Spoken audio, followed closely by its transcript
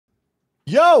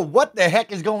Yo, what the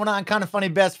heck is going on, kind of funny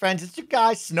best friends? It's your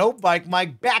guy, Snowbike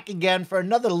Mike, back again for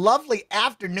another lovely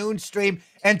afternoon stream.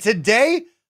 And today,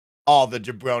 all the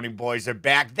Jabroni boys are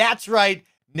back. That's right,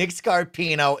 Nick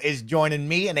Scarpino is joining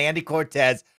me and Andy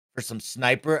Cortez for some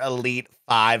Sniper Elite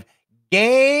 5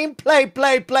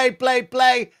 gameplay.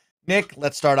 Play. Nick,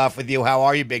 let's start off with you. How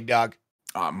are you, big dog?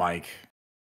 Mike,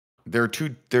 there are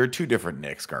two different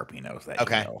Nick Scarpinos that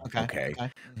Okay, you know. okay.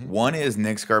 One is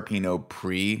Nick Scarpino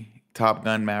pre Top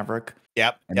Gun Maverick.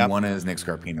 Yep. One is Nick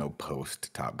Scarpino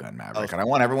post Top Gun Maverick. Oh. And I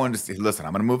want everyone to see, listen,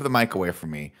 I'm going to move the mic away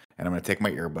from me and I'm going to take my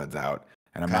earbuds out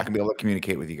and I'm not going to be able to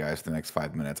communicate with you guys for the next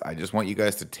 5 minutes. I just want you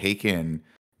guys to take in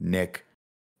Nick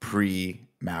pre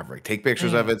Maverick. Take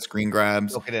pictures of it, screen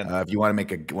grabs. If you want to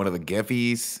make one of the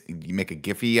Giphies, you make a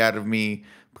Giphy out of me,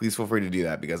 please feel free to do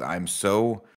that because I'm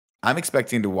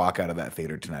expecting to walk out of that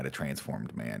theater tonight a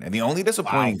transformed man. And the only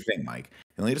disappointing thing, Mike,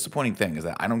 is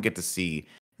that I don't get to see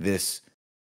this,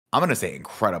 I'm going to say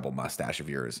incredible mustache of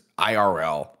yours,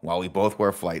 IRL, while we both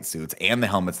wear flight suits and the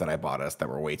helmets that I bought us that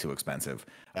were way too expensive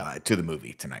to the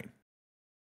movie tonight.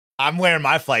 I'm wearing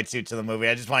my flight suit to the movie.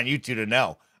 I just want you two to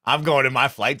know. I'm going in my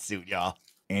flight suit, y'all.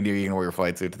 Andy, are you going to wear your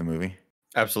flight suit to the movie?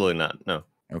 Absolutely not. No.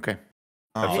 Okay.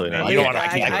 Absolutely not.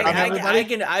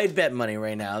 I'd bet money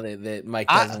right now that Mike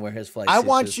doesn't wear his flight suit. I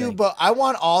want you, but I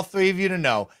want all three of you to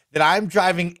know that I'm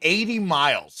driving 80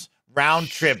 miles round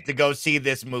trip to go see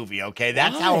this movie. Okay,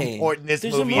 that's how important this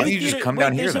movie is. Why don't you just come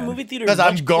down here? There's a movie theater because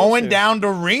I'm going down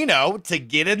to Reno to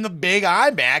get in the big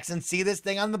IMAX and see this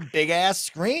thing on the big ass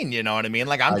screen. You know what I mean?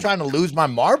 Like I'm trying to lose my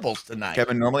marbles tonight.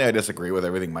 Kevin, normally I disagree with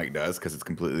everything Mike does because it's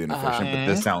completely inefficient, but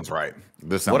this sounds right.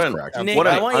 This sounds correct. Nick, what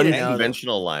an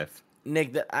unconventional life.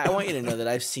 Nick, I want you to know that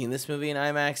I've seen this movie in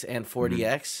IMAX and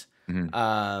 4DX.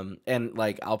 And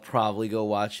like I'll probably go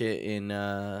watch it in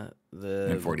the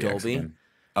Dolby. Again.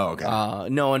 Oh, okay.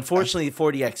 No, unfortunately,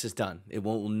 4DX is done. It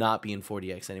will not be in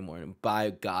 4DX anymore. And by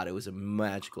God, it was a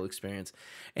magical experience.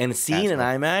 And seeing an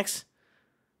IMAX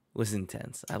was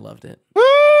intense. I loved it.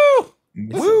 Woo!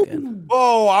 So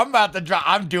Whoa, I'm about to drop.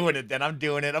 I'm doing it then. I'm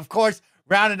doing it. Of course,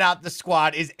 rounding out the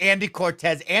squad is Andy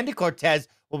Cortez. Andy Cortez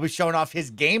will be showing off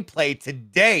his gameplay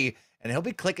today, and he'll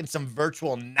be clicking some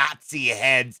virtual Nazi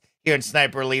heads here in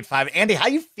Sniper Elite 5. Andy, how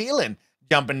you feeling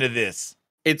jumping to this?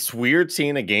 It's weird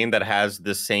seeing a game that has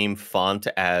the same font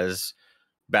as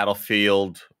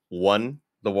Battlefield 1,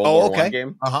 the World War I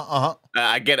game.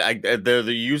 I get it. They're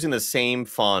using the same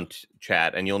font,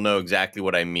 chat, and you'll know exactly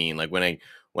what I mean. Like when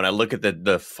I look at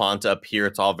the font up here,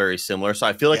 it's all very similar. So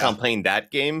I feel like I'm playing that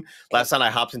game. Last time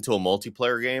I hopped into a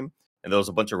multiplayer game, and there was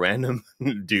a bunch of random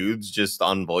dudes just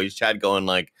on voice chat going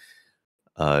like,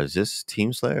 is this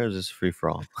Team Slayer or is this free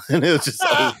for all? And it was just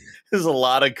there's a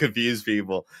lot of confused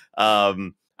people.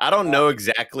 I don't know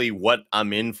exactly what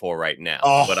I'm in for right now,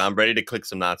 but I'm ready to click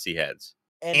some Nazi heads.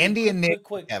 Andy and Nick,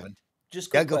 Kevin. Just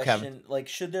quick question. Kevin. Like,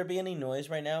 should there be any noise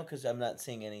right now? Because I'm not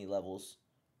seeing any levels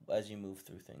as you move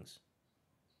through things.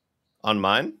 On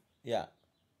mine? Yeah.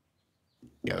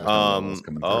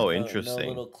 Oh,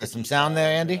 interesting. There's some sound there,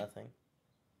 Andy?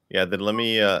 Yeah, then let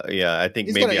me, I think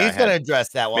he's maybe he's gonna address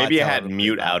that. Maybe I had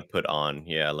mute output on.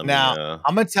 Yeah, let me. Now,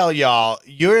 I'm gonna tell y'all,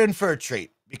 you're in for a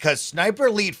treat because Sniper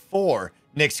Elite 4,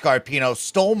 Nick Scarpino,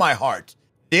 stole my heart.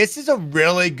 This is a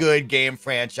really good game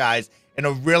franchise and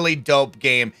a really dope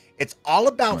game. It's all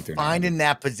about finding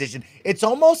that position. It's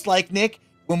almost like, Nick,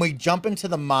 when we jump into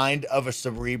the mind of a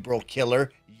cerebral killer,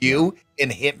 you in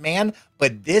Hitman,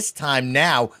 but this time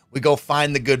now we go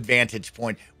find the good vantage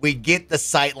point. We get the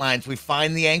sight lines, we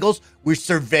find the angles, we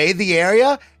survey the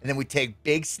area, and then we take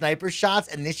big sniper shots,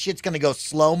 and this shit's gonna go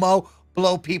slow-mo,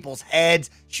 blow people's heads,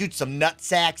 shoot some nut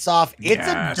sacks off. It's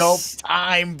a dope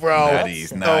time, bro.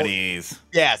 Nutties.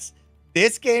 Yes,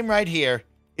 this game right here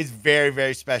is very,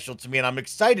 very special to me, and I'm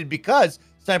excited because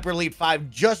Sniper Elite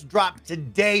 5 just dropped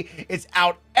today. It's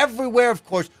out everywhere. Of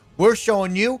course, we're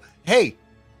showing you, hey,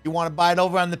 you want to buy it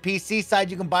over on the PC side,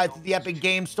 you can buy it through the Epic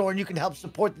Game Store, and you can help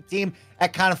support the team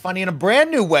at KindaFunny in a brand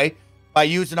new way by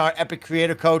using our Epic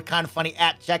creator code, KindaFunny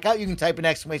at checkout. You can type an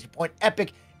exclamation point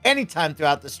Epic anytime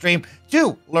throughout the stream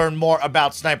to learn more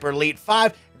about Sniper Elite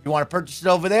 5. If you want to purchase it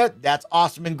over there, that's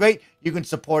awesome and great. You can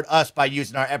support us by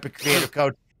using our Epic creator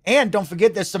code. And don't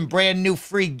forget, there's some brand new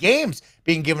free games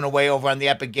being given away over on the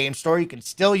Epic Game Store. You can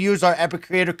still use our Epic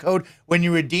Creator Code when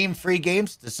you redeem free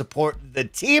games to support the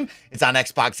team. It's on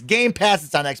Xbox Game Pass.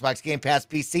 It's on Xbox Game Pass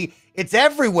PC. It's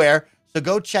everywhere. So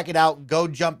go check it out. Go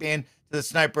jump in to the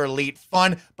Sniper Elite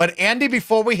fun. But Andy,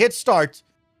 before we hit start,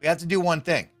 we have to do one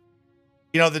thing.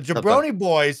 You know, the Jabroni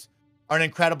boys are an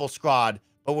incredible squad,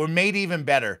 but we're made even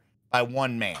better by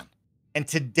one man. And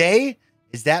today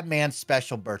is that man's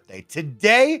special birthday.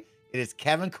 Today It is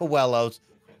Kevin Coelho's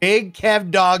Big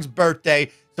Kev Dog's birthday.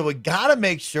 So we got to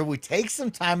make sure we take some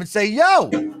time and say,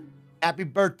 yo, happy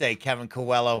birthday, Kevin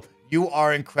Coelho. You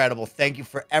are incredible. Thank you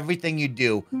for everything you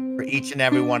do for each and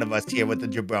every one of us here with the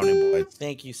Jabroni Boys.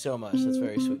 Thank you so much. That's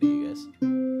very sweet of you guys.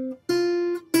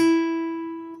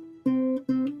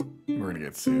 We're going to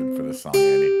get sued for this song,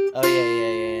 Andy. Oh,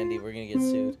 yeah, Andy. We're going to get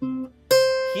sued.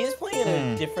 He is playing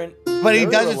a different... But he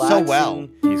does it so well.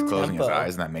 He's closing his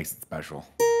eyes, and that makes it special.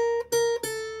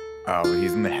 Oh, but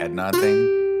he's in the head nod thing?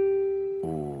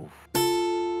 Ooh.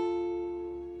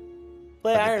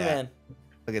 Play Iron Man.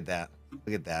 Look at that.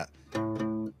 Look at that.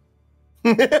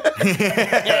 I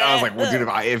was like, well, dude,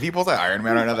 if he pulls out Iron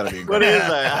Man right now, that'd be incredible. What is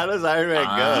that? How does Iron Man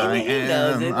go? I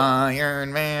am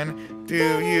Iron Man.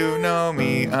 Do you know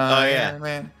me, Iron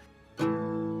Man?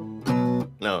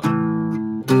 No.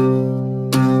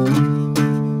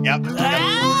 Yep. Look at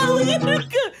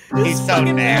him. He's so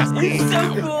nasty. He's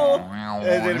so cool.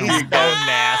 He's so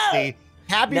nasty.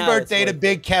 Happy birthday to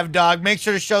Big Kev Dog. Make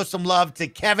sure to show some love to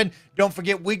Kevin. Don't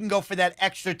forget, we can go for that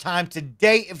extra time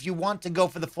today. If you want to go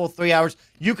for the full 3 hours,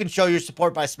 you can show your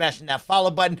support by smashing that follow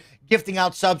button, gifting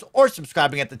out subs, or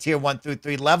subscribing at the tier 1 through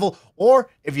 3 level. Or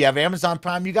if you have Amazon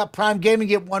Prime, you got Prime Gaming,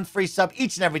 get 1 free sub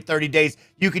each and every 30 days.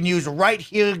 You can use right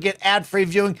here to get ad-free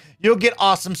viewing. You'll get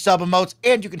awesome sub emotes,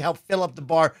 and you can help fill up the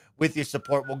bar with your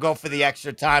support. We'll go for the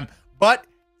extra time, but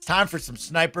it's time for some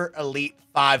Sniper Elite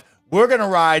 5. We're going to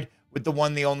ride with the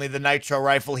one, the only, the Nitro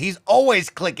Rifle. He's always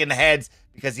clicking heads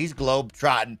because he's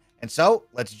globe-trotting. And so,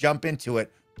 let's jump into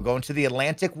it. We're going to the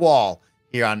Atlantic Wall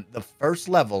here on the first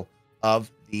level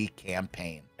of the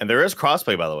campaign. And there is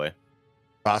crossplay, by the way.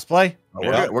 Crossplay?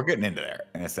 Oh, we're getting into there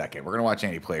in a second. We're going to watch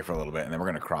Andy play for a little bit, and then we're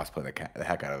going to crossplay the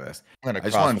heck out of this. I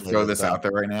just want to throw this out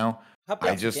there right now.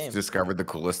 I just discovered the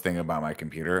coolest thing about my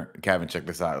computer. Kevin, check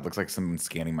this out. It looks like someone's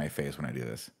scanning my face when I do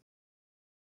this.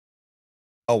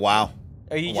 Oh, wow.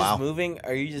 Are you just moving?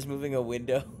 Are you just moving a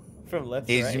window from left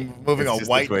to right? He's moving a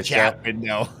white chat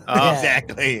window. Oh.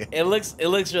 Exactly. It looks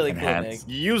really cool, Nick.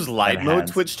 You use light mode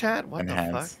Twitch chat? What the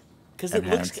fuck? Because it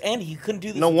looks, Andy, you couldn't do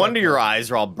this. No wonder your eyes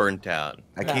are all burnt out.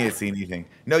 I can't see anything.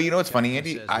 No, you know what's funny,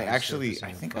 Andy? I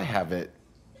think I have it.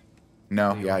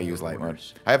 No, yeah, I use light mode.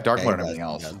 I have dark mode and everything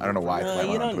else. I don't know why.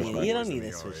 You don't need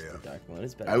to switch to dark mode.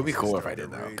 It's better. It would be cool if I did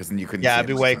though, because then you couldn't. Yeah, it'd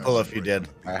be way cool if you did.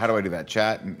 How do I do that?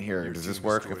 Chat here. Does this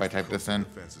work if I type this in?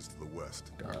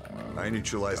 I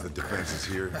neutralize the defenses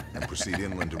here and proceed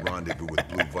inland to rendezvous with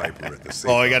Blue Viper at the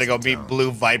safe. Oh, you gotta go meet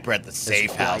Blue Viper at the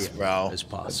safe house, bro. As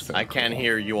possible. I can't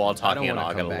hear you all talking, and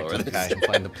I'm gonna lower this.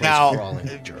 Now,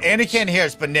 Andy can't hear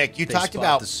us, but Nick, you talked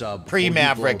about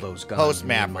pre-Maverick,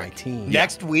 post-Maverick.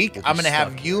 Next week, I'm gonna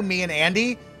have you, me, and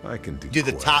Andy do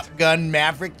the Top Gun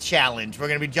Maverick Challenge. We're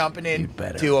gonna be jumping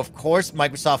into, of course,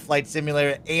 Microsoft Flight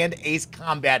Simulator and Ace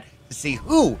Combat to see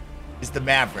who is the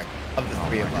Maverick of the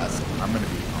three of us. I'm gonna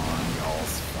be on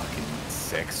y'all's fucking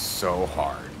sick so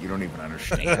hard. You don't even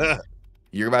understand.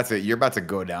 You're about to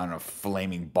go down a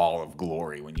flaming ball of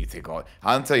glory when you take all.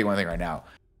 I'll tell you one thing right now.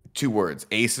 2 words.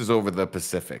 Aces over the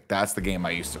Pacific. That's the game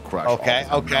I used to crush. Okay.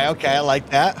 I like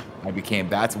that.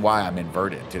 That's why I'm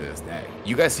inverted to this day.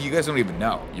 You guys don't even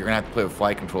know. You're gonna have to play with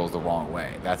flight controls the wrong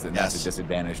way. That's a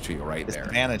disadvantage to you right there.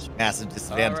 Massive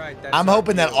disadvantage. Right, I'm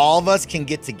hoping that all of us can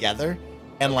get together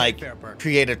and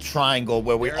create a triangle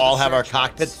where we all have our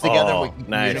cockpits together. And we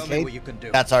can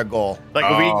communicate. That's our goal. Like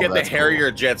we get the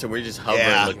Harrier jets and we just hover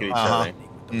and look at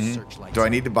each other. Do I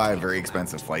need to buy a very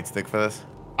expensive flight stick for this?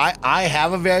 I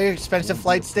have a very expensive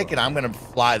flight stick, and I'm gonna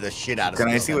fly the shit out of it.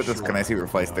 Can I see what your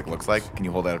flight stick looks like? Can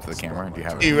you hold that up to the camera? Do you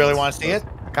have it? Do you really want to see it?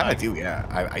 I kind of do, yeah.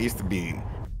 I used to be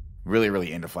really,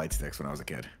 really into flight sticks when I was a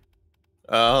kid.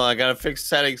 Oh, I gotta fix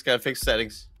settings.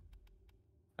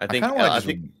 I think.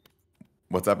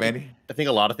 What's up, Andy? I think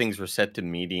a lot of things were set to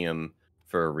medium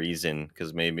for a reason,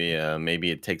 because maybe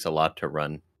it takes a lot to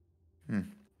run.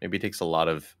 Maybe it takes a lot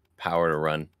of power to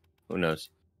run. Who knows?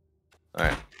 All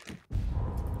right.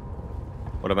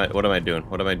 What am I doing?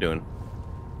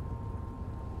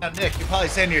 Now, Nick, you're probably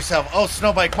saying to yourself, "Oh,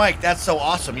 Snowbike Mike, that's so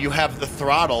awesome! You have the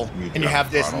throttle, and you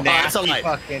have this nasty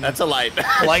fucking that's a light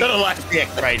stick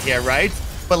right here, right?"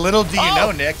 But little do you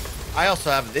know, Nick, I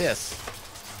also have this.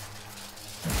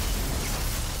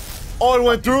 Oh, it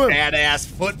went through him. Badass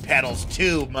foot pedals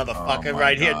too, motherfucker,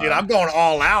 right here, dude. I'm going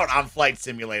all out on Flight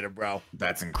Simulator, bro.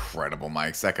 That's incredible,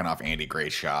 Mike. Second off, Andy,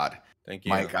 great shot. Thank you,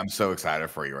 Mike. I'm so excited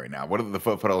for you right now. What are the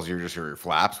foot pedals? You're just your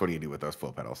flaps. What do you do with those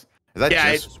foot pedals? Is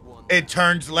that it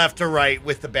turns left or right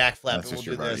with the back flap. That's just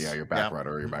your your back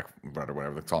rudder or your back rudder,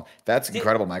 whatever it's called. That's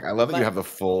incredible, Mike. I love that you have the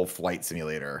full Flight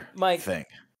Simulator thing.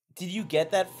 Did you get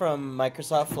that from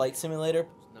Microsoft Flight Simulator?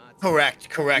 Correct.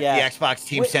 Yeah. The Xbox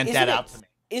team sent that out to me.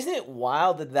 isn't it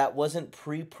wild that that wasn't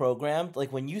pre-programmed?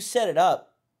 Like when you set it up.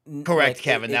 Correct, like,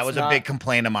 Kevin. That was a big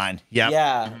complaint of mine. Yep.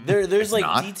 Yeah. There's It's like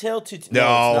not? detailed No, it's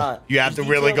not. you have There's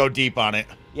to really detailed- go deep on it.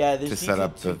 Yeah, there's To set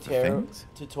up the things?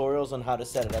 tutorials on how to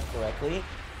set it up correctly,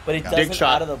 but it Dig doesn't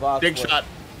shot. out of the box. Dig work. shot.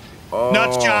 Oh,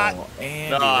 Nut shot.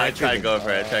 Andy, No, I right tried to going for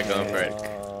it. I tried going for it.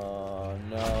 Oh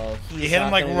no! You hit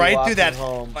him like right through that,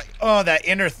 like, that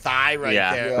inner thigh right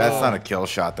there. That's not a kill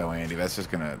shot though, Andy. That's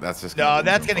just gonna. No,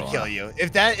 that's gonna kill you.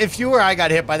 If you or I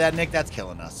got hit by that, Nick, that's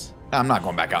killing us. I'm not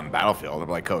going back out in the battlefield. I'm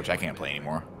like, Coach, I can't play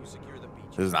anymore.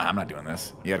 I'm not doing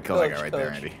this. You gotta kill that guy right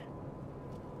there, Andy. Is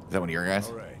that one of your guys?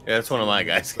 Yeah, that's one of my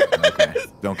guys. Okay.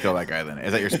 Don't kill that guy then.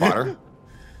 Is that your spotter?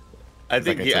 I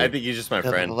think he's just my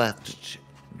friend. To the left,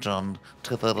 John.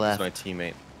 To the He's left. my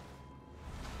teammate.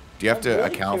 Do you have I'm to really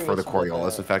account for the curious about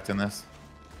Coriolis that. effect in this?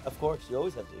 Of course, you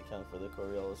always have to account for the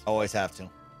Coriolis. Always have to.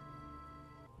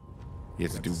 You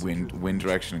have to do wind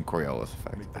direction and Coriolis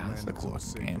effect. That's a cool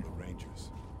looking game.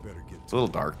 It's a little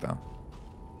dark though.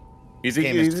 I think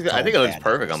it looks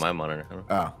perfect on my monitor.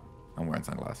 Oh, I'm wearing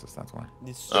sunglasses. That's why.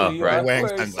 Right. Wearing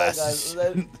sunglasses.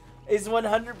 It's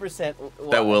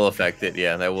 100%. That will affect it.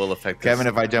 Yeah, that will affect Kevin,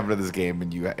 if I jump into this game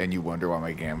and you wonder why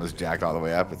my game is jacked all the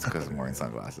way up, it's because I'm wearing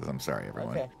sunglasses. I'm sorry,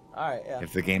 everyone. Okay. All right. Yeah.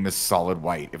 If the game is solid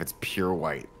white, if it's pure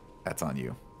white, that's on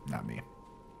you, not me.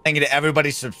 Thank you to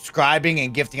everybody subscribing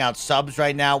and gifting out subs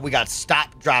right now. We got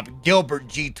Stop Drop, Gilbert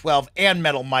G12, and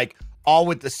Metal Mike, all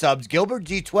with the subs. Gilbert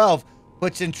G12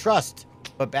 puts in trust,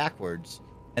 but backwards.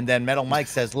 And then Metal Mike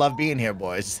says, love being here,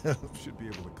 boys. Should be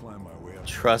able to climb my way up.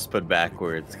 Trust but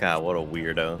backwards. God, what a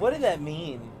weirdo. What did that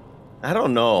mean? I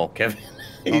don't know, Kevin.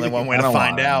 Only one way to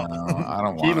find out. I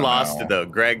don't want He lost it though.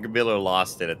 Greg Miller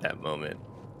lost it at that moment.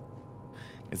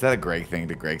 Is that a Greg thing?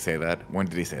 Did Greg say that? When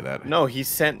did he say that? No, he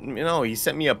sent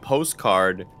me a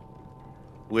postcard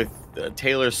with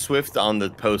Taylor Swift on the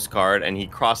postcard, and he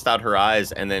crossed out her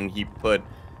eyes, and then he put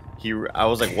I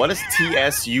was like, what does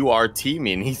TSURT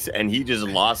mean? He just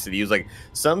lost it. He was like,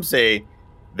 some say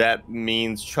that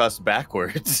means trust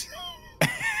backwards.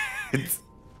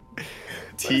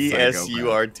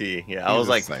 TSURT. Yeah, I was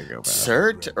like,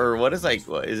 CERT, or what is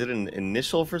is it an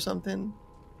initial for something?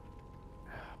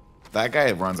 That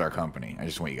guy runs our company. I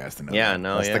just want you guys to know. Yeah, that.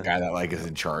 no, That's yeah. the guy that is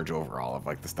in charge over all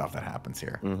of the stuff that happens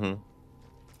here. Mm-hmm.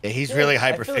 Yeah, he's I really feel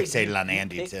like hyper fixated on you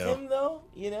Andy picked too. Him, though,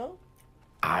 you know.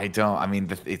 I don't. I mean,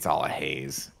 it's all a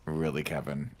haze, really,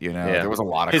 Kevin. You know, Yeah. there was a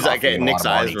lot of His, coffee and Nick's a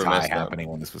lot eyes of were Marnie messed Tai up. happening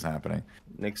when this was happening.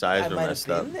 Nick's eyes I were might messed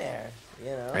have up. been there. You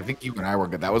know. I think you and I were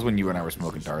good. That was when you and I were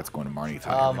smoking darts, going to Marnie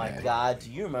Tai. Oh every my day. God! Do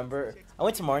you remember? I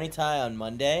went to Marnie Tai on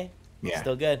Monday. Yeah.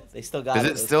 Still good. They still got Does it. it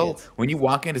those still, kids. when you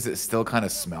walk in, does it still kind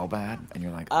of smell bad? And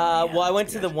you're like, Well, I went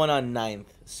to the one on 9th,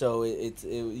 so it's That's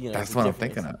it's what I'm different.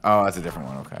 thinking of. Oh, that's a different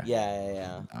one. Okay.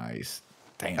 Yeah. Nice.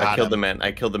 Damn. I killed the man.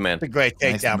 I killed the man. It's a great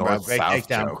takedown, bro. Great north-south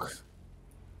takedown. joke.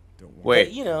 Wait,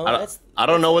 But, you know, I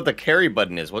don't know what the carry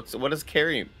button is. What is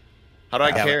carry? How do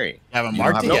I carry? Haven't You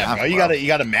don't marked have it to yet, map, bro. bro. You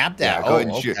gotta map that. Yeah, go ahead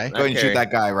and okay. shoot. Go ahead and shoot that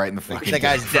guy right in the Look fucking. at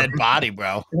that guy's dead body,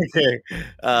 bro. Okay.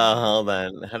 Hold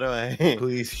on. How do I?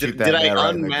 Please shoot Did that I guy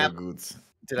right in the unmap? goods.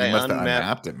 Did You I must have unmap?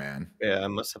 unmapped it, man. Yeah, I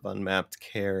must have unmapped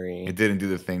carry. It didn't do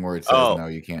the thing where it says Oh. no,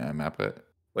 you can't unmap it.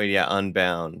 Wait, yeah,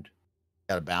 unbound.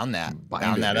 Gotta bound that. Bind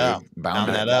Bound it, that dude. up. Bound Bound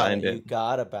it. that up. Bind it. You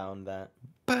gotta bound that.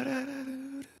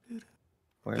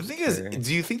 The Where's thing is, carry?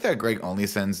 do you think that Greg only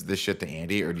sends this shit to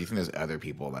Andy, or do you think there's other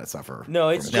people that suffer? No,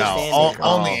 it's from just this? Andy. No,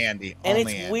 Oh. only Andy. And Only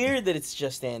it's Andy. weird that it's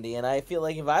just Andy, and I feel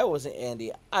like if I wasn't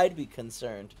Andy, I'd be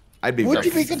concerned. I'd be. Would very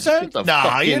you be concerned? Get the No,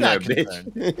 fuck you're in not there,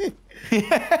 concerned.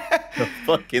 The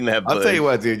fuck in that I'll bush. tell you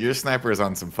what, dude. Your sniper is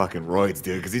on some fucking roids,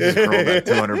 dude, because he just curled that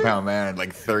 200-pound man at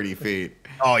like 30 feet.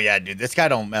 Oh yeah, dude. This guy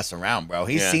don't mess around, bro.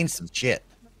 He's Yeah. seen some shit.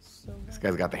 This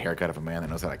guy's got the haircut of a man that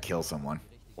knows how to kill someone.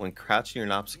 When crouching near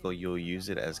an obstacle, you'll use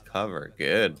it as cover.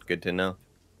 Good to know.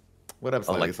 What up,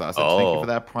 Slightly like- Sausage? Thank you oh. for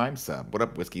that Prime sub. What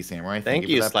up, Whiskey Samurai? Thank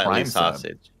you, for that Slightly Prime sub.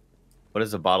 Sausage. What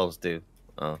does the bottles do?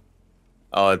 Oh,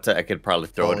 I could probably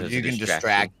throw it as you a can distraction.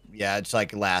 distract. Yeah, it's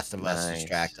like Last of Us. Nice.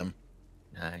 Distract him.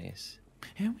 Nice.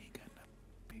 And we got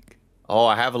a big- Oh,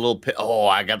 I have a little. Oh,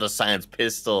 I got the science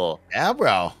pistol. Yeah,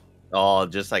 bro. Oh,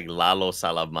 just like Lalo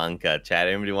Salamanca. Chat.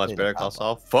 Anybody watch Hey, Better Call Papa.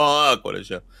 Saul? Fuck. What a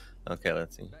show. Okay,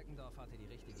 let's see.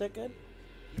 Is that good?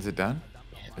 Is it done?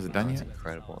 Is it done It's yet?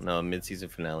 incredible. No, mid-season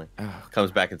finale. Oh,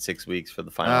 Comes back in 6 weeks for the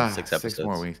final 6 episodes. 6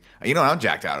 more weeks. You know, I'm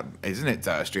jacked out. Isn't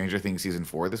it Stranger Things season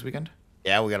 4 this weekend?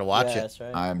 Yeah, we gotta watch Yeah, it. that's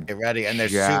right. I'm Get ready, and they're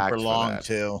jacked super for long that.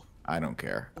 too. I don't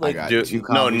care. Like, I got dude, 2 no,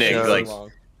 comedy Nick, shows. like-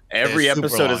 Long. Every It's super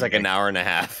episode long, is like an Nick. hour and a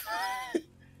half.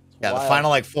 Yeah, Wild. the final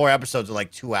like 4 episodes are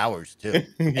like 2 hours too.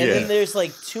 And then there's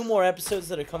like 2 more episodes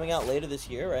that are coming out later this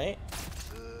year, right?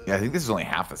 Yeah, I think this is only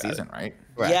half the season, right?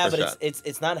 Yeah, First but shot.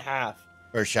 it's not half.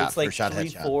 First shot, It's like first shot,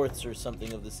 headshot. 3/4 or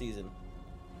something of the season.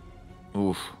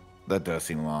 Oof, that does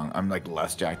seem long. I'm like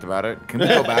less jacked about it. Can we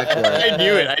go back to I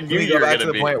knew it. I Can knew we you go were back to gonna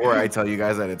the be. point where I tell you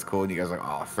guys that it's cool and you guys are like,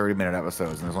 oh, 30-minute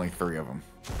episodes and there's only 3 of them.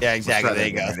 Yeah, exactly. There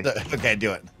you go. Ready? Okay,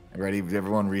 do it. Ready?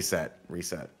 Everyone reset.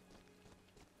 Reset.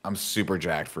 I'm super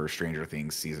jacked for Stranger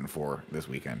Things season 4 this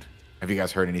weekend. Have you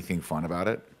guys heard anything fun about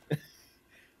it?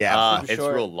 Yeah, It's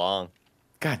short. real long.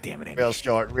 God damn it, Andy. real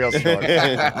short, real short.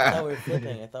 I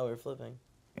thought we were flipping.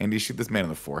 Andy, shoot this man in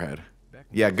the forehead.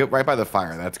 Yeah, go right by the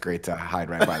fire. That's great to hide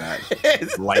right by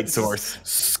that light source.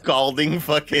 Scalding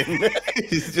fucking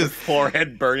He's just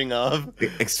forehead burning off.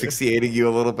 asphyxiating you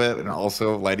a little bit and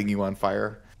also lighting you on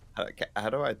fire. How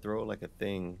do I throw like a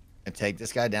thing? And take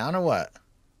this guy down or what?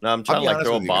 No, I'm trying be to like honest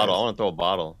throw a with you bottle. guys. I want to throw a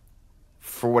bottle.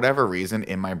 For whatever reason,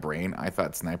 in my brain, I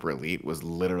thought Sniper Elite was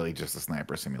literally just a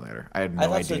sniper simulator. I had no I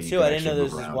thought idea. so you too. could I didn't know actually there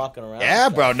was move just around. walking around. Yeah,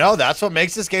 and bro. stuff. No, that's what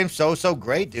makes this game so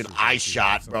great, dude. Eye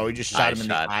shot, bro. He just shot Eye him in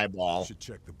shot. the eyeball. Should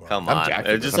check the bar. Come I'm on. jacked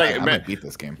for It's this. just like I might beat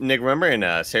this game. Nick, remember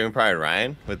in Saving Private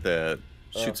Ryan with the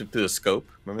shoots him through the scope?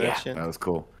 Remember Yeah, that shit? that was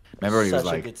cool. Remember he Such was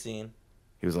like, a good scene.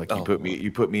 he was like, Oh.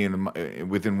 you put me in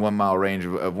within 1 mile range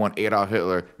of one Adolf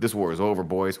Hitler. This war is over,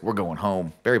 boys. We're going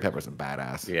home. Barry Pepper's a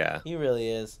badass. Yeah. He really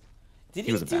is. Did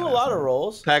he was a do a badass, lot of man.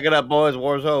 roles? Pack it up, boys.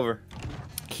 War's over.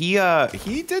 He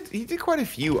did quite a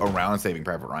few around Saving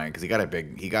Private Ryan because he got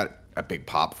a big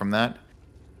pop from that,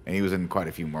 and he was in quite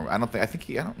a few more. I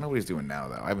don't know what he's doing now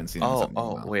though. I haven't seen him. in something in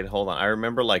a while. Wait, hold on. I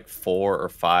remember like 4 or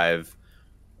 5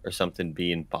 or something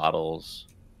being bottles.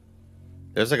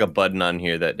 There's like a button on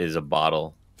here that is a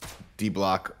bottle. D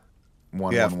Block Yeah,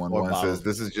 1111 4 says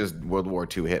this is just World War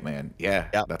II Hitman. Yeah,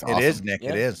 Yeah, that's awesome. it is, Nick.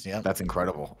 Yeah. It is. Yeah. That's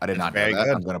incredible. I did not know very that.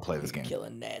 good. I'm gonna play this game.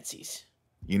 Killing Nazis.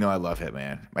 You know I love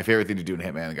Hitman. My favorite thing to do in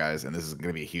Hitman, guys, and this is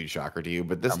gonna be a huge shocker to you,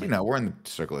 but this, we're in the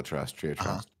circle of trust, tree of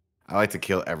trust. I like to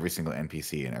kill every single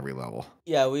NPC in every level.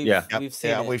 Yeah, we've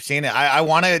seen it. We've seen it. I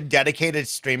want a dedicated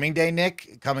streaming day,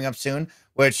 Nick, coming up soon,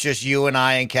 where it's just you and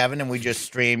I and Kevin, and we just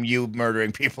stream you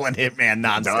murdering people in Hitman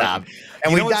nonstop.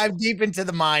 And we dive deep into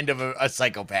the mind of a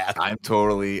psychopath. I'm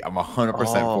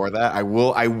 100% for that. I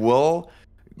will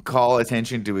call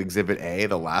attention to Exhibit A.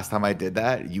 The last time I did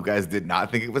that, you guys did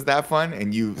not think it was that fun,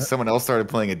 and someone else started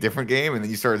playing a different game, and then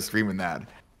you started streaming that.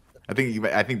 I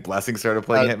think Blessing started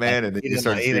playing Hitman, and then you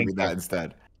started streaming that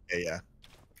instead. Yeah.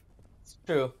 It's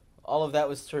true. All of that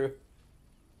was true.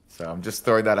 So I'm just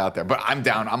throwing that out there. But I'm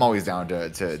down. I'm always down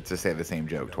to say the same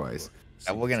joke twice.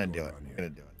 Yeah, we're gonna do it. We're gonna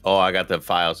do it. Oh, I got the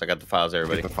files.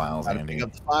 Everybody. Get the files, Gotta Andy. pick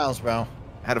up the files, bro.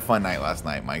 Had a fun night last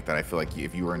night, Mike, that I feel like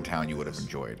if you were in town, you would have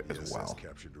enjoyed as well.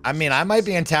 I mean, I might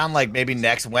be in town like maybe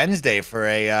next Wednesday for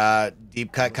a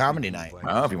deep cut comedy night.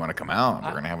 Oh, if you want to come out,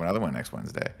 we're gonna have another one next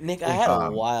Wednesday. Nick, I had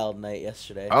a wild night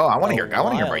yesterday. Oh, I want to hear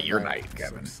wild about your night,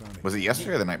 Kevin. Was it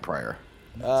yesterday or the night prior?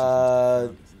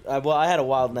 Well, I had a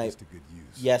wild night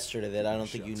yesterday that I don't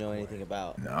think you know anything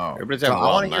about. No. Everybody's So having I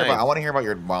wild want to hear nights. about. I want to hear about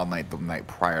your wild night the night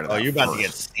prior to that. Oh, you're about to get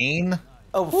first. seen?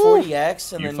 Oh,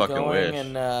 40X, and You then fucking going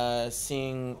wish. and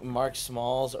seeing Mark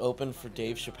Smalls open for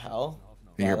Dave Chappelle.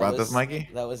 You hear about this, Mikey?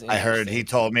 That was I heard interesting. he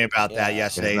told me about that Yeah.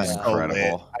 yesterday. Isn't He's that so lit.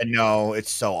 incredible? I know, it's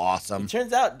so awesome. It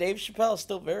turns out Dave Chappelle is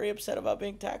still very upset about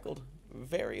being tackled.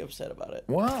 Very upset about it.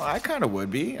 Well, I kind of would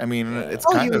be. I mean, it's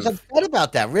Oh, he kind was of. upset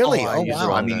about that, really? Oh, Oh, he's wow. I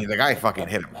wrong. mean, the guy fucking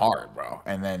hit him hard, bro.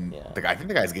 And then Yeah. I think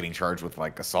the guy's getting charged with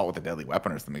like assault with a deadly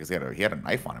weapon or something because he had a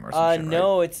knife on him or something.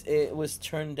 No, it was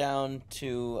turned down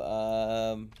to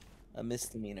a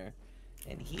misdemeanor,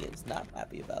 and he is not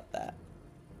happy about that.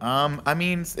 I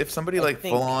mean, if somebody I like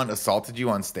think- full on assaulted you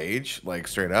on stage, like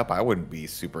straight up, I wouldn't be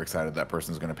super excited that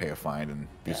person's gonna pay a fine and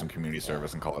do some community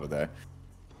service and call it a day.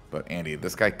 But Andy,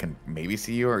 this guy can maybe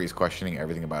see you, or he's questioning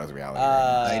everything about his reality.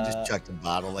 I just chucked a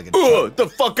bottle like a Oh, the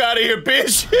fuck out of here,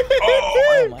 bitch!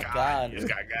 Oh my god! This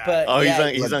guy got. But Oh, yeah,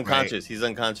 he's looked unconscious. He's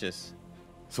unconscious.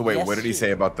 So wait, what did he Yes,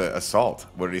 say about the assault?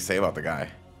 What did he say about the guy?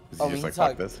 Was he I mean, just like, he fuck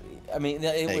talked- this? I mean,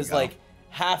 There it you was go. like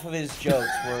half of his jokes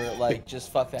were like,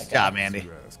 just fuck that guy. job, Andy.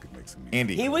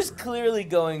 Andy, He was clearly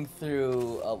going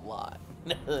through a lot.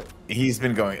 he's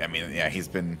been going. I mean, yeah, he's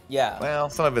been. Yeah. Well,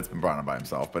 some of it's been brought on by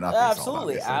himself, but not the assault,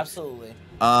 Absolutely, obviously.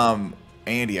 absolutely.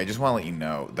 Andy, I just want to let you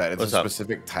know that it's What's a up?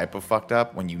 specific type of fucked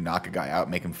up when you knock a guy out,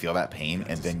 make him feel that pain,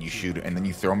 and then you shoot, and then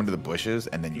you throw him into the bushes,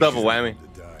 and then you Double shoot whammy.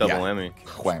 Double Yeah.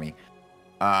 whammy.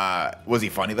 Whammy. Was he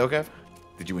funny though, Kev?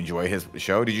 Did you enjoy his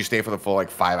show? Did you stay for the full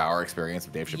like 5-hour experience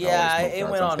of Dave Chappelle? Yeah, with smoke it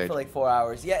darts went on stage? for like 4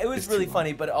 hours. Yeah, it was It's really too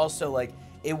funny, but also like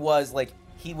it was like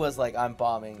he was like, I'm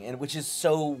bombing, and which is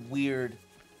so weird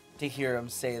to hear him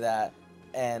say that,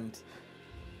 and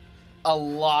a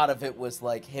lot of it was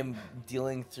like him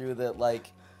dealing through the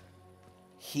like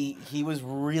he was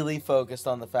really focused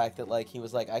on the fact that like he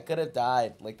was like, I could have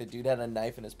died. Like the dude had a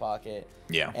knife in his pocket.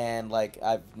 Yeah. And like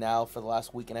I've now for the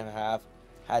last week and a half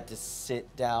had to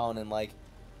sit down and like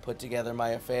put together my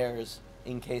affairs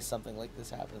in case something like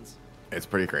this happens. It's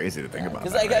pretty crazy to think about.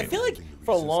 Because that, I feel like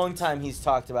for a long time he's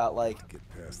talked about like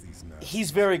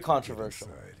he's very controversial,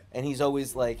 and he's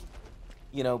always like,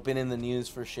 you know, been in the news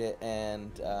for shit,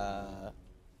 and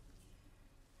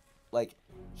like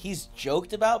he's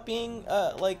joked about being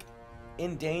like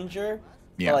in danger.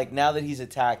 Yeah. But, like now that he's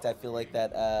attacked, I feel like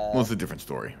that. Well, it's a different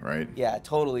story, right? Yeah,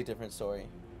 totally different story.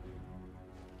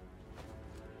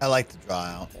 I like to draw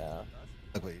out. Yeah.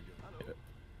 Look what you do.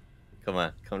 Come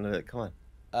on, come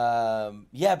on.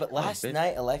 Yeah, but last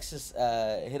night Alexis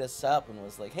hit us up and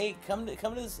was like, "Hey, come to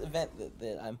this event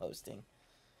that I'm hosting,"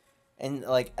 and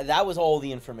like that was all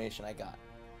the information I got.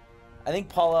 I think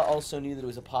Paula also knew that it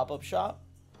was a pop-up shop.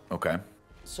 Okay.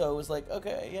 So it was like,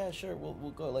 okay, yeah, sure,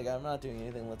 we'll go. Like, I'm not doing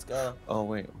anything. Let's go. Oh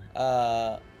wait.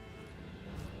 I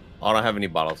don't have any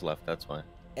bottles left. That's fine.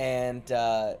 And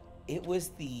it was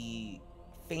the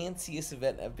fanciest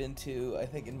event I've been to, I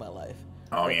think, in my life.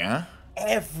 Oh yeah.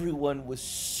 Everyone was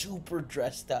super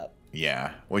dressed up.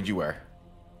 Yeah. What'd you wear?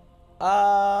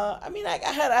 I mean, I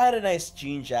had a nice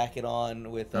jean jacket on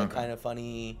with a kind of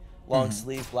funny long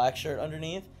sleeve black shirt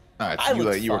underneath.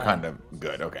 You were kind of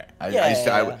good. Okay.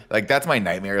 Yeah. Like that's my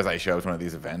nightmare as I show up to one of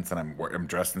these events and I'm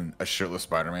dressed in a shirtless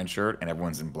Spider-Man shirt and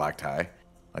everyone's in black tie,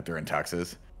 like they're in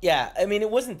tuxes. Yeah, I mean, it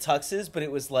wasn't tuxes, but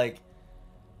it was like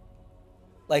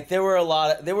there were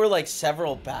like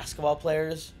several basketball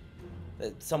players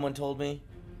that someone told me,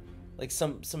 like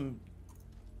some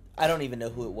I don't even know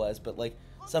who it was, but like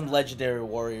some legendary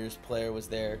Warriors player was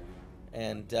there,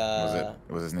 and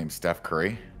was his name Steph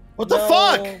Curry? What the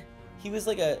fuck? He was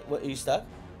like what? Are you stuck?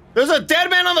 There's a dead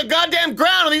man on the goddamn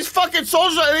ground, and these fucking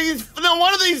soldiers. No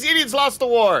one of these idiots lost the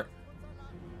war.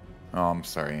 Oh, I'm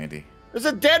sorry, Andy. There's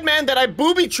a dead man that I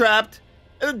booby trapped,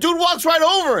 and the dude walks right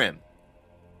over him.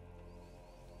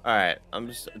 All right,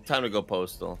 time to go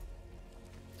postal.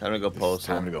 Time to go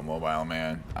postal. Time to go mobile,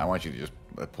 man. I want you to just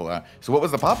pull out. So what was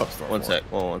the pop-up store? One sec.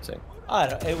 I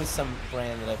don't know. It was some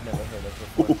brand that I've never heard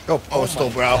of before. Go postal,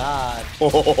 bro. God.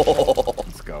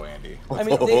 Let's go, Andy. I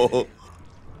mean,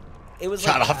 it was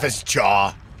Shot like, off his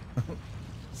jaw.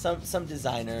 Some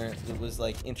designer that was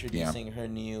like introducing her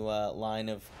new line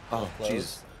of clothes.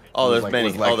 Jeez. Oh, there's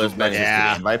many. There's many.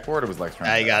 Yeah. Invite for it. It was like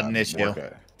I got an issue.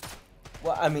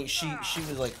 Well, I mean, she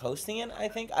was like hosting it. I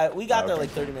think we got there like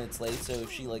 30 minutes late, so if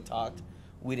she like talked,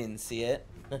 we didn't see it.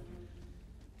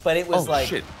 But it was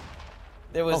shit.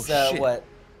 There was what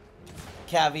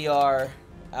caviar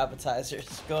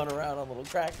appetizers going around on little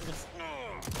crackers.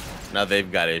 Now they've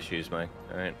got issues, Mike.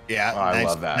 All right. Yeah, I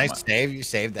love that. Nice save. You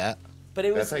saved that. But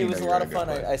it was a lot of fun.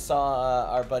 player. I saw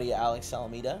our buddy Alex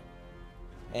Salamita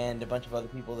and a bunch of other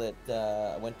people that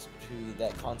I went to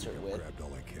that concert with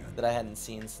that I hadn't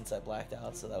seen since I blacked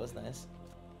out, so that was nice.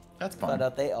 That's fun. Found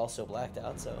out they also blacked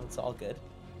out, so it's all good.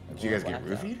 Did you guys get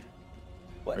roofied?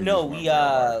 What? Or No,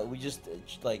 you we just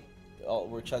like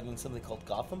we're chugging something called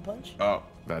Gotham Punch. Oh,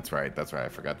 that's right. I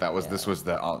forgot. This was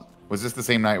was this the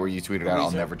same night where you tweeted out,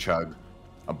 "I'll never chug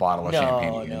a bottle of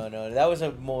champagne"? No. That was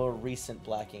a more recent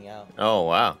blacking out. Oh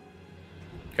wow.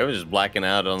 Kevin's just blacking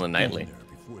out on the nightly.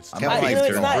 It's not a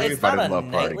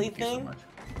nightly thing.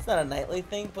 It's not a nightly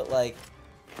thing, but like,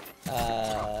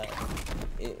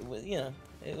 it was,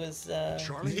 it was.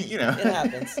 It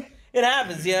happens. It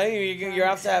happens, You're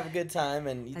out to have a good time,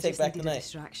 and you take back the night.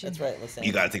 That's right. Listen.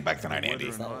 You got to take back the night,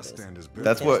 Andy.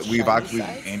 That's what we've actually,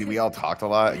 Andy. We all talked a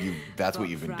lot. That's what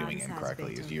you've been doing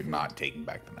incorrectly. Is you're not taking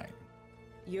back the night.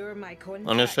 You're my contact.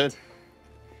 Understood.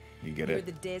 You get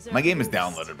it. My game is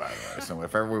downloaded, by the way. So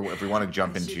if we want to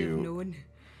jump into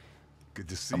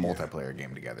a multiplayer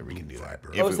game together, we can do that.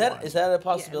 Oh, is that a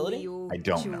possibility? I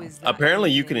don't know.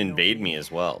 Apparently, you can invade me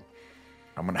as well.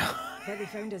 I'm gonna. But they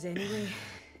found us anyway.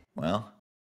 Well,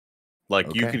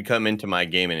 like you could come into my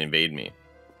game and invade me.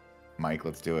 Mike,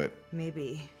 let's do it.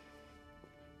 Maybe.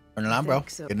 Turn it on, bro.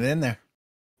 Get it in there.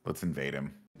 Let's invade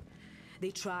him.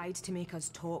 They tried to make us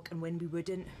talk, and when we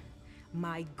wouldn't,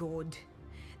 my God,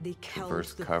 they killed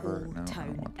the whole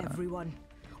town, everyone.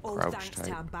 All thanks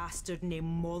to a bastard named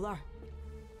Moller.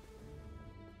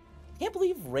 Can't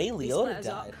believe Ray Liotta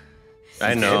died.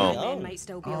 I know. Might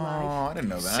still be alive. Oh, I didn't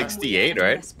know that. 68,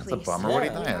 right? That's a bummer. What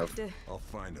did he die of? I'll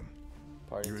find him.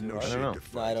 Party You're too no hard? shade to No,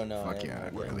 fight. I don't know. Fuck yeah, I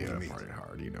Ray Liotta partied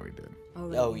hard. You know he did.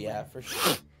 Oh yeah, for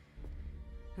sure.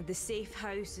 The safe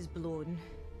house is blown.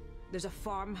 There's a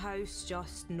farmhouse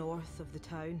just north of the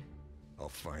town. I'll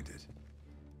find it.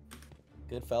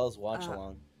 Goodfellas watch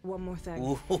along. One more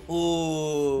thing.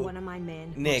 Ooh. One of my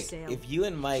men, Nick, Marcel, if you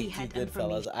and Mike do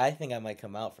Goodfellas, I think I might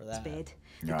come out for that.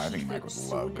 No, I think Mike would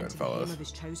love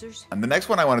Goodfellas. And the next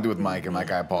one I want to do with Mike, and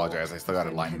Mike, I apologize, I still got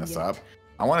to line this up.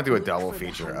 I want to do a double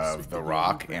feature of The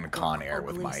Rock and Con Air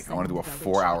with Mike. I want to do a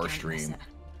 4-hour stream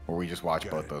where we just watch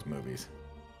both those movies.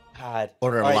 God.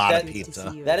 Order a lot of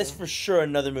pizza. That is for sure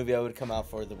another movie I would come out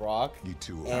for, The Rock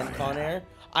and Con Air.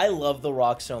 I love The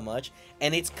Rock so much,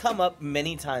 and it's come up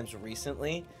many times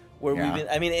recently where we've been.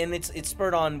 I mean, and it's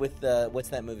spurred on with what's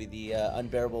that movie? The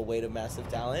Unbearable Weight of Massive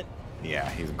Talent. Yeah,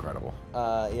 he's incredible.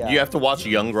 Yeah. You have to watch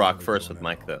Young Rock first with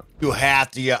Mike, though. You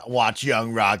have to watch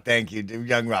Young Rock. Thank you, dude.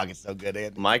 Young Rock is so good,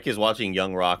 Andy. Mike is watching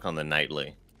Young Rock on the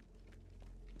nightly.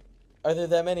 Are there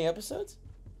that many episodes?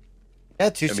 Yeah,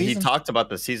 2 seasons. He talked about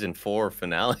the season 4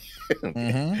 finale.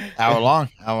 Hour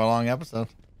long episode.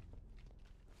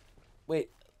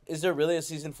 Wait, is there really a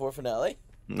season 4 finale?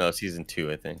 No, season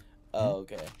 2, I think. Oh,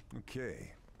 okay.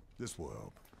 Okay, this will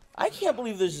help. I can't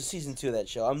believe there's a season 2 of that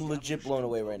show. I'm legit blown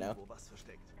away right now.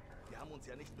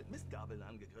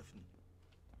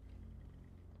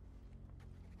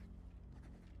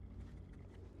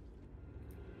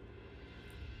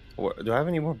 Do I have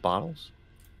any more bottles?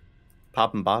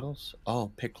 Popping bottles?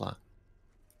 Oh, pick lock.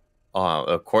 Oh,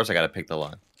 of course I gotta pick the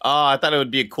lock. Oh, I thought it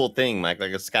would be a cool thing, Mike,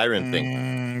 like a Skyrim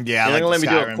thing. Yeah, you're like gonna let me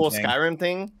do a cool thing. Skyrim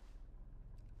thing?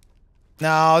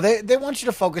 No, they want you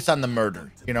to focus on the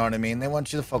murder. You know what I mean? They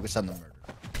want you to focus on the murder.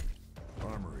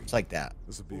 It's like that.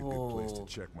 This would be a good place to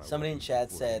check my Somebody in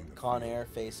chat said Con Air,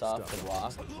 Face Off, The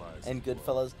Rock, and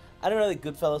Goodfellas. I don't know that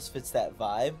Goodfellas fits that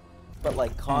vibe, but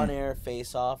like Con Air,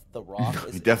 Face Off, The Rock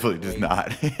is He definitely does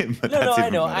not.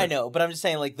 No, I know, but I'm just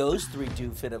saying like those three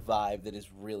do fit a vibe that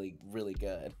is really, really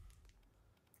good.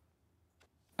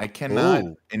 I cannot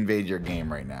invade your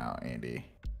game right now, Andy.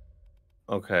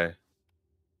 Okay.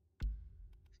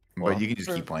 But you can just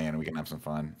keep playing and we can have some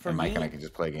fun. And Mike and I can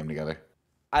just play a game together.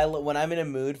 When I'm in a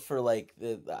mood for like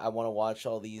I want to watch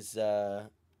all these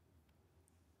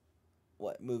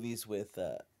movies with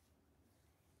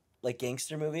like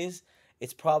gangster movies,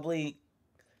 it's probably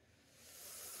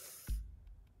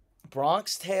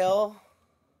Bronx Tale.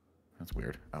 That's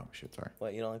weird. Oh shit, sorry.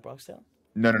 What, you don't like Bronx Tale?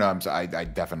 No, I'm sorry. I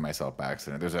deafened myself by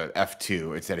accident. There's a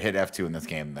F2. It said hit F2 in this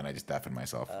game, and then I just deafened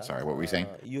myself. Sorry, what were you saying?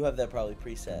 You have that probably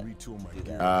preset.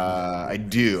 I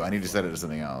do. I need to set it to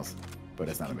something else, but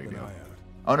it's not a big deal.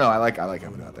 Oh no, I like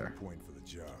having it out there.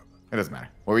 It doesn't matter.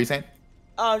 What were you saying?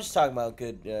 Oh, I'm just talking about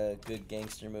good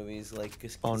gangster movies. Like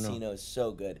Casino is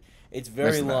so good. It's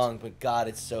very long, but God,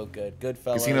 it's so good.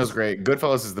 Goodfellas. Casino's great.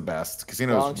 Goodfellas is the best.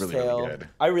 Casino's really good.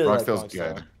 I really like Bronx Bronx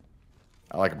Tale. good.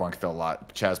 I like Bronx Tale a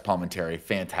lot. Chaz Palminteri,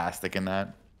 fantastic in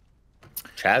that.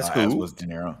 Chaz who? As was De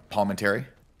Niro. Palminteri.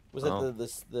 Was that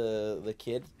the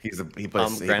kid? He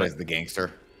plays the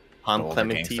gangster. Palm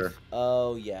Clementif.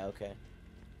 Oh yeah, okay.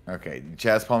 Okay,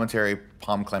 Chaz Palminteri,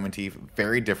 Palm Clementif,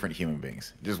 very different human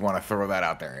beings. Just want to throw that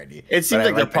out there, Andy. It seems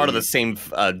like they're part of the same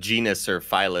genus or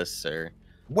phylus or.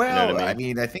 Well, you know I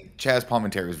mean, I think Chaz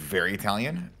Palminteri is very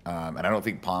Italian, and I don't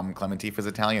think Palm Clementif is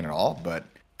Italian at all, but.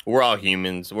 We're all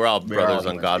humans. We're all brothers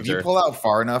on God's earth. If you pull out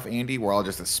far enough, Andy, we're all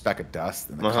just a speck of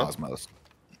dust in the cosmos.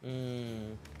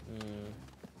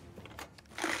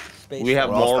 We have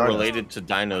more related to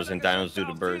dinos than dinos do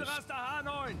to birds.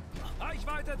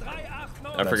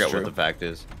 I forget what the fact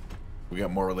is. We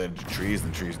got more related to trees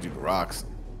than trees do to rocks.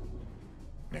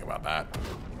 Think about that.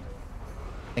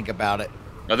 Think about it.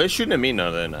 Are they shooting at me?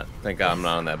 No, they're not. Thank God I'm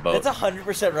not on that boat. That's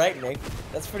 100% right, Nick.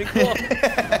 That's pretty cool.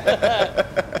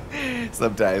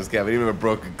 Sometimes, Kevin, even a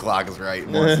broken clock is right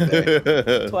once a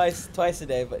day. twice a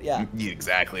day, but yeah.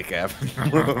 Exactly, Kev. I'm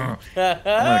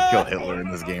gonna kill Hitler in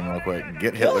this game real quick.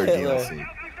 Get Hitler DLC.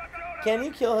 Can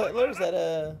you kill Hitler? Is that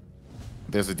a...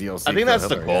 There's a DLC. I think that's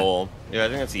the goal. Yeah, I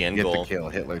think that's the end goal. Get the kill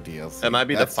Hitler DLC. That might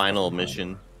be the final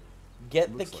mission.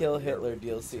 Get the kill Hitler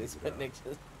DLC is what Nick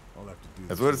says.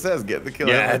 That's what it says. Get the kill.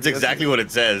 Yeah, that's exactly what it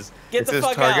says. Get the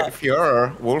fuck Target out.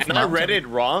 Führer. Wolf and I read it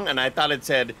wrong, and I thought it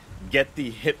said get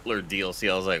the Hitler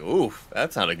DLC. I was like, oof,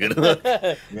 that sounded good. But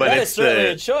that it's is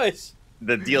certainly a choice.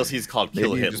 The DLC is called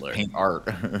Kill Maybe Hitler. Just paint art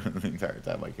the entire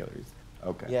time like Hitler's.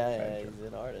 Okay. Yeah, he's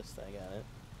an artist. I got it.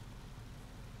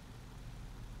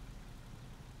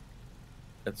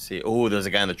 Let's see. Oh, there's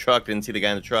a guy in the truck. Didn't see the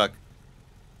guy in the truck.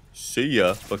 See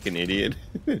ya, fucking idiot.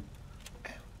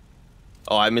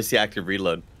 Oh, I missed the active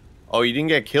reload. Oh, you didn't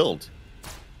get killed.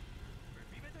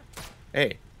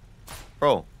 Hey,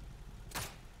 bro.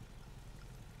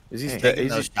 Is he taking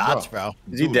those shots, bro?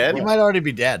 Is he dead? He might already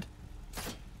be dead.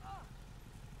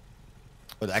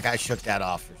 But that guy shook that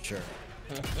off for sure.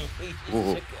 Shook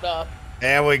it off.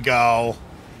 There we go.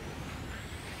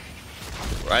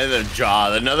 Right in the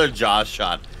jaw. Another jaw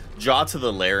shot. Jaw to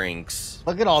the larynx.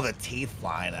 Look at all the teeth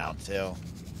flying out, too.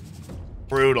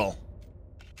 Brutal.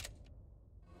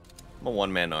 I'm a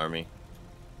one-man army.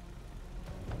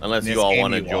 Unless you all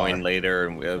want to join later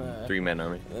and we have three-man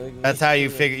army. That's how you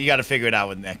figure. You got to figure it out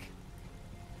with Nick.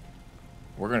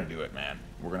 We're gonna do it, man.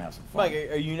 We're gonna have some fun.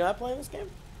 Mike, are you not playing this game?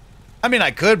 I mean,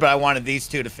 I could, but I wanted these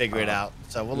two to figure it out,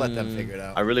 so we'll let them figure it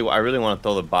out. I really want to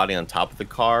throw the body on top of the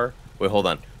car. Wait, hold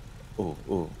on. Ooh.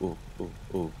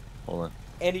 Hold on.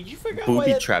 And did you figure out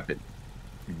booby trap it?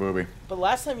 Booby. But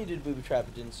last time you did booby trap,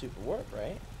 it didn't super work,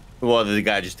 right? Well, the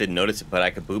guy just didn't notice it, but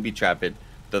I could booby trap it.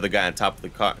 Throw the guy on top of the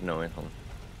car. No, wait, hold on.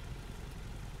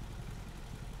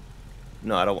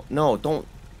 No, I don't. No, don't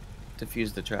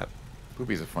defuse the trap.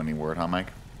 Booby's a funny word, huh,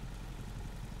 Mike?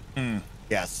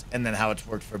 Yes, and then how it's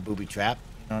worked for booby trap.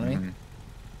 You know what I mean?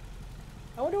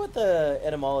 I wonder what the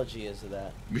etymology is of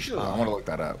that. We should. I want to look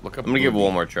that up. Look up. I'm gonna give it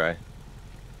one more try.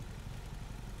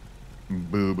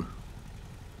 Boob.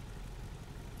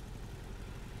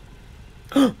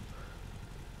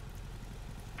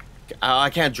 I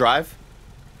can't drive.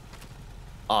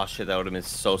 Oh shit, that would have been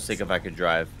so sick if I could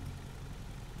drive.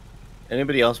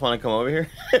 Anybody else want to come over here?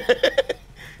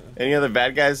 Any other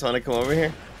bad guys want to come over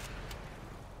here?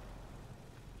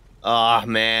 Oh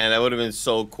man, that would have been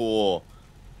so cool.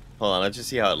 Hold on, let's just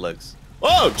see how it looks.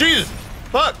 Oh Jesus!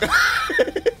 Fuck!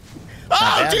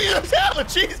 Oh Jesus! Hell,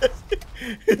 Jesus!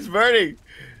 It's burning.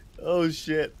 Oh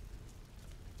shit!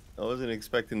 I wasn't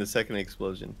expecting the second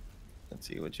explosion. Let's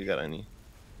see what you got on you.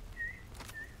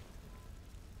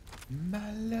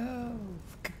 My love,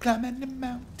 climbing the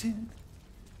mountain.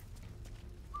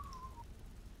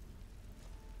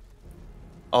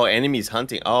 Oh, enemies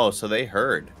hunting. Oh, so they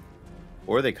heard.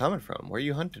 Where are they coming from? Where are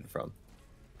you hunting from?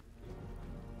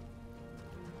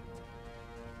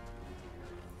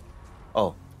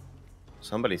 Oh,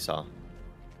 somebody saw.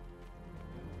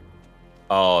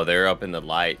 Oh, they're up in the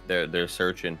light. They're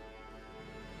searching.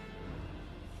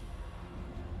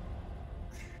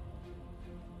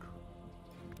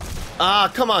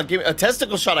 Ah, come on, give me a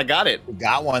testicle shot. I got it. You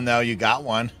got one though. You got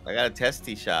one. I got a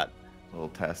testy shot. A little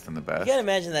test in the best. You can't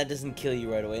imagine that doesn't kill you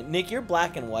right away. Nick, you're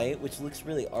black and white, which looks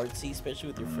really artsy, especially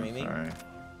with your framing. Sorry.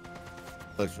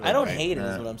 Looks really I don't great. hate it,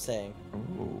 is what I'm saying.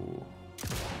 Ooh.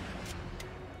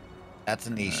 That's a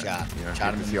knee shot. Yeah, Shot I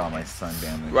him can in see all my sun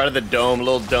damage. Right at the dome,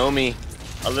 little domey.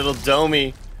 A little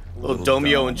domey. Little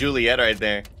Domeo and Juliet right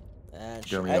there. That's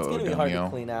gonna be hard to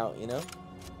clean out, you know?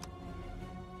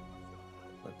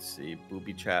 Let's see,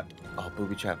 booby trap. Oh,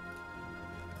 booby trap.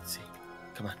 Let's see.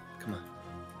 Come on, come on.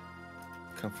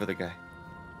 Come for the guy.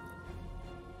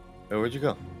 Oh, where'd you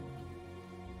go?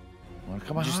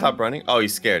 Come on. Did you stop running? Oh,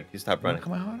 he's scared. He stopped running.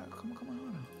 Come on, come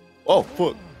on. Oh,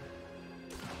 fuck.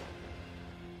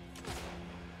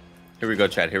 Here we go,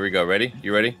 Chad. Here we go. Ready?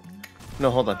 You ready? No,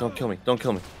 hold on. Don't kill me. Don't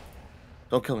kill me.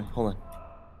 Don't kill me. Hold on.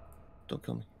 Don't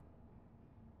kill me.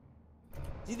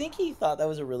 Do you think he thought that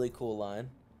was a really cool line?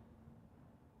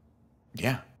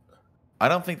 Yeah. I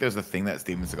don't think there's a thing that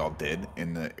Steven Seagal did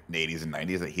in the 80s and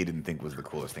 90s that he didn't think was the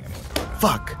coolest thing anyone.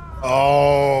 Fuck.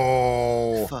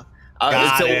 Oh. Fuck.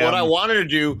 So what I wanted to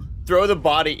do, throw the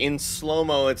body in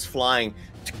slow-mo, it's flying.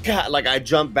 Like I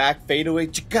jump back, fade away,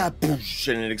 and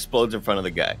it explodes in front of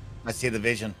the guy. I see the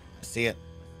vision. I see it.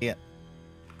 See it.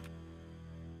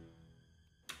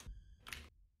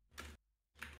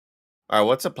 All right,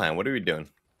 what's the plan? What are we doing?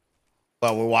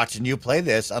 Well, we're watching you play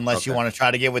this. Unless you want to try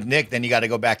to get with Nick, then you got to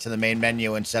go back to the main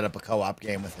menu and set up a co-op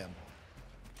game with him.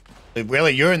 But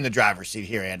really, you're in the driver's seat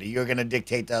here, Andy. You're going to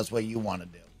dictate to us what you want to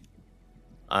do.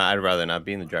 I'd rather not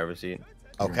be in the driver's seat.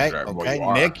 Okay,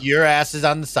 okay. Nick, your ass is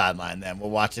on the sideline then. We're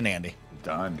watching Andy.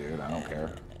 Done, dude. I don't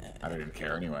care. I don't even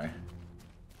care anyway.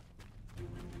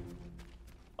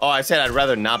 Oh, I said I'd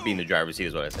rather not be in the driver's seat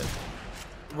is what I said.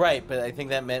 Right, but I think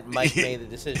that meant Mike made the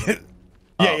decision.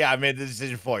 Yeah, I made the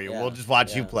decision for you. We'll just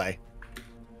watch you play.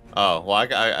 Oh, well,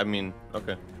 I mean,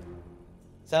 okay.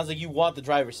 Sounds like you want the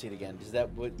driver's seat again. Is that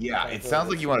what? Yeah, it sounds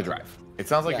like you want to drive. It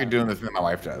sounds like you're doing this thing my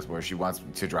wife does, where she wants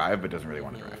to drive but doesn't really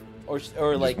want to drive.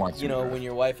 Or like, you know, when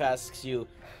your wife asks you,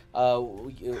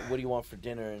 what do you want for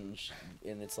dinner? And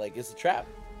it's like, it's a trap.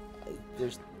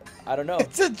 I don't know.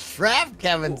 It's a trap,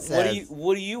 Kevin says.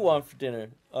 What do you want for dinner?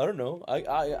 I don't know.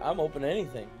 I'm open to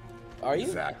anything. Are you?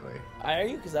 Exactly. Are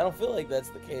you? Because I don't feel like that's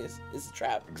the case. It's a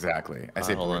trap. Exactly. I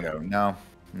say burrito. No.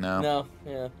 No.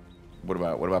 Yeah. What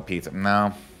about pizza?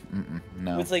 No.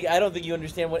 No. It's like I don't think you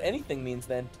understand what anything means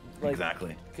then. Like,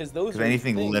 exactly. Because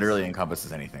anything literally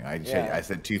encompasses anything. I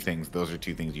said two things. Those are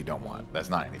two things you don't want. That's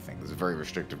not anything. There's a very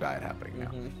restrictive diet happening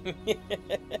now.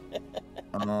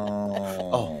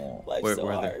 Life's so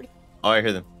hard. Oh, I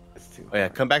hear them. It's too Oh yeah,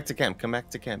 come back to camp. Come back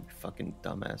to camp, you fucking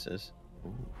dumbasses.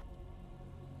 Ooh.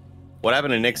 What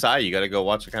happened to Nick's eye? You got to go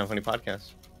watch the KindaFunny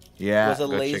podcast. Yeah. Was a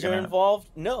laser involved?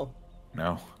 No.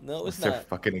 No. No, it was not. Fucking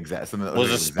fucking exact. Was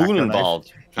a spoon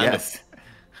involved? Yes.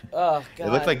 Oh god.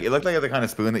 It looked like the kind of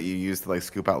spoon that you use to like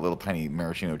scoop out little tiny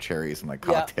maraschino cherries from like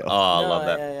cocktails. Oh, I love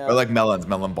that. Yeah. Or like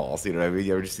melon balls. You know what I mean?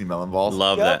 You ever just see melon balls?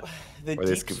 Love that. Where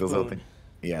they scoop those little thing.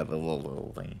 Yeah, the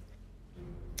little thing.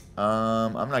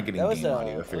 I'm not getting game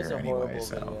audio for here anyway,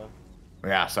 so. Video.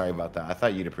 Yeah, sorry about that. I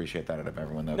thought you'd appreciate that out of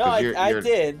everyone though. No, I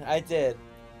did.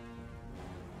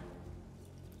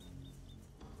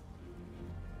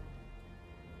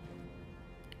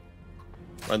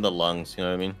 Run the lungs, you know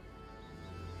what I mean?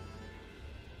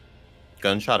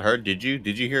 Gunshot heard? Did you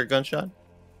hear a gunshot?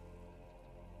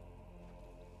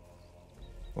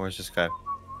 Where's this guy?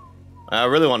 I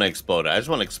really want to explode. I just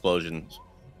want explosions.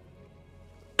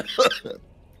 I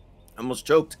almost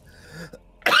choked.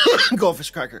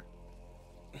 Goldfish cracker.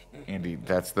 Andy,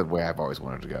 that's the way I've always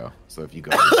wanted to go. So if you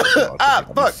go,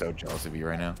 I'm so jealous of you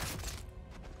right now.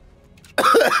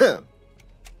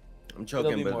 I'm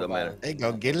choking, but it don't matter. Hey,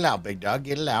 go get it out, big dog.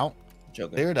 Get it out.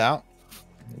 Choking. Clear it out.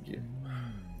 Thank you.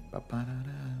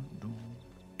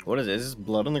 What is it? Is this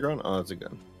blood on the ground? Oh, it's a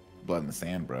gun. Blood in the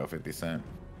sand, bro. 50 Cent.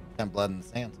 And blood in the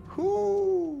sand.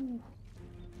 Whoo!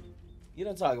 You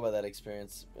don't talk about that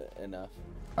experience enough.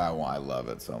 I love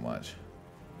it so much.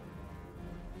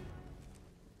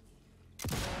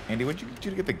 Andy, what did you do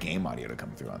to get the game audio to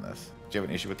come through on this? Did you have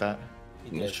an issue with that?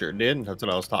 You sure did. That's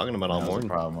what I was talking about all morning.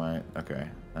 Problem, right? Okay,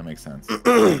 that makes sense.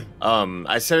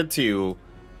 I set it to.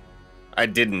 I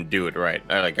didn't do it right.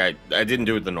 I didn't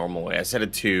do it the normal way. I set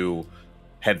it to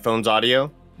headphones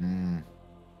audio,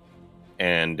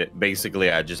 and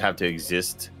basically I just have to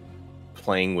exist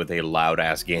playing with a loud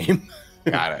ass game.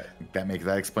 Got it.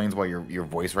 That explains why your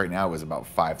voice right now is about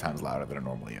 5 times louder than it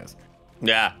normally is.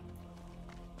 Yeah.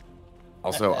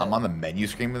 Also, I'm on the menu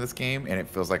screen of this game, and it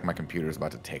feels like my computer is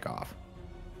about to take off.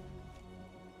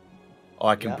 Oh,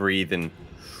 I can breathe and.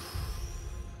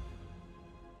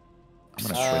 I'm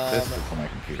gonna shrink this before my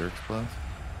computer explodes.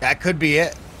 That could be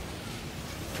it.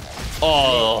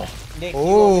 Oh. Nick, you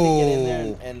want me to get in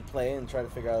there and play and try to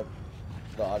figure out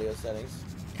the audio settings?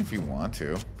 If you want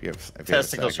to, if you have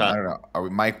testicle shot. I don't know. Are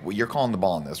we, Mike? You're calling the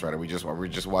ball on this, right? Are we just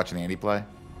watching Andy play?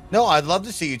 No, I'd love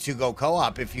to see you two go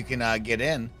co-op if you can get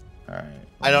in. All right.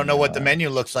 I don't know what the menu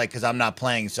looks like because I'm not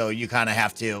playing, so you kind of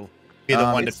have to be the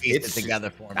one to piece it together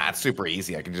for me. That's super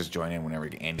easy. I can just join in whenever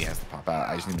Andy has to pop out.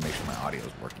 I just need to make sure my audio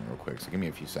is working real quick. So give me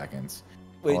a few seconds.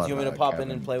 Wait, do you want me to pop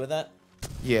in and play with that?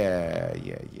 Yeah.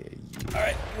 All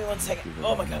right, give me 1 second.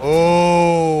 Oh my god.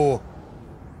 Oh.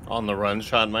 On the run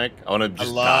shot, Mike. I want to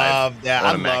just love dive. that.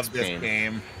 I love this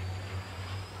game.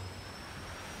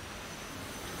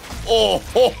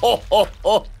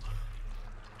 Oh.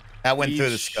 That went through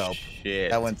the scope.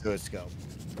 Shit. That went through a scope.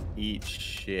 Eat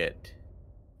shit.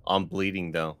 I'm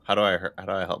bleeding though. How do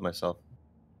I help myself?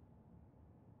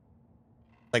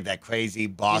 Like that crazy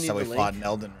boss that we fought in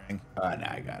Elden Ring. Nah,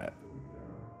 I got it.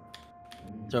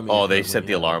 Oh, they set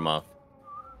the alarm off.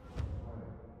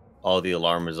 Oh, the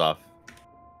alarm is off.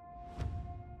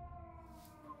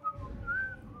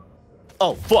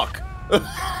 Oh, fuck.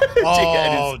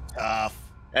 Oh, tough.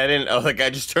 I didn't. Oh, the guy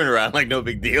just turned around like no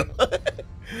big deal.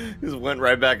 Just went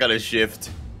right back on his shift.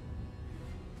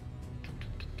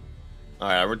 All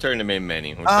right, I returned to main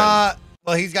menu. Well,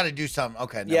 he's got to do something.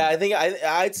 Okay. Yeah, I think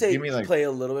I'd say like play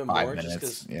a little bit 5 more. minutes.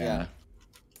 Just yeah.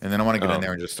 And then I want to get in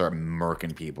there and just start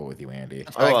murking people with you, Andy.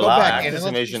 All right, go back in. Let's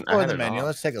animation. explore the menu.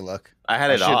 Let's take a look. I had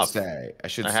it off. I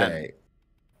should say,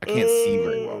 I can't see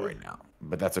very well right now,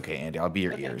 but that's okay, Andy. I'll be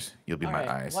your ears. You'll be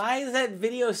my eyes. Why is that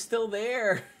video still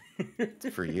there?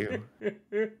 For you.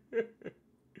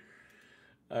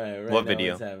 All right. What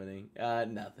video? What's happening?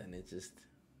 Nothing. It's just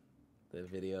the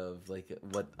video of like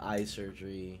what eye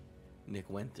surgery Nick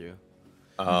went through.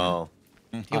 Oh.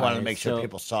 He wanted to make sure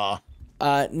people saw.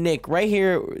 Nick, right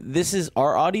here, this is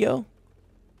our audio?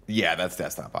 Yeah, that's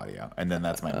desktop audio. And then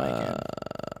that's my mic in.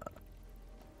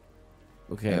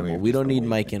 Okay, well, we don't need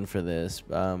mic in for this.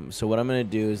 So what I'm going to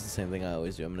do is the same thing I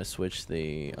always do. I'm going to switch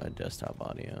the desktop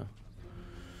audio.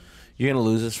 You're going to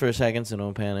lose us for a second, so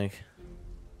don't panic.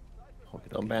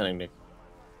 Don't panic, Nick.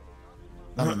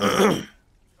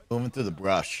 Moving through the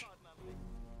brush.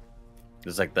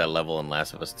 It's like that level in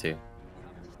Last of Us 2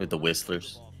 with the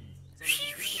whistlers.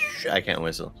 I can't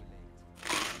whistle.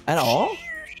 At all?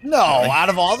 No, out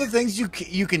of all the things you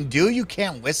can do, you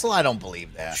can't whistle? I don't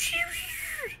believe that.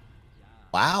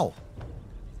 Wow.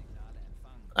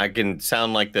 I can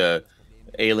sound like the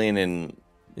alien in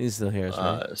He's still here,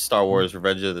 Star Wars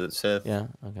Revenge of the Sith. Yeah,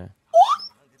 okay.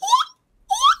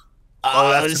 Oh,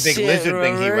 that's the big lizard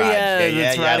thing he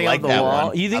rides. Yeah, I like that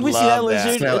one. You think we see that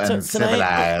lizard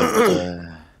tonight?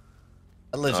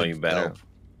 Oh, you better.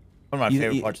 One of my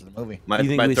favorite parts of the movie. My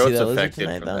throat's affected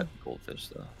from that goldfish,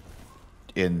 though.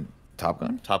 In Top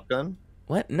Gun? Top Gun?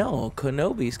 What? No,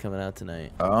 Kenobi's coming out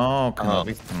tonight. Oh,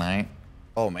 Kenobi's tonight.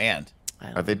 Oh, man.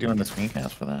 Are they doing the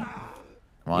screencast for that?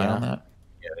 Am I on that?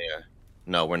 Yeah, they are.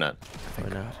 No, we're not. We're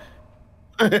not.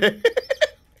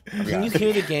 Can you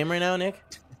hear the game right now, Nick?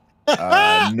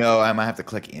 No, I might have to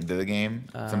click into the game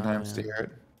sometimes to hear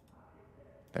it.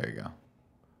 There you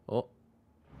go.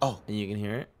 Oh. And you can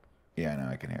hear it? Yeah, now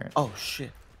I can hear it. Oh,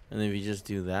 shit. And then if you just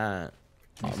do that,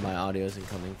 my audio isn't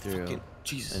coming through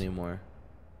anymore.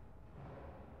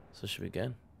 So it should be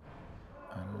good.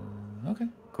 Okay,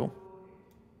 cool.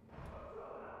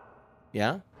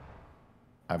 Yeah?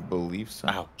 I believe so.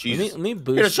 Ow, Jesus. Let me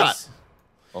boost Get a shot. this.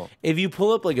 Oh. If you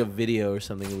pull up like a video or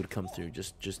something, it would come through.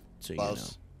 Just so you know.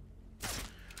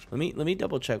 Let me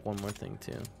double check one more thing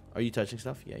too. Are you touching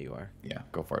stuff? Yeah, you are. Yeah,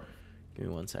 go for it. Give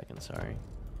me 1 second. Sorry.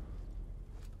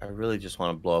 I really just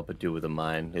want to blow up a dude with a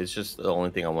mine. It's just the only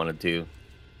thing I want to do.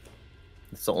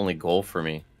 It's the only goal for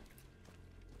me.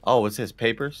 Oh, what's this?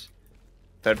 Papers?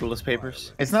 Federalist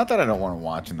Papers? It's not that I don't want to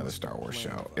watch another Star Wars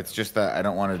show. It's just that I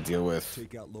don't want to deal with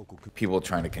people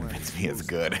trying to convince me it's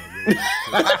good.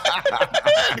 Got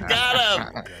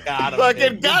him! Got him!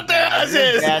 Fucking got their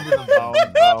asses!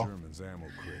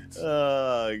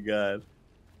 Oh, God.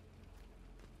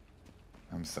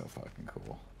 I'm so fucking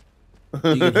cool.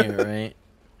 You can hear it, right?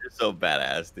 You're so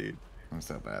badass, dude. I'm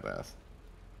so badass.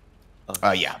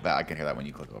 Oh, yeah, I can hear that when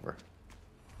you click over.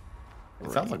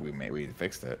 It sounds like we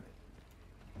fixed it.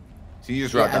 So you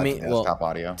just route that to desktop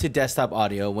audio? To desktop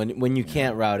audio when you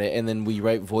can't route it, and then we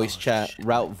write voice chat,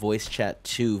 route voice chat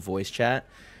to voice chat,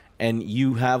 and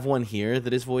you have one here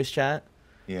that is voice chat.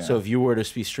 Yeah. So if you were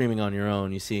to be streaming on your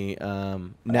own, you see now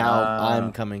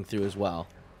I'm coming through as well.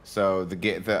 So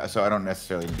so I don't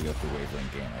necessarily need to go through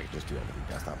Wavelength Game. I can just do it with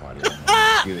desktop audio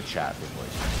and do the chat with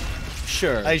voice chat.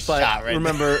 Sure, but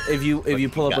remember if you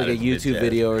pull up like a YouTube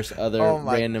video or other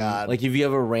random like if you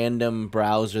have a random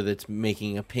browser that's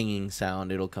making a pinging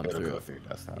sound, it'll come through. Go through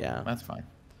desktop. Yeah, that's fine.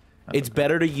 It's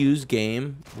better to use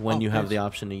game when you have the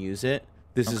option to use it.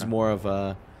 This is more of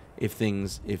a if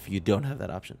you don't have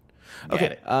that option.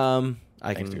 Okay,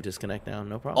 I can disconnect now.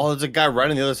 No problem. Oh, there's a guy right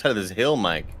on the other side of this hill,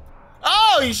 Mike.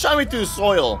 Oh, he shot me through the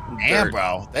soil. Damn,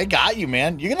 bro, they got you,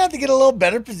 man. You're gonna have to get a little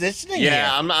better positioning.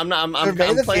 Yeah, here. I'm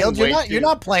playing. You're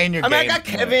not playing your game. I got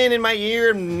Kevin in my ear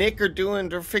and Nick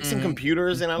they're fixing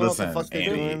computers, and I don't know what the fuck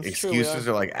they're doing. Excuses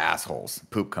are like assholes.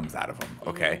 Poop comes out of them.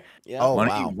 Okay. Yeah. Oh,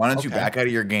 why don't you back out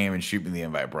of your game and shoot me the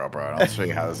invite, bro? And I'll show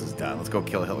you how this is done. Let's go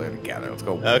kill Hitler together. Let's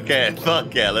go. Okay,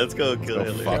 fuck yeah, let's go kill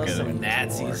Hitler. Fucking some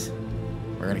Nazis.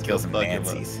 We're gonna kill some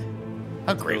Nazis.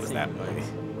 How great was that movie?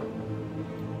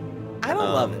 I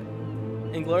don't love it.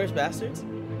 Inglourious Bastards?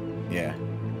 Yeah.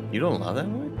 You don't love that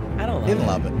movie? I don't love Didn't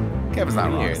love it. Kevin's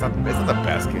not wrong. It's not the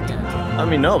best kid. I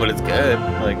mean, no, but it's good.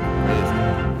 Like,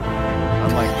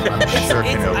 I'm sure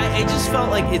I just felt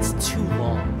like it's too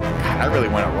long. God, I really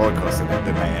went on a roller coaster with that,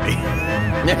 didn't I, Andy?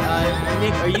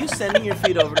 Nick, are you sending your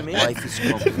feed over to me? Life is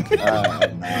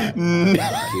complicated.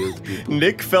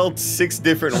 Nick felt 6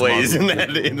 different ways in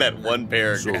that one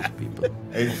paragraph.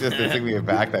 It's just it took me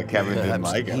aback that Kevin didn't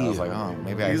like it. I was like, oh,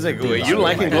 maybe He's like, wait, you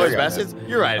like Inglourious Bastards?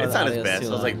 You're right, it's not his best. I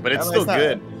was like, but it's still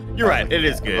good. You're right, it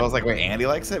is good. I was like, wait, Andy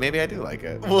likes it? Maybe I do like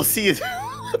it. We'll see. It's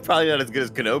probably not as good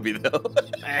as Kenobi, though.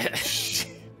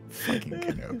 Fucking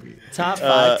Kenobi. Top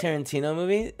 5 Tarantino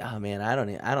movies? Oh man, I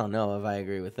don't know if I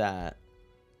agree with that.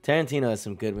 Tarantino has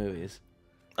some good movies.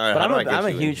 Right, but I'm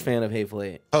a huge fan of Hateful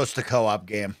Eight. Post a co-op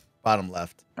game, bottom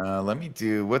left. Let me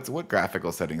do what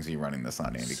graphical settings are you running this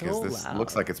on, Andy? Because this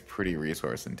looks like it's pretty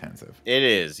resource intensive. It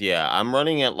is, yeah. I'm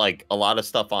running at like a lot of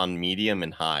stuff on medium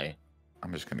and high.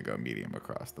 I'm just gonna go medium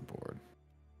across the board.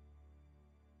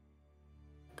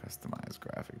 Customize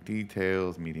graphic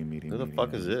details, medium. Who the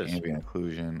fuck is this? Ambient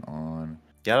occlusion on.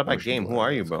 Get out of my game. Who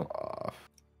are you, bro? Off.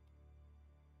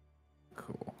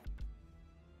 Cool.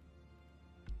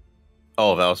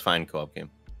 Oh, that was fine. Co-op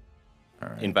game. All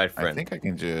right. Invite friend. I think I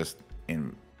can just.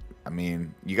 I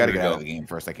mean, you got to get out of the game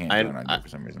first. I can't join on you for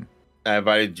some reason. I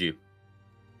invited you.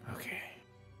 Okay.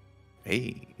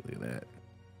 Hey, look at that.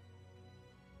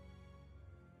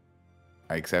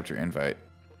 I accept your invite,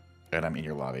 and I'm in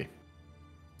your lobby.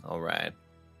 All right.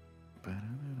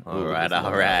 All right.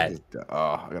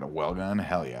 Oh, I got a well gun.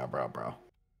 Hell yeah, bro.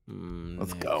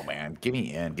 Let's go, man. Get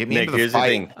me in. Get me into the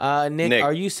fight. Nick,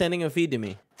 are you sending a feed to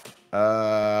me?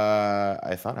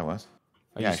 I thought I was.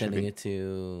 Are you sending it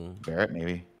to Barrett?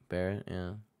 Maybe. Barrett,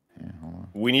 yeah. Yeah, hold on.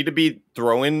 We need to be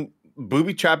throwing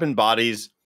booby trapping bodies,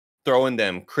 throwing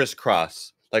them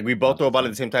crisscross. Like we both throw a body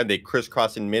at the same time. They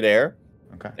crisscross in midair.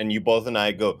 Okay. And you both and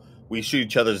I go. We shoot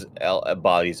each other's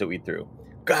bodies that we threw.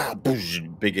 God,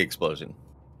 big explosion.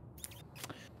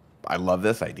 I love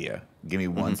this idea. Give me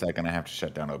 1 second. I have to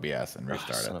shut down OBS and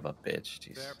restart it. Son of a bitch.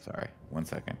 Jeez. Sorry. 1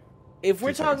 second. If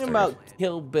we're talking about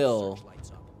Kill Bill,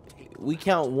 we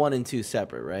count 1 and 2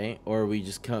 separate, right? Or are we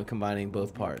just combining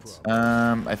both parts?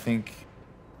 I think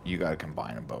you gotta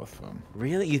combine them, both of them.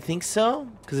 Really? You think so?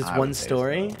 Because it's one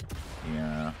story. So.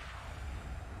 Yeah.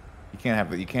 You can't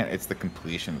have. You can't. It's the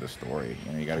completion of the story.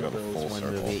 You know, you gotta go the full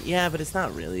circle. Movie. Yeah, but it's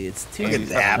not really. It's 2. Look at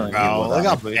that, bro. Look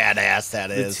how badass that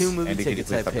is. The 2 movie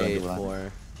tickets I paid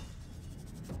for.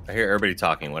 I hear everybody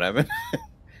talking. What happened?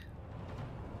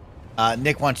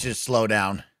 Nick wants you to slow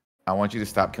down. I want you to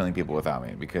stop killing people without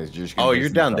me because you're just. Oh, you're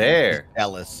down there.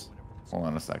 Ellis. Hold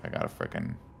on a sec. I gotta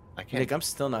frickin'. I can't. Nick, I'm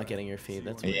still not getting your feed.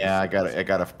 That's weird. Yeah, I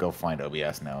gotta go find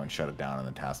OBS now and shut it down in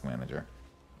the task manager.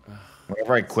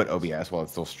 Whenever I quit OBS while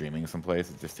it's still streaming someplace,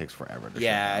 it just takes forever to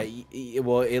yeah,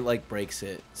 well, it like breaks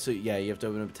it. So yeah, you have to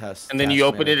open up test. And then you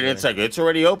open it and it's like, it's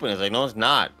already open. It's like, no, it's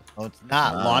not. Oh, it's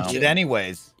not. Launch it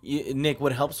anyways. Nick,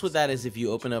 what helps with that is if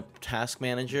you open up Task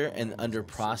Manager and under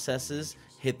Processes,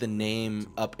 hit the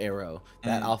name up arrow.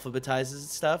 That alphabetizes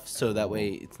stuff, so that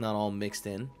way it's not all mixed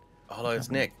in. Oh, it's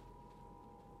Nick.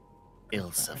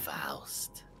 Ilsa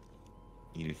Faust.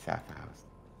 Ilsa Faust.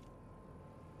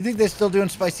 You think they're still doing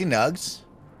spicy nugs?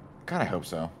 God, I hope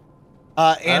so.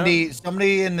 Andy,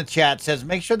 somebody in the chat says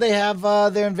make sure they have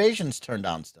their invasions turned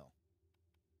on still.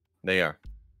 They are.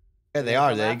 Yeah, they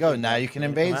are. There you go. Now you can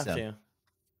invade them.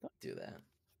 Don't do that.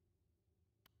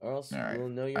 Or else right. we'll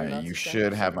know you're not. You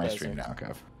should have my stream now,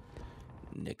 Kev.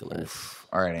 Nicholas. Oof.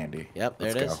 All right, Andy. Yep,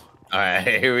 there Let's it is. go. All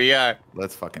right, here we are.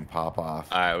 Let's fucking pop off.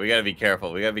 All right, we gotta be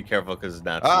careful. We gotta be careful because it's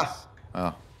not.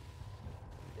 Oh.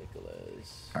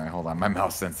 Nicholas. All right, hold on. My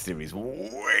mouse sensitivity is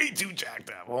way too jacked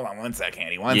up. Hold on 1 sec,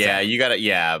 Andy. Yeah, you gotta.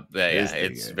 Yeah,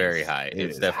 it's very high.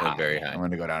 It's definitely very high. I'm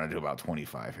gonna go down and do about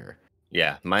 25 here.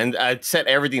 Yeah, mine. I'd set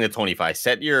everything to 25.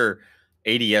 Set your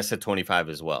ADS at 25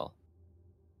 as well.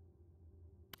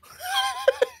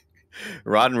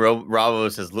 Rod and Bravo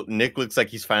says, Nick looks like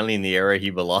he's finally in the era he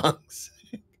belongs.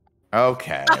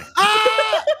 Okay.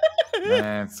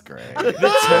 That's great. The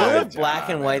tone of black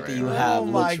and white that you have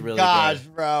looks really good. Oh my gosh,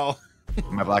 bro.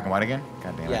 Am I black and white again?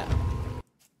 God damn it. Yeah.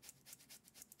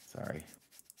 Sorry.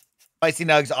 Spicy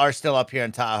nugs are still up here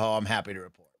in Tahoe. I'm happy to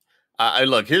report.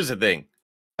 Look, here's the thing.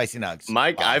 Spicy nugs.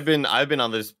 Mike, wow. I've been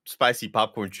on this spicy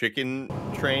popcorn chicken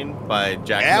train by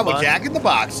Jack in the Box. Jack in the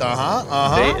Box.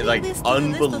 They like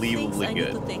unbelievably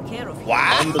good.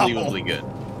 Wow. Unbelievably good.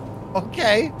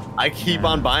 Okay. I keep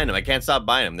on buying them. I can't stop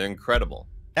buying them. They're incredible.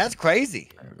 That's crazy.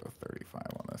 I'm gonna go 35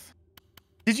 on this.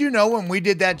 Did you know when we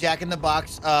did that Jack in the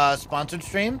Box sponsored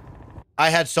stream, I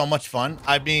had so much fun.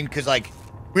 I mean, because like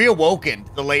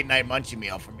reawoken the late night munchie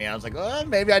meal for me. I was like, oh,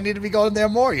 maybe I need to be going there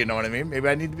more. You know what I mean? Maybe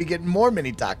I need to be getting more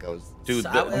mini tacos. Dude,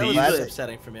 that was really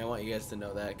upsetting for me. I want you guys to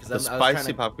know that because the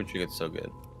spicy popcorn chicken is so good.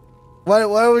 What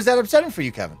was that upsetting for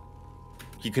you, Kevin?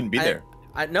 You couldn't be there.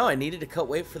 I needed to cut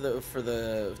weight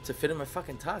to fit in my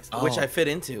fucking tux, which I fit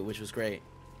into, which was great.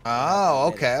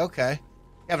 Oh, okay.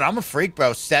 Kevin, I'm a freak,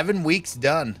 bro. 7 weeks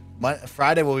done.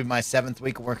 Friday will be my 7th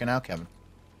week of working out, Kevin.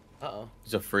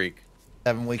 He's a freak.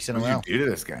 7 weeks in a row. What did you do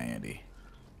to this guy, Andy?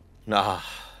 Nah.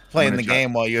 Playing the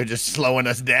game while you're just slowing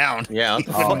us down. Yeah, what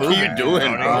the fuck are you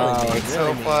doing, bro? Oh, it's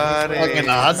so funny. Fucking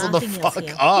hustle the fuck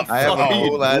up. I have a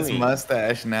whole ass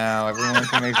mustache now. Everyone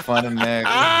can make fun of Nick.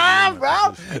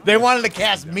 Bro. They wanted to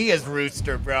cast me as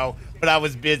Rooster, bro. But I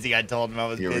was busy. I told them I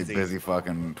was busy. You were busy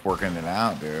fucking twerking it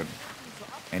out, dude.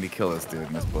 Andy, kill this dude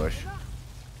in this bush.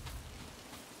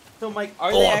 So, Mike,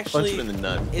 are they actually? In the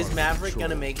nut. Is Maverick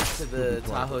gonna make it to the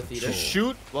Tahoe Theater? Just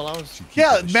shoot while I was.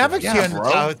 Yeah, Maverick's here in the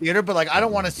Tahoe Theater, but like I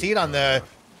don't want to see it on the.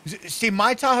 See,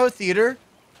 my Tahoe Theater,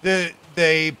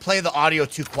 they play the audio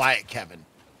too quiet, Kevin.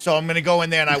 So I'm gonna go in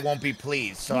there and I won't be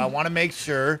pleased. So I want to make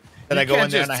sure that I go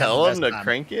in there and I tell them to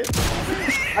crank it.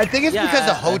 I think it's because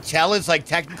the hotel is like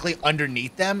technically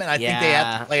underneath them, and I think they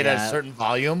have to play it at a certain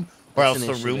volume, or else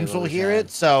the rooms will hear it.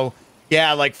 So.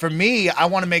 Yeah, like for me, I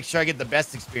want to make sure I get the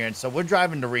best experience. So we're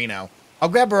driving to Reno. I'll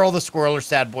grab Earl the Squirreler,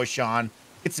 Sad Boy Sean,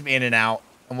 get some In and Out,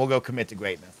 and we'll go commit to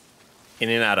greatness. In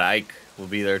and Out Ike will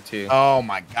be there too. Oh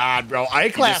my God, bro!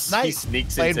 Ike last night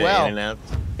played well. In-N-Out.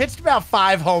 Pitched about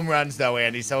 5 home runs though,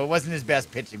 Andy. So it wasn't his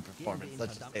best pitching performance.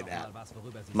 Let's just say that.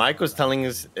 Mike was telling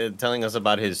us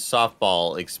about his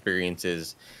softball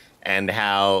experiences. And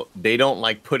how they don't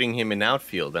like putting him in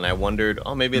outfield. And I wondered,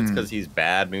 maybe it's because he's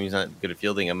bad. Maybe he's not good at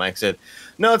fielding. And Mike said,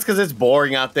 no, it's because it's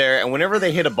boring out there. And whenever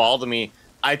they hit a ball to me,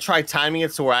 I try timing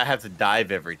it so where I have to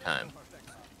dive every time.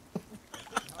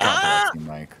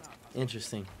 Mike.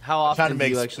 Interesting. How often do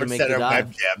you actually make the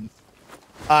dive?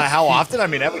 How often? I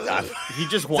mean, every time. He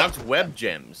just wants web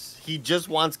gems. He just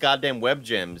wants goddamn web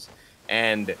gems,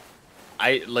 and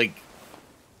I like.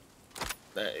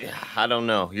 I don't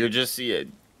know. You're just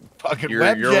fucking you're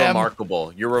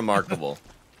remarkable. You're remarkable.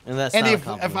 And that's Andy,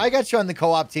 if I got you on the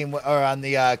co-op team or on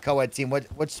the co-ed team,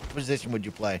 what position would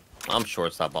you play? I'm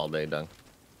shortstop all day, Doug.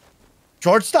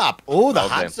 Shortstop. Oh, the all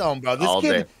hot day. zone, bro.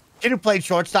 This kid who played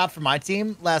shortstop for my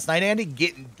team last night, Andy,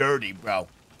 getting dirty, bro.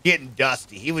 Getting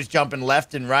dusty. He was jumping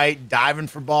left and right, diving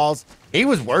for balls. He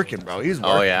was working, bro. He was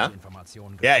working. Oh yeah.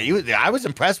 Yeah, he was. I was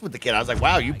impressed with the kid. I was like,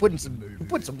 wow, you put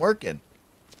some work in.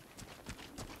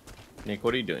 Nick,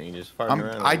 what are you doing? You just farting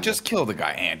around? I just killed a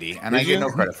guy, Andy, and I get no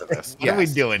credit for this. What are we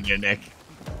doing here, Nick?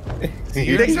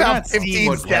 You're about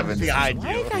 15 steps behind you.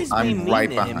 I'm right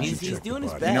behind you. He's doing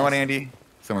his best. You know what, Andy?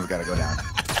 Someone's got to go down.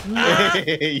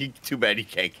 Too bad you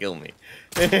can't kill me.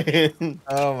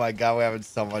 Oh my god, we're having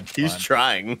so much fun. He's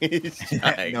trying. He's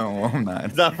trying. No, I'm not.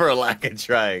 It's not for a lack of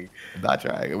trying. I'm not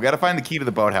trying. We got to find the key to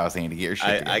the boathouse, Andy. Get your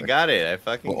shit together. I got it. I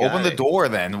fucking got open the door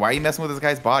then. Why are you messing with this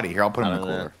guy's body? Here, I'll put him in the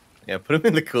cooler. Yeah, put him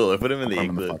in the cooler. Put him in the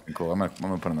igloo. igloo. I'm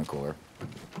gonna put him in the cooler.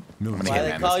 Why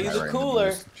they call you the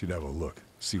cooler? Should have a look.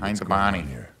 See what's going on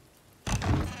here.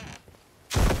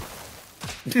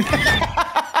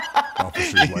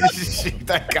 Shoot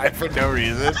that guy for no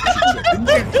reason. Didn't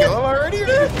you kill him already?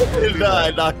 No,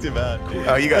 I knocked him out.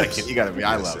 Oh, you gotta be.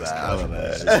 I love that. I love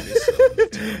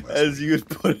that.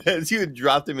 as you had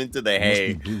dropped him into the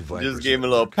hay, just gave him a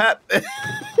little pat.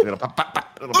 Little pop, pop,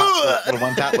 pop, little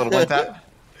one tap, little one tap.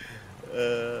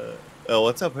 Oh,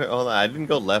 what's up here? Hold on, I didn't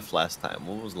go left last time.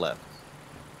 What was left?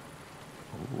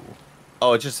 Ooh.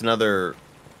 Oh, it's just another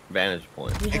vantage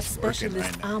point. We have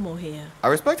specialist ammo here. I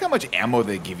respect how much ammo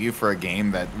they give you for a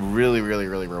game that really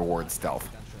rewards stealth.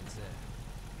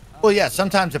 Well, yeah,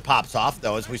 sometimes it pops off,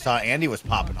 though, as we saw Andy was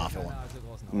popping off at one.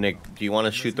 Nick, do you want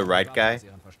to shoot the right guy?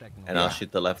 And I'll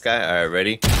shoot the left guy? All right,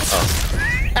 ready? Oh.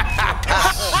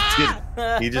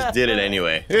 He just did it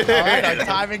anyway. All right, our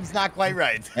timing's not quite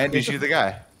right. And you shoot the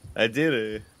guy. I did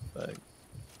it.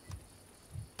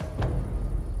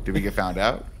 Did we get found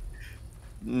out?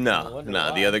 No.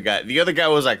 The other guy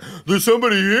was like, "There's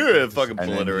somebody here!" And fucking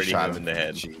obliterating him in the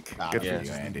head. Good for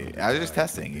you, Andy. I was just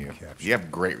testing you. You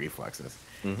have great reflexes.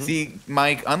 See,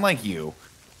 Mike, unlike you,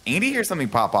 Andy hears something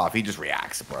pop off, he just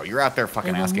reacts, bro. You're out there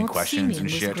fucking asking questions and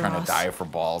shit, trying to dive for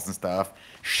balls and stuff,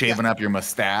 shaving up your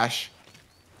mustache.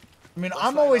 I mean,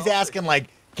 I'm always asking, like,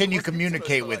 can you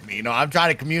communicate with me? You know, I'm trying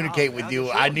to communicate with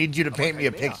you. I need you to paint me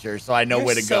a picture so I know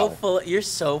where to go. You're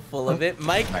so full of it.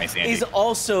 Mike is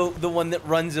also the one that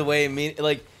runs away.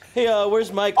 Like, hey,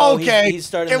 where's Mike? Oh, okay. He's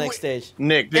starting the next stage.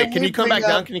 Nick, can you come back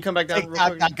down? Can you come back down?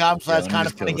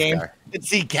 TikTok.com/KindaFunny. And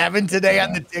see Kevin today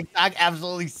on the TikTok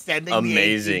absolutely sending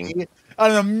amazing.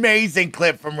 An amazing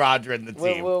clip from Roger and the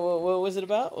team. What was it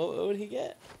about? What did he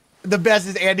get? The best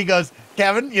is Andy goes,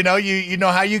 Kevin, you know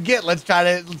how you get. Let's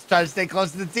try to stay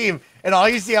close to the team. And all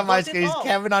you see on my screen is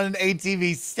Kevin on an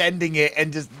ATV sending it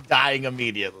and just dying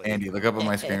immediately. Andy, look up on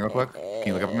my screen real quick. Can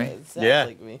you look up at me? Yeah.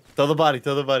 Like me. Throw the body.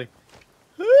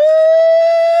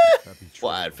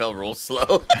 Wow, it felt real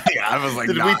slow. Yeah, I was like,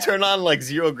 did we turn on like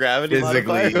zero gravity?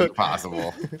 Physically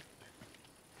possible.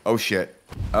 Oh shit.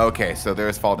 Okay, so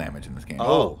there's fall damage in this game.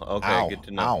 Oh, okay, good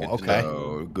to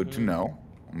know. Good to know.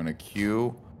 I'm gonna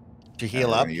queue. To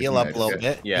heal up a little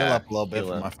bit. Yeah, heal up a little bit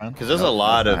for my friend. Because there's a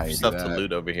lot of stuff to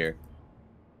loot over here.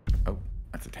 Oh,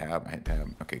 that's a tab. I hit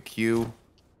tab. Okay, Q.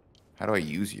 How do I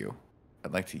use you?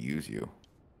 I'd like to use you.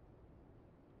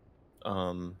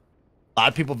 A lot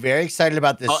of people very excited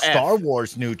about this Star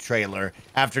Wars new trailer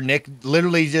after Nick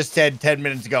literally just said 10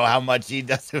 minutes ago how much he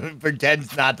doesn't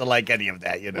pretends not to like any of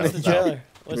that. You know, what's the trailer?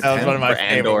 That was one of my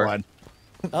favorite ones.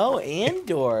 Oh,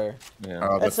 Andor.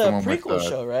 Yeah. That's a prequel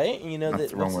show, right? You know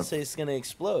that what's to say it's gonna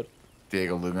explode.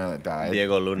 Diego Luna that died.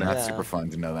 Diego Luna. That's super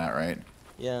fun to know that, right?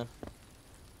 Yeah.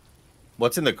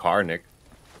 What's in the car, Nick?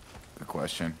 Good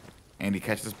question. Andy,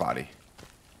 catch this body.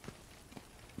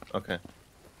 Okay.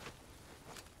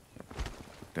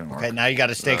 Didn't work. Okay, now you got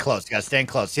to stay close. You got to stay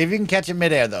close. See if you can catch it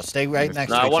midair, though. Stay right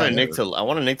next to I want Nick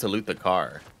to loot the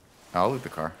car. I'll loot the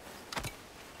car.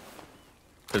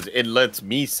 Because it lets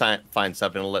me find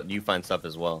stuff and it'll let you find stuff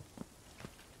as well.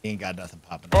 He ain't got nothing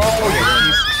popping. Oh, you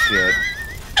piece of shit.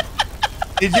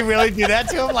 Did you really do that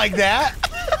to him like that?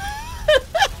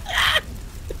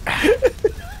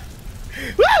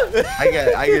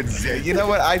 I could. You know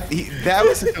what? That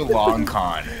was such a long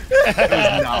con. It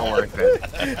was not worth it.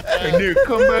 Hey, Nick,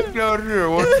 come back down here.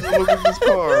 Look at this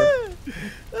car.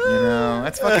 You know,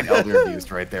 that's fucking elder abuse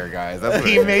right there, guys. That's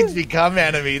Teammates become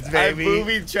enemies, baby.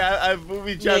 I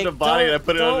booby trapped a body and I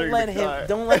put it under the car.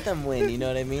 Don't let them win. You know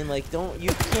what I mean? Like, you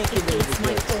can't give them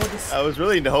the goods. I was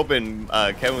really hoping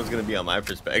Kevin was gonna be on my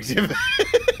perspective.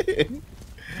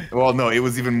 Well, no, it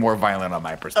was even more violent on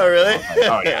my perspective. Oh, really? Like,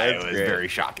 oh yeah, it was very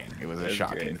shocking. It was a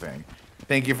shocking thing.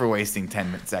 Thank you for wasting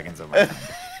 10 seconds of my time.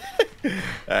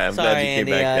 I'm Sorry, glad you came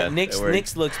Andy. back.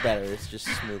 Nick's looks better. It's just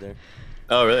smoother.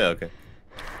 Oh, really? Okay.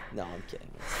 No, I'm kidding.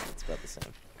 It's about the same.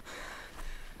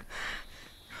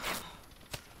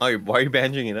 Oh, why are you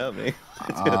bandaging it up, Nick?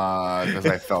 Because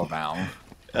I fell down.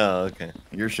 Oh, okay.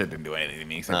 Your shit didn't do anything to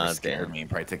me except for scare me and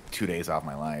probably take 2 days off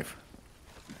my life.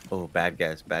 Oh, bad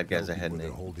guys ahead, Nick.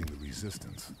 Holding the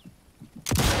resistance.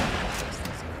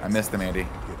 I missed him, Andy.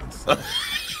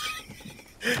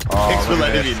 Thanks for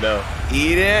letting me know.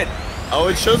 Eat it. Oh,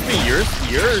 it shows me your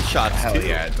shots Hell too.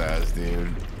 yeah, it does,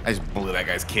 dude. I just blew that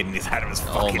guy's kidneys out of his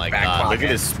fucking Oh my back god! pocket. Look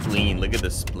at his spleen. Look at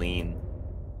the spleen.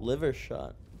 Liver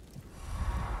shot.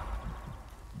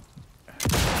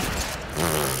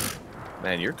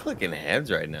 Man, you're clicking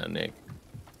heads right now, Nick.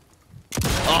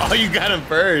 Oh, you got him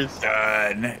first.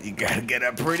 Done. You gotta get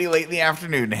up pretty late in the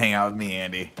afternoon to hang out with me,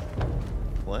 Andy.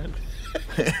 What?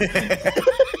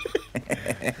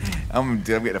 I'm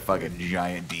getting a fucking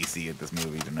giant DC at this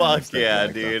movie tonight. Fuck yeah,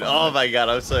 dude. Oh my god,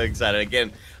 I'm so excited.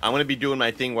 Again, I'm going to be doing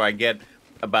my thing where I get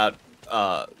about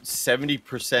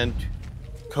 70%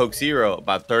 Coke Zero,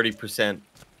 about 30%,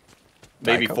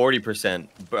 maybe 40%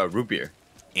 root beer.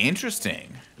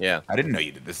 Interesting. Yeah. I didn't know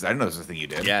you did this. I didn't know this was a thing you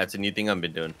did. Yeah, it's a new thing I've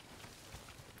been doing.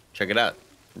 Check it out.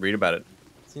 Read about it.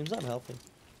 Seems unhealthy.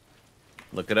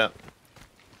 Look it up.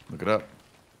 Look it up.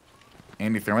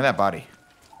 Andy, throw me that body.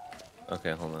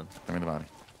 Okay, hold on. Throw me the body.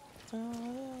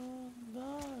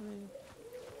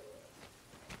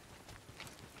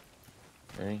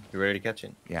 Ready? You ready to catch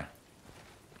it? Yeah.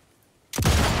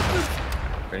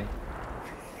 Ready?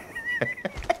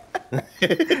 You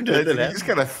just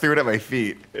kind of threw it at my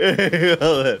feet.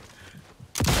 Hold on.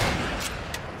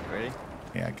 Ready?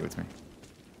 Yeah, give it to me.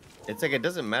 It's like it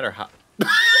doesn't matter how.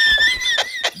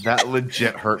 That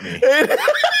legit hurt me.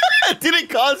 Did it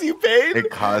cause you pain? It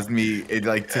caused me. It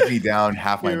like took me down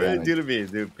half my damage. Do to me,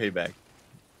 dude. Payback.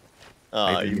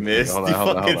 Oh, you missed. You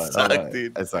fucking suck,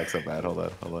 dude. It sucks so bad. Hold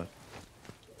on.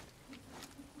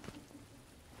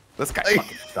 This guy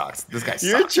fucking sucks. This guy sucks.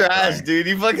 You're trash, dude.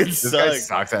 You fucking suck. This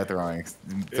guy sucks at throwing.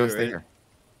 Throw a stinger.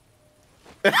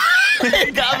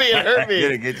 It got me. It hurt me.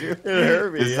 Did it get you? It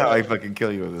hurt me. This is how I fucking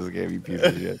kill you with this game, you piece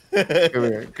of shit. Come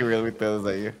here. Let me throw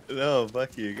this at you. No,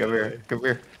 fuck you. Come here.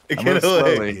 I'm Get gonna away.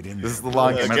 slowly. This is the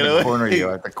long game. I'm at the corner of you.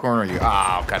 At the corner of you.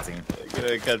 Oh, cutscene. Get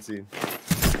a cutscene.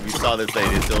 We saw this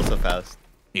lady. It's still so fast.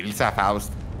 Elisa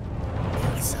Faust.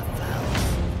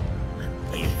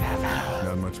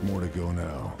 Not much more to go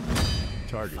now.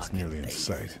 Target's nearly in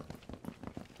sight.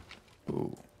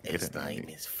 Ooh. His name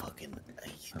is fucking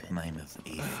Ethan. My name is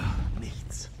Ethan.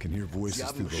 Can hear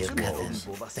voices through those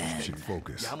walls. Should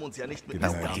focus. Get an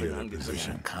idea of their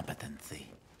position. Competency.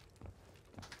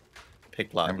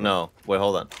 Pick lock. No. Wait,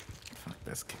 hold on. Fuck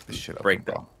this. Kick this shit up. Break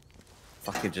that.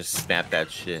 Fucking just snap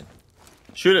that shit.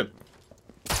 Shoot him.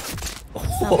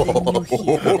 That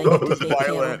was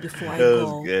violent. That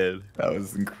was good. That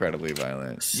was incredibly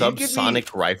violent.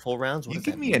 Subsonic rifle rounds? What you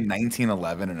give me a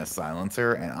 1911 and a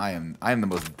silencer, and I am the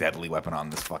most deadly weapon on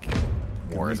this fucking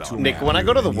war zone. Nick, when I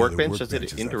go to the workbench, does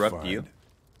it interrupt you?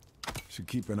 Should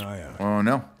keep an eye out. Oh,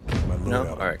 no. No?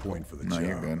 All right. Point for the No, job.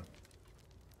 you're good.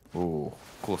 Ooh,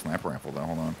 cool sniper rifle, though.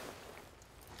 Hold on.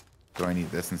 Do I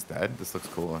need this instead? This looks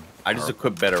cool. I just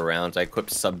equip better rounds. I equip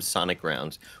subsonic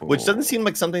rounds, which doesn't seem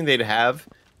like something they'd have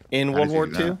in World War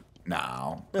II.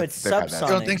 No. No, it's They've had that subsonic. for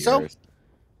You don't think so? years.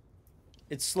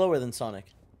 It's slower than Sonic.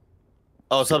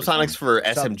 Oh, subsonic's for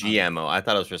SMG ammo. I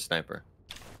thought it was for sniper.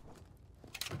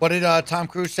 What did Tom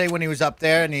Cruise say when he was up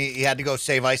there and he had to go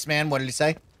save Iceman? What did he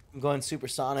say? I'm going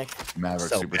supersonic. Maverick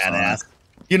So Supersonic. badass.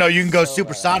 You know, you can go So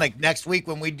supersonic next week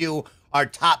when we do our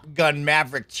Top Gun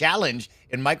Maverick challenge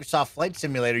in Microsoft Flight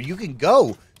Simulator. You can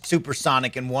go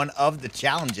supersonic in one of the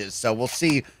challenges. So we'll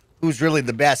see who's really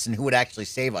the best and who would actually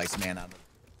save Iceman out of it.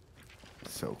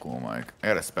 So cool, Mike. I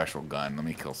got a special gun. Let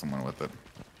me kill someone with it.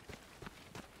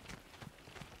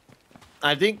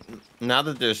 I think now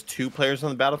that there's 2 players on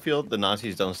the battlefield, the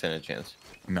Nazis don't stand a chance.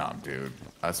 No, dude.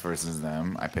 Us versus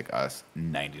them. I pick us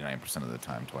 99% of the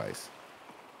time twice.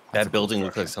 That building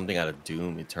looks like something out of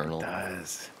Doom Eternal. It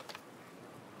does.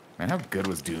 Man, how good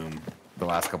was Doom? The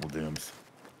last couple Dooms.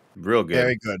 Real good.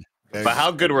 Very good. But how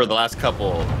good were the last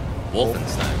couple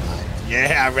Wolfensteins?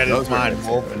 Yeah, I read it mine.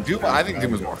 Doom, I think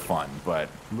Doom was more fun, but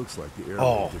Looks like the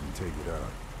airlift didn't take it out.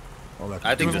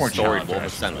 I think the story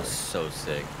Wolfenstein was so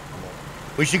sick.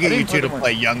 We should get you two to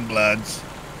play Youngbloods.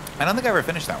 I don't think I ever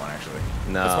finished that one, actually.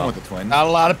 No. This one with the twins. Not a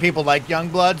lot of people like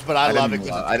Youngbloods, but I love it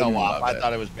because I it's co-op. I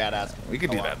thought it was badass. We could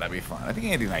do that. That'd be fun. I think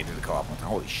Andy and I did the co-op one time.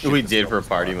 Holy shit. We did for a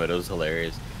party mode. It was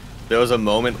hilarious. There was a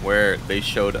moment where they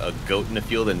showed a goat in the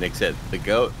field and Nick said, "The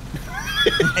goat."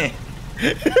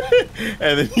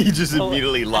 And then he just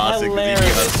immediately lost it because he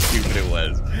knew how stupid it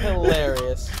was.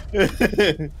 Hilarious.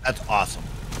 That's awesome.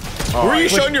 Who are you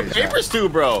showing your papers to,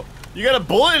 bro? You got a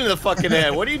bullet in the fucking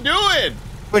head. What are you doing?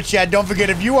 But Chad, don't forget,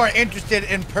 if you are interested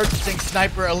in purchasing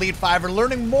Sniper Elite 5 or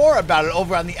learning more about it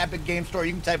over on the Epic Games Store,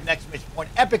 you can type an !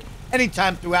 Epic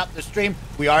anytime throughout the stream.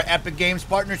 We are Epic Games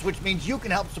partners, which means you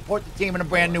can help support the team in a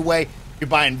brand new way. If you're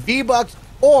buying V-Bucks,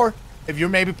 or if you're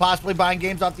maybe possibly buying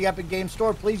games off the Epic Games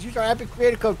Store, please use our Epic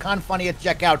creator code KindaFunny at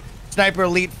checkout. Sniper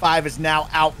Elite 5 is now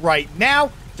out right now,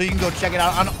 so you can go check it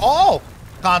out on all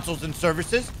consoles and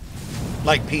services,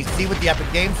 like PC with the Epic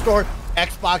Games Store.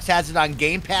 Xbox has it on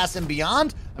Game Pass and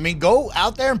beyond. I mean, go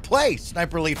out there and play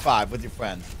Sniper Elite 5 with your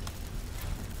friends.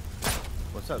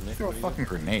 What's up, Nick? Throw a fucking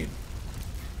grenade.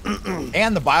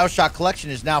 And the BioShock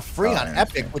collection is now free on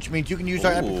Epic, which means you can use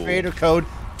our Epic creator code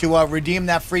to redeem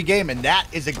that free game, and that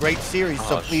is a great series,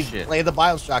 so please play the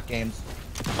BioShock games.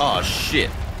 Oh, shit.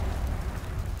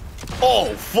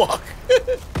 Oh, fuck.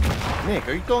 Nick,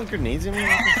 are you throwing grenades at me?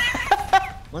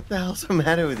 What the hell's the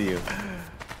matter with you?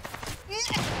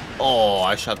 Oh,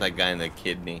 I shot that guy in the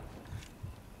kidney.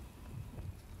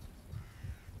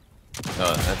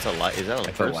 Oh, that's a light. Is that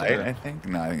a person? Light, I think?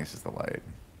 No, I think it's just a light.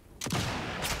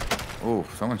 Oh,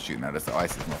 someone's shooting at us. Oh, I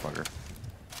see this motherfucker.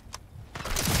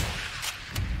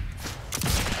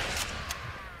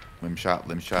 Limb shot,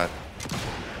 limb shot.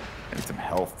 I need some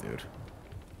health, dude.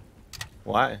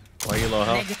 Why? Why are you low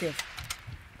health? Negative.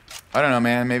 I don't know,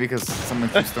 man. Maybe because someone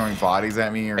keeps throwing bodies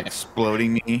at me or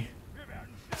exploding me.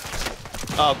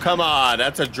 Oh, come on.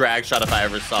 That's a drag shot if I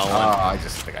ever saw one. Oh, I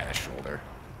just hit the guy in the shoulder.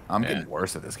 I'm getting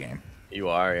worse at this game. You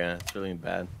are, yeah. It's really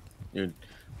bad. Your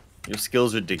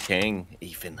skills are decaying.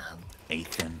 Ethan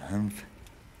Hunt.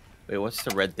 Wait, what's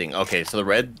the red thing? Okay, so the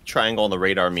red triangle on the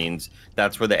radar means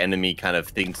that's where the enemy kind of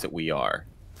thinks that we are.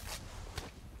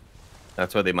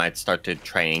 That's where they might start to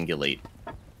triangulate.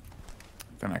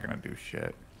 They're not gonna do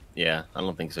shit. Yeah, I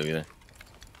don't think so either.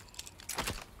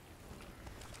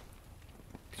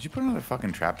 Did you put another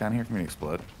fucking trap down here for me to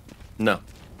explode? No.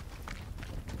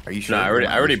 Are you sure? No,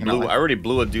 I already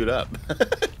blew a dude up.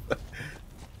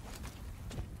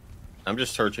 I'm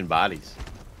just searching bodies.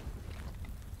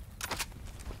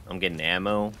 I'm getting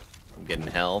ammo. I'm getting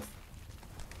health.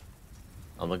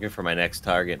 I'm looking for my next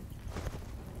target.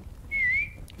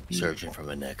 Searching for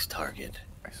my next target.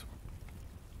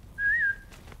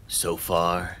 So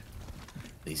far,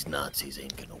 these Nazis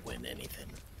ain't gonna win anything.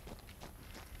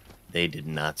 They did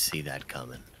not see that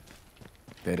coming.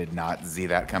 They did not see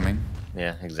that coming?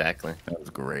 Yeah, exactly. That was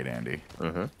great, Andy.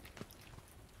 Mm-hmm.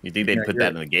 You think they'd put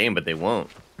that in the game, but they won't.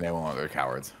 They won't. They're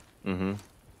cowards. Mm-hmm.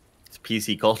 It's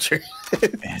PC culture.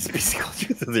 It's PC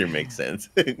culture. Doesn't even make sense.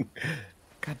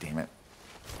 God damn it.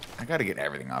 I gotta get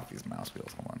everything off these mouse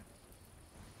wheels. Hold on.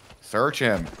 Search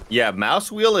him. Yeah,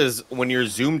 mouse wheel is when you're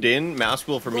zoomed in. Mouse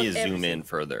wheel for me is zoom in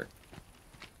further.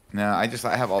 No, I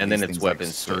have all and these then things it's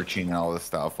weapons like searching and all this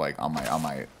stuff like on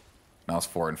my mouse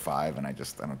 4 and 5, and I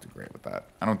don't do great with that.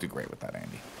 I don't do great with that,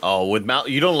 Andy. Oh, with mouse,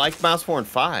 you don't like mouse 4 and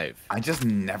 5? I just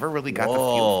never really got the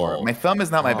feel for it. My thumb is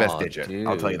not my best digit. Dude.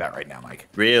 I'll tell you that right now, Mike.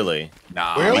 Really?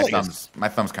 Nah, really? my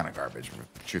thumb's kind of garbage,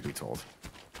 truth be told.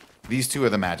 These two are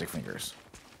the magic fingers.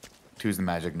 2's the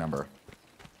magic number.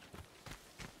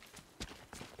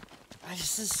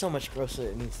 This is so much grosser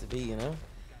than it needs to be, you know?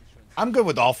 I'm good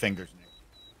with all fingers, Nick.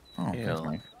 Oh, thanks,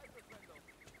 Mike.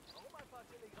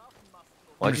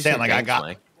 Why'd you say like thanks, I got,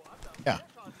 Mike? yeah.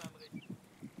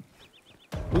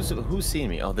 Who's seeing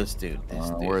me? Oh, this dude. Dude.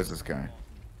 Where is this guy?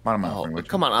 Bottom Oh,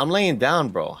 come on, I'm laying down,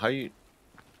 bro. How you?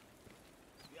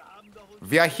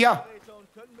 Wir hier.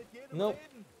 Nope.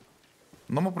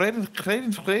 No more reden.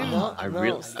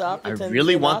 I Stop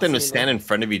really want them to stand in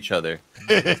front of each other.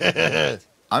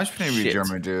 I'm just pretending to be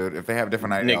German, dude. If they have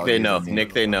different ideologies. Nick, they know.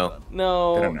 Nick, they know.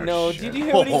 No. Did you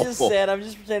hear what he just said? I'm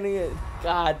just pretending it.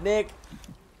 God, Nick.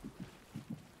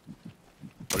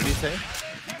 What did he say?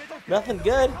 Nothing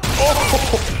good.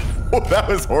 Oh, that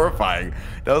was horrifying.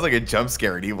 That was like a jump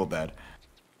scare in Evil Dead.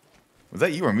 Was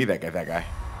that you or me, that guy?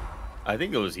 I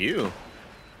think it was you.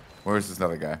 Where's this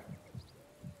other guy?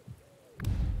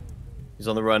 He's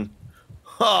on the run.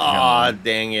 Oh,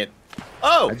 dang it.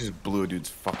 Oh! I just blew a dude's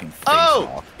fucking face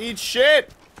off. Eat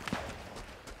shit!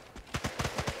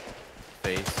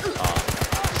 Face off.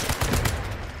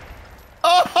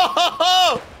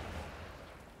 Oh!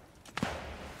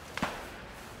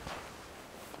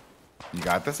 You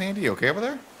got this, Andy? You okay over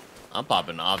there? I'm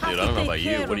popping off, dude. I don't know about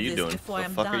you. What are you doing? What the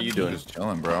fuck are you doing? Just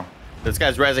chilling, bro. This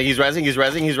guy's rezzing. He's rezzing. He's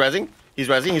rezzing. He's rezzing. He's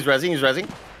rezzing. He's rezzing. He's rezzing.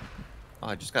 Oh,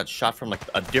 I just got shot from like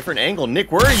a different angle.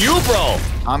 Nick, where are you, bro?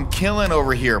 I'm killing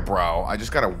over here, bro. I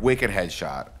just got a wicked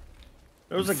headshot.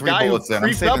 There was a guy who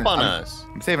creeped up on us.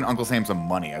 I'm saving Uncle Sam some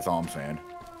money. That's all I'm saying.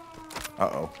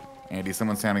 Uh-oh. Andy,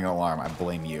 someone's sounding an alarm. I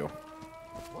blame you.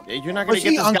 Yeah, you're not going to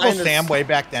get this Uncle guy in this... Sam way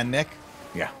back then, Nick?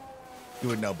 Yeah. You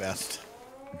would know best.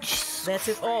 Jesus That's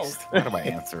it all. Why do I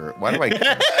answer? Why do I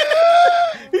care?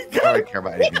 Why do I care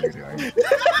about anything you're doing?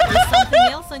 There's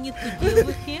something else I need to deal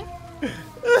with here?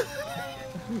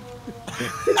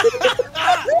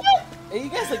 Hey, you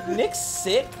guys, like, Nick's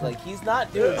sick. Like, he's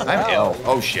not doing well. I'm ill.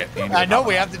 Oh, shit. Andy, I know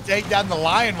we have to take down the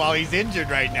lion while he's injured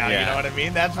right now. Yeah. You know what I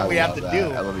mean? That's what we have to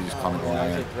do. I love you just calling me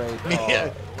lion.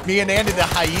 Me and Andy, the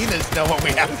hyenas, know what we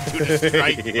have to do to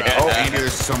strike, bro. Oh, Andy,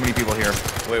 there's so many people here.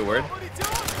 Wait, word?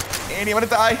 Andy, I'm gonna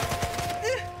die.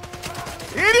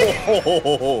 Andy!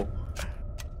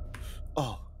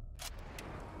 Oh.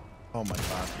 Oh, my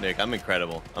God. Nick, I'm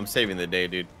incredible. I'm saving the day,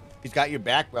 dude. He's got your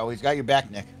back, bro. He's got your back,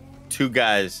 Nick. 2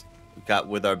 guys got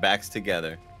with our backs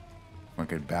together.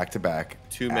 Okay, back to back.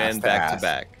 2 men back to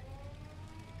back.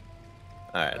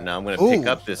 All right, now I'm gonna pick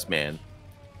up this man,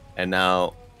 and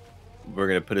now we're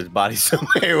gonna put his body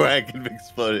somewhere where I can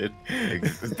explode it.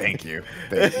 Thank you.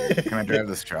 Thank you. Can I drive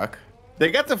this truck?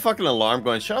 They got the fucking alarm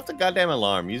going. Shut off the goddamn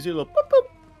alarm. Use your little boop boop.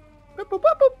 Boop boop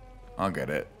boop boop. I'll get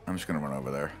it. I'm just gonna run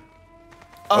over there.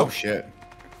 Oh, Oh shit.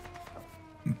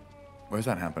 Where's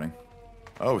that happening?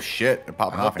 Oh shit! They're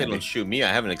popping I off. hope they Andy. don't shoot me. I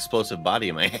have an explosive body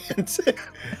in my hands.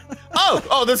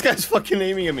 Oh, this guy's fucking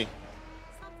aiming at me.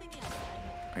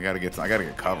 I gotta get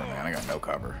cover, man. I got no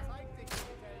cover.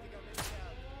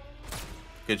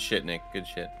 Good shit, Nick. Good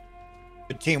shit.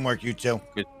 Good teamwork, you two.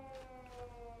 Good.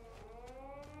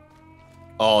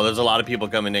 Oh, there's a lot of people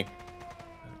coming, Nick.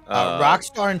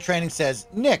 Rockstar in Training says,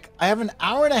 Nick, I have an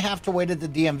hour and a half to wait at the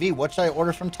DMV. What should I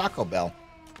order from Taco Bell?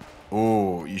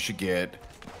 Ooh, you should get.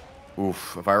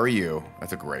 Oof, if I were you,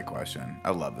 that's a great question.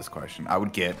 I love this question. I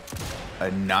would get a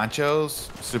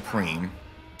Nachos Supreme.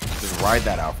 Just ride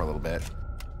that out for a little bit.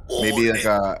 Maybe like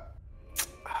a.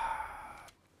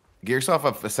 Get yourself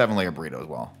a 7-layer burrito as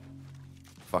well.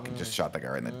 Fucking just shot that guy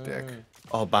right in the dick.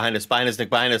 Oh, behind us, Nick,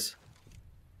 behind us.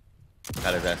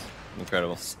 Got his ass.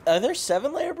 Incredible. Are there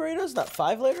 7-layer burritos, not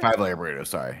 5-layer? 5-layer burrito,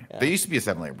 sorry. Yeah. There used to be a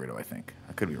 7-layer burrito, I think.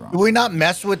 I could be wrong. Do we not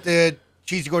mess with the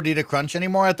cheesy gordita crunch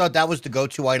anymore? I thought that was the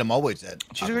go-to item always at.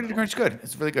 Cheesy gordita crunch is good.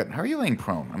 It's really good. How are you laying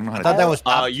prone? I don't know how to thought that was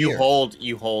you hold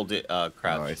it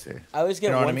crouch. Oh, I see. I always get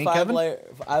you know one I mean, 5-layer.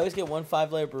 I always get one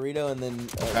 5-layer burrito, and then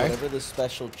whatever the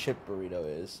special chip burrito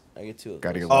is, I get 2 of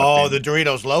those. Oh, the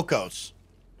Doritos Locos.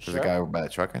 There's a guy over by the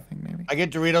truck, I think, maybe. I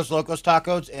get Doritos Locos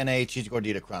tacos and a cheesy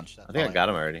gordita crunch. I think I got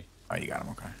him already. Oh, you got him.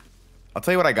 Okay. I'll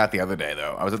tell you what I got the other day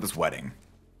though. I was at this wedding,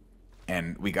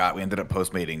 and we ended up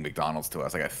postmating McDonald's to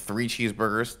us. I got 3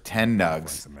 cheeseburgers, 10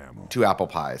 nugs, 2 apple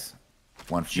pies,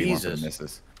 1 for me, 1 for the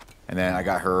missus. And then I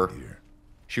got her.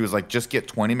 She was like, just get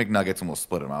 20 McNuggets and we'll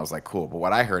split them. I was like, cool. But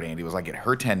what I heard, Andy, was like, get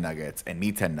her 10 nuggets and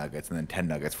me 10 nuggets and then 10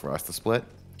 nuggets for us to split.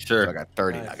 Sure. So I got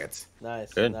 30 nuggets.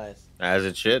 Nice. Good. Nice. As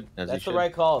it should. That's the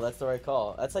right call. That's the right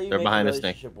call. That's how you make a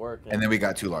relationship work. And then we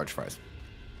got 2 large fries.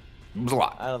 It was a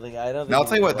lot. I don't think. Now, I'll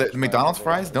tell you what, the McDonald's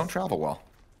fries don't travel well.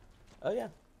 Oh yeah.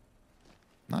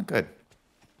 Not good.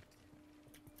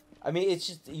 I mean, it's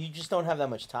just you just don't have that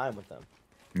much time with them.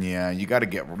 Yeah, we gotta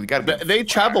They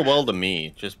travel well to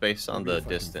me, just based on the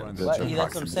distance. That's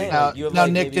what I'm saying. You have now,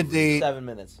 like Nick, maybe 7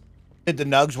 minutes. Did the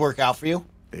nugs work out for you?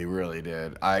 They really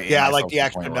did. I like the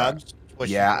extra nugs.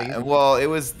 Yeah, well, it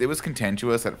was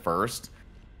contentious at first,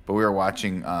 but we were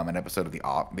watching an episode of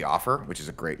The Offer, which is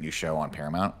a great new show on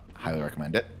Paramount. Highly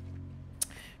recommend it.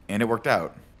 And it worked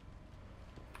out.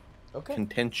 Okay.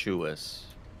 Contentious.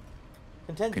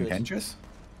 Contentious?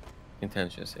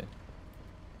 Contentious, yeah.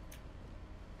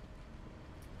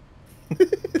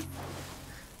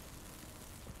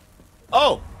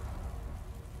 Oh!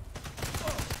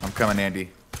 I'm coming, Andy.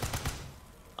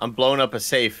 I'm blowing up a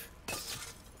safe.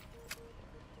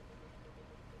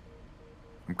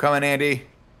 I'm coming, Andy.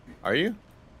 Are you?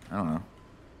 I don't know.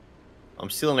 I'm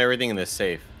stealing everything in this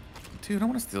safe. Dude, I don't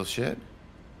want to steal shit.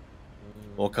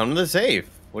 Well, come to the safe.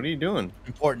 What are you doing?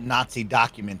 Important Nazi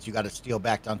documents you got to steal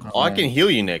back to Uncle Sam. Oh, I can heal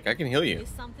you, Nick. I can heal you. There's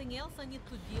something else I need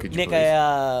to do. Nick,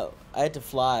 I had to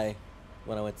fly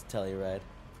when I went to Telluride,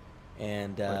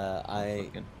 and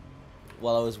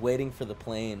while I was waiting for the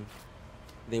plane,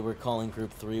 they were calling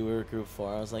Group 3. We were Group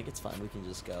 4. I was like, it's fine. We can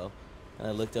just go. And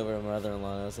I looked over at my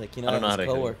mother-in-law, and I was like, you know, I have this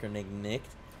coworker named Nick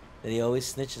that he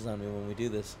always snitches on me when we do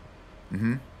this.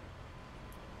 Mm-hmm.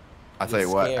 I'll tell you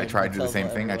what. I tried to do the same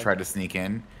thing. I tried to sneak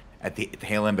in at the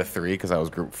tail end of 3 because I was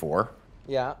group 4.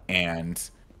 Yeah. And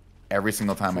every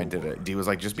single time I did it, D was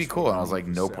like, "Just be cool," and I was like,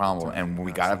 "No problem." And when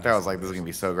we got up there, I was like, "This is gonna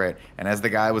be so great." And as the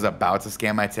guy was about to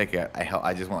scan my ticket,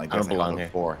 I just went like, "I don't belong here."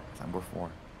 4. I'm group 4.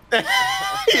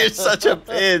 You're such a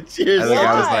bitch. You're the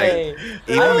guy was like,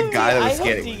 even the guy that was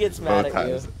scanning. He gets mad at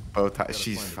you. Both times.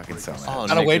 She's fucking so mad. Oh, you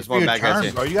gotta wait for your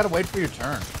turn, bro. You gotta wait for your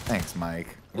turn. Thanks,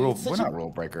 Mike. We're not rule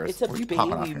breakers. It's a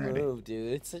baby move,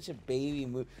 dude. It's such a baby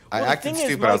move. Well, I acted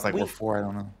stupid. Mike, I was like, we're 4. I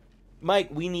don't know. Mike,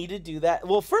 we need to do that.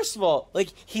 Well, first of all, like,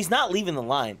 he's not leaving the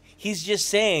line. He's just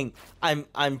saying,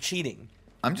 I'm cheating.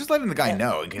 I'm just letting the guy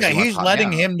know. Yeah, he's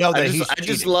letting him know that he's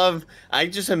cheating. I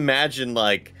just imagine,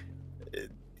 like,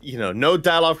 you know, no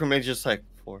dialogue from me, just like,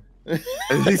 4.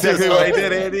 That's exactly what I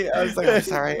did, Andy. I was like, I'm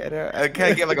sorry. I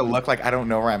kind of get like a look like I don't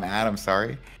know where I'm at. I'm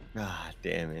sorry. God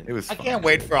damn it. It was fun. I can't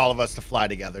wait for all of us to fly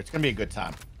together. It's going to be a good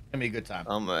time. It's going to be a good time.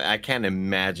 I can't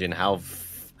imagine how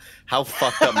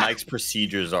fucked up Mike's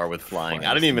procedures are with flying.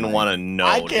 I don't even want to know.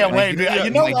 I can't wait. You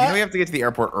know what? You know you have to get to the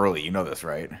airport early. You know this,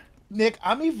 right? Nick,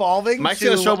 I'm evolving. Mike's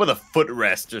going to show up with a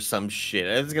footrest or some shit.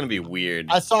 It's going to be weird.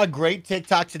 I saw a great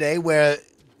TikTok today where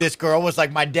this girl was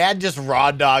like, my dad just raw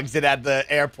dogs it at the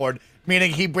airport,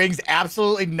 meaning he brings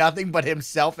absolutely nothing but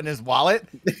himself and his wallet.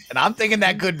 And I'm thinking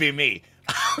that could be me.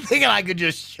 I'm thinking I could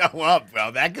just show up,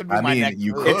 bro. That could be my next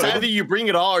move. It's either you bring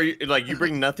it all, or you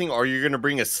bring nothing, or you're gonna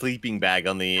bring a sleeping bag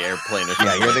on the airplane. Or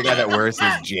yeah, you're the guy that wears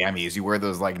his jammies. You wear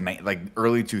those like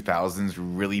early 2000s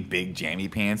really big jammy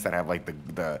pants that have like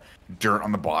the dirt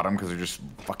on the bottom because they're just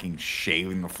fucking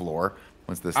shaving the floor.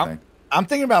 What's this thing? I'm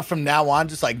thinking about from now on,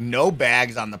 just like no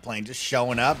bags on the plane, just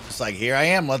showing up, just like here I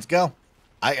am, let's go.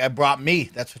 I brought me.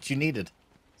 That's what you needed.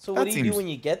 So what do you do when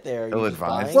you get there?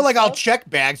 I feel like I'll check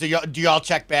bags. Do y'all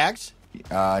check bags?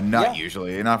 Not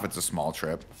usually. Not if it's a small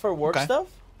trip. For work stuff?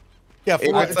 Yeah,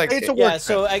 for work. It's a work trip.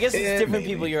 So I guess it's different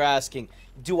people you're asking.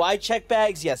 Do I check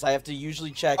bags? Yes, I have to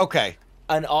usually check. Okay.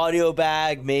 An audio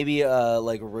bag, maybe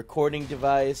like a recording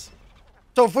device.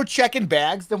 So if we're checking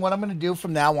bags, then what I'm going to do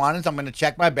from now on is I'm going to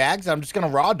check my bags. I'm just going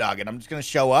to raw dog it. I'm just going to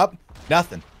show up.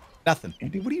 Nothing.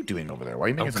 Andy, what are you doing over there? Why are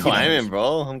you making I'm climbing,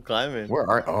 bro. I'm climbing. Where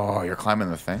are? Oh, you're climbing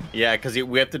the thing. Yeah, because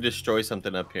we have to destroy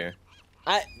something up here.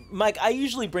 Mike, I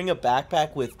usually bring a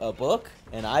backpack with a book,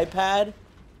 an iPad,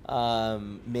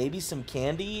 maybe some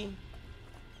candy,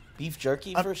 beef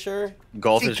jerky for sure.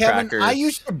 Goldfish crackers. I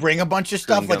used to bring a bunch of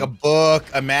stuff like a book,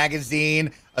 a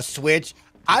magazine, a Switch.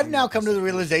 I've now come to the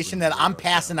realization that I'm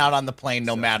passing out on the plane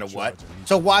no matter what.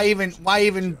 So why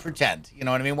even pretend? You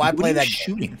know what I mean? Why play that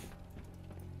shooting?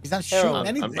 He's not shooting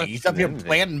anything. He's up here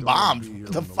planting bombs.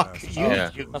 What the fuck are you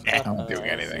shooting at? I'm not doing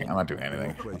anything. I'm not doing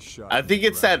anything. I think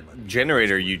it's that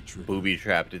generator you booby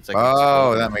trapped. It's like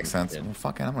that makes sense. Well,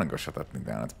 fucking, I'm gonna go shut that thing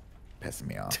down. It's pissing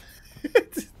me off.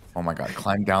 Oh my god,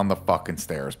 climb down the fucking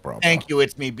stairs, bro. Thank you,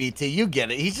 it's me, BT. You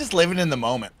get it. He's just living in the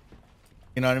moment.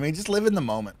 You know what I mean? Just live in the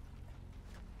moment.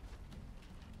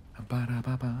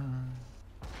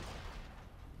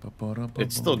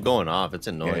 It's still going off. It's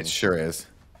annoying. Yeah, it sure is.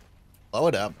 Blow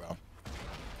it up, bro.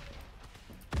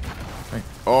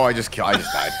 Oh, I just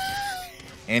died.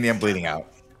 Andy, I'm bleeding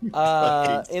out. In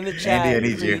the chat, Andy, I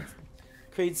need you.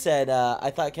 Creed said, I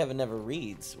thought Kevin never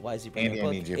reads. Why is he bringing a book?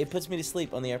 I need you. It puts me to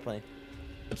sleep on the airplane.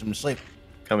 Puts him to sleep.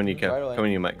 Coming to you, Kev. Right Coming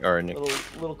to you, Mike. Or Nick.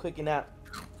 Little quickie nap.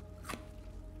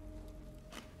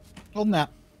 Little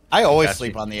nap. I always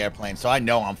sleep on the airplane, so I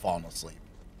know I'm falling asleep.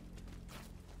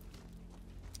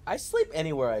 I sleep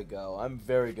anywhere I go. I'm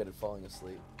very good at falling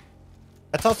asleep.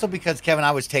 That's also because Kevin,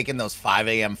 I was taking those 5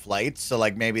 a.m. flights, so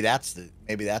like maybe that's the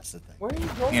thing. Where are you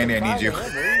going? Andy, I need you. Where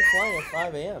are you flying at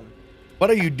 5 a.m.? What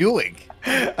are you doing?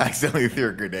 I accidentally threw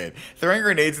a grenade. Throwing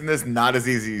grenades in this not as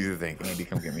easy as you think. Andy,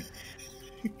 come get me.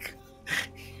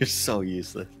 You're so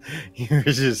useless. You're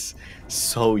just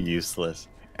so useless.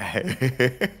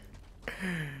 I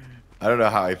don't know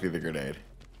how I threw the grenade.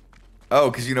 Oh,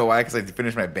 because you know why? Because I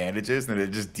finished my bandages and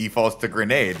it just defaults to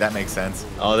grenade. That makes sense.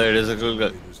 Oh, there it is.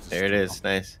 Look. There it is.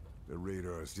 Nice. The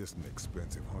radar is just an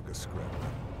expensive hunk of scrap.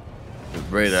 The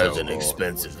radar's an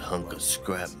expensive hunk of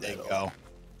scrap. There you go.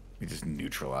 We just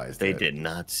neutralized They it. did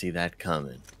not see that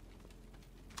coming.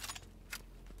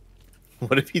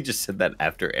 What if he just said that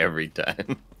after every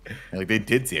time? Like they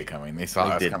did see it coming. They saw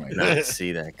us coming. They did not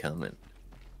see that coming.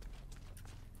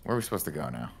 Where are we supposed to go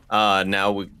now?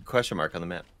 Now we question mark on the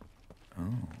map.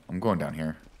 Oh, I'm going down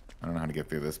here. I don't know how to get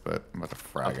through this, but I'm about to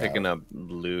frag I'm picking up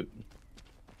loot.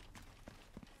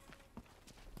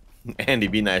 Andy,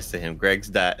 be nice to him. Greg's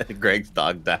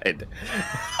dog died.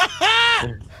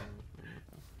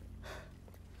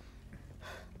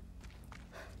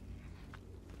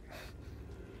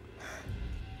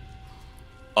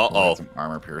 Uh-oh. Some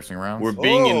armor-piercing rounds. We're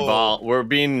being involved. We're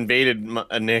being invaded,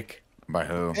 Nick. By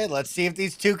who? Hey, let's see if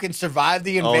these two can survive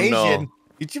the invasion. Oh, no.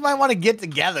 You two might want to get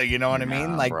together, you know what I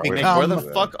mean? Like, bro, Nick, where the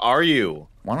fuck are you?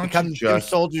 Why don't become you the just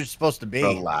soldiers supposed to be.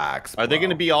 relax, Are they going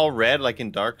to be all red like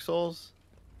in Dark Souls?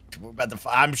 We're about to,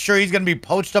 I'm sure he's going to be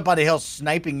poached up on a hill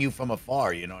sniping you from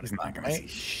afar, you know what I mean? He's not going to see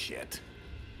shit.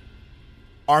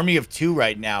 Army of 2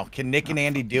 right now. Can Nick and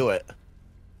Andy do it? I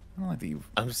don't like that you...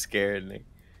 I'm scared, Nick.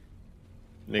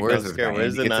 Nick, Where I'm is this scared. guy?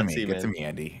 Where's the Get to Nazi, me. man? Get to me,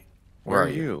 Andy. Where are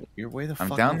you? You're way the I'm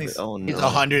fuck down over. these... Oh, no. He's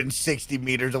 160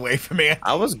 meters away from me.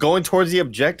 I was going towards the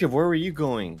objective. Where were you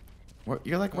going?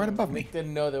 You're like right above me. Nick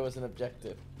didn't know there was an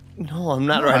objective. No, I'm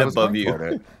not No, right I was above going you.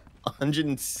 toward it.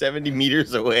 170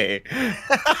 meters away.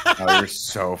 Oh, you're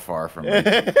so far from me.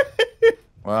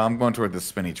 Well, I'm going toward the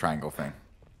spinny triangle thing.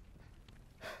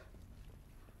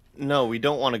 No, we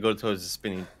don't want to go towards the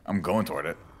spinning. I'm going toward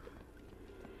it.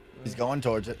 He's going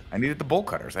towards it. I needed the bolt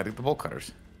cutters. I did the bolt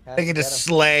cutters. Thinking to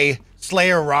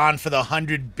Slayer Ron for the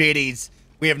 100 biddies.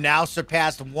 We have now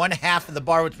surpassed 1/2 of the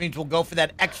bar, which means we'll go for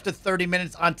that extra 30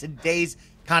 minutes on today's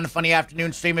Kinda Funny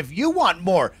afternoon stream. If you want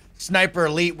more Sniper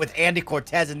Elite with Andy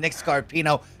Cortez and Nick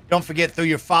Scarpino, don't forget through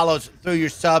your follows, through your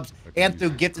subs, and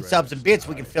through gifted subs and bits,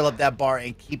 we can fill up that bar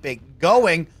and keep it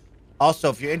going. Also,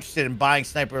 if you're interested in buying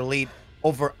Sniper Elite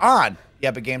over on the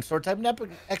Epic Game Store, type in Epic,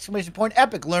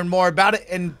 !Epic, learn more about it,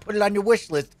 and put it on your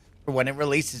wish list for when it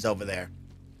releases over there.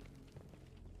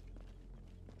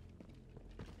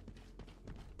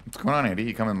 What's going on, Andy?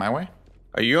 You coming my way?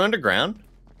 Are you underground?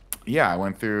 Yeah, I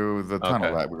went through the tunnel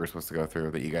Okay. that we were supposed to go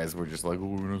through that you guys were just like, oh,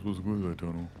 we're not supposed to go to that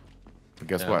tunnel. But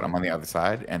guess what? I'm on the other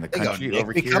side, and the country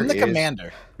over here Become the is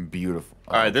commander. beautiful.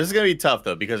 All right, this is going to be tough,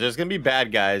 though, because there's going to be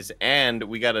bad guys, and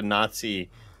we got a Nazi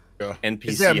NPC.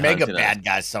 Is there a mega hunting bad us.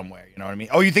 guy somewhere? You know what I mean?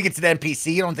 Oh, you think it's an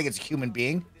NPC? You don't think it's a human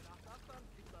being?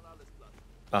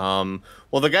 Well,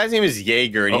 the guy's name is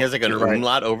Jaeger, and he has like an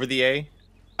umlaut over the A.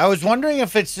 I was wondering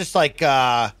if it's just like,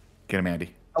 Get him,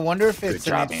 Andy. I wonder if it's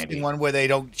Good an job, interesting Andy. one where they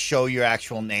don't show your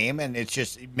actual name, and it's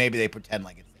just, maybe they pretend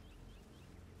like it's.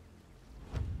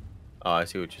 Oh, I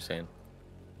see what you're saying.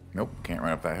 Nope, can't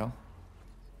run up that hill.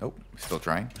 Nope, still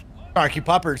trying. Snarky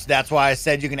Puppers, that's why I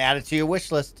said you can add it to your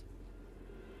wish list.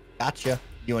 Gotcha.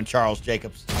 You and Charles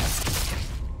Jacobs.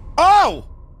 Oh!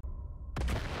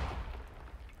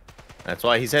 That's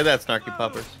why he said that, Snarky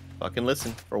Puppers. Fucking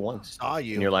listen for once. Saw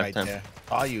you in your right lifetime. there.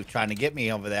 Saw you trying to get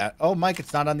me over that. Oh, Mike,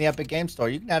 it's not on the Epic Game Store.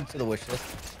 You can add it to the wish list.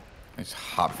 I just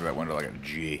hopped through that window like a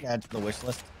G. Add to the wish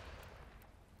list.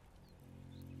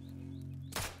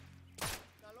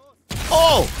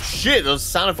 Oh shit! Those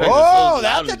sound effects. Oh, are so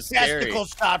loud that's and a scary. testicle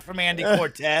shot from Andy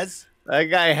Cortez. That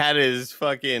guy had his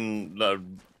fucking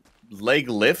leg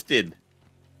lifted.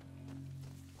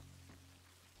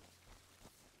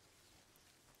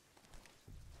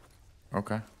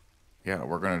 Okay. Yeah,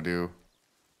 we're gonna do.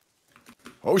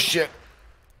 Oh shit!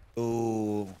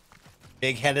 Ooh,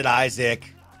 big-headed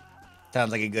Isaac.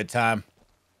 Sounds like a good time.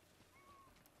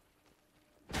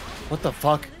 What the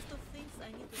fuck?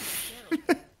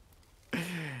 Nice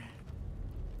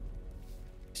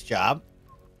job.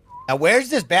 Now, where's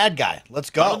this bad guy? Let's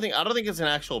go. I don't think it's an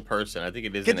actual person. I think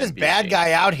it is. Get an this NPC. bad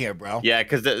guy out here, bro. Yeah,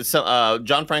 because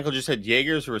John Frankel just said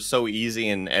Jaegers were so easy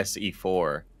in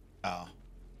SE4. Oh.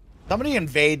 Somebody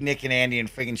invade Nick and Andy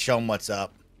and freaking show them what's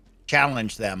up.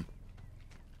 Challenge them.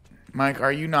 Mike,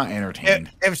 are you not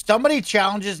entertained? If somebody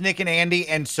challenges Nick and Andy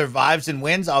and survives and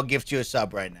wins, I'll gift you a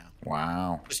sub right now.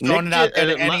 Wow. Just throwing it out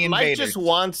there to any Mike invaders. just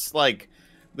wants like.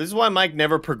 This is why Mike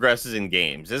never progresses in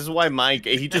games. This is why Mike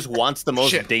he just wants the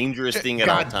most dangerous thing at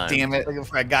all times. Damn it! Looking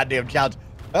for a goddamn challenge.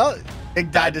 Well,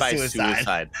 Nick died to by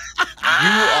suicide. You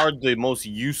are the most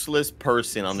useless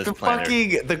person on this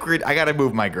planet. The grid. I gotta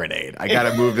move my grenade. I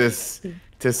gotta move this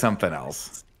to something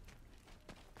else.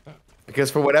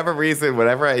 Because for whatever reason,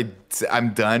 whenever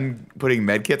I'm done putting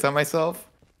med kits on myself,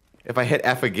 if I hit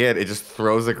F again, it just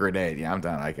throws a grenade. Yeah, I'm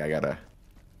done. I'm gonna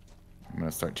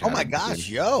start chatting. Oh my gosh,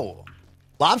 yo.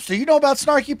 Lobster, you know about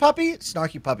Snarky Puppy?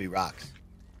 Snarky Puppy rocks.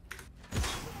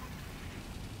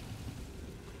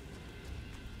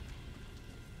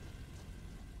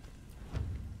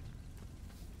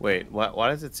 Wait, why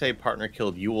does it say partner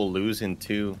killed? You will lose in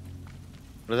 2. What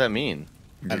does that mean?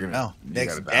 I don't know.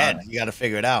 Nick's gotta dead. die. You got to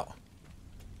figure it out.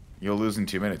 You'll lose in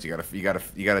 2 minutes. You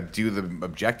gotta do the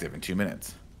objective in 2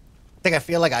 minutes. I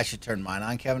feel like I should turn mine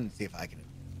on, Kevin, and see if I can.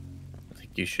 I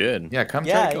think you should. Yeah, come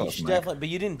try Yeah, to kill you us, should Mike. definitely. But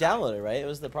you didn't download it, right? It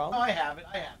was the problem. I have it.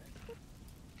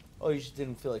 Oh, you just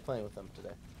didn't feel like playing with them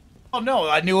today. Oh, no,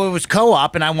 I knew it was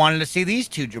co-op, and I wanted to see these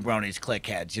two jabronis click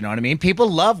heads. You know what I mean? People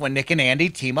love when Nick and Andy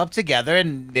team up together,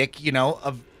 and Nick,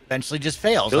 eventually just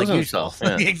fails. Kills like himself.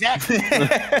 usual. Yeah.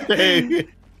 Exactly.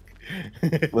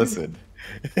 Listen.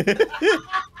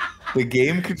 The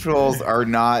game controls are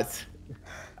not.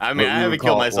 I mean, I haven't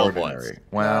killed myself ordinary. once.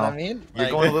 Well, you know what I mean?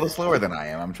 You're going a little slower than I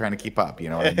am. I'm trying to keep up. You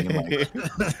know what I mean? Like,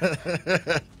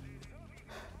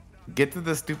 get to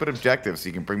the stupid objective so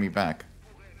you can bring me back.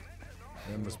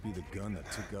 That must be the gun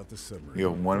that took out the submarine. You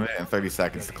have 1 minute and 30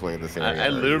 seconds to clear this area. I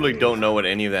literally don't know what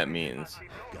any of that means.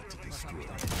 Got to destroy it.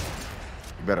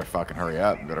 You better fucking hurry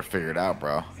up. You better figure it out,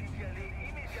 bro.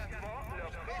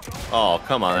 Oh,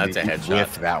 come on. That's a headshot.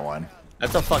 Whiffed that one.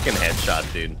 That's a fucking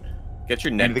headshot, dude. Get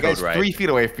your net the code guy's right. 3 feet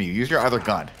away from you. Use your other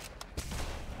gun.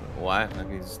 Why?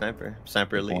 He's a sniper.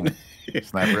 Sniper elite.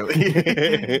 Sniper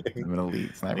elite. I'm an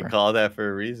elite sniper. They call that for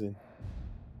a reason.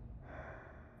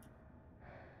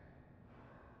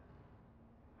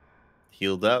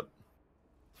 Healed up.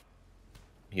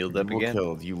 Healed up again.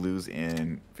 Killed. You lose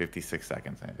in 56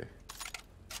 seconds, Andy.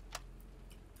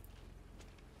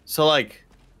 So, like,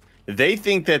 they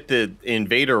think that the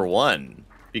invader won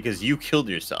because you killed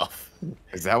yourself.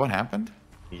 Is that what happened?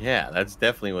 Yeah, that's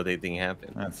definitely what they think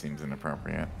happened. That seems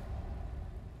inappropriate.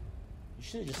 You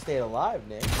should have just stayed alive,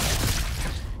 Nick.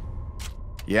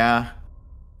 Yeah,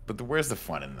 but where's the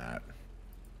fun in that?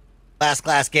 Last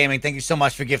Class Gaming, thank you so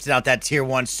much for gifting out that tier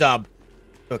 1 sub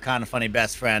to a KindaFunny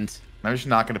best friend. I'm just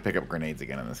not going to pick up grenades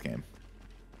again in this game.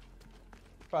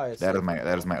 Probably that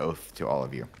is my oath to all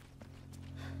of you.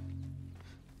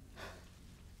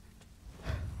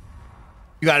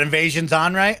 You got invasions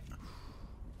on, right?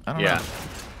 I don't know.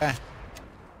 Okay.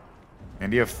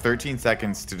 And you have 13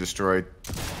 seconds to destroy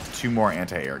 2 more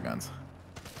anti-air guns.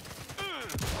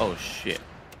 Oh, shit.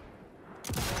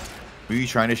 Were you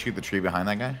trying to shoot the tree behind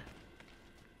that guy?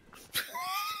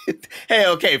 Hey,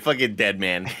 okay, fucking dead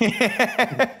man.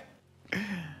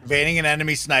 Invading an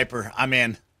enemy sniper. I'm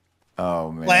in.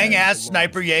 Oh, man. Playing as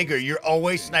Sniper Jaeger. You're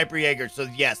always Sniper Jaeger. So,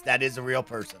 yes, that is a real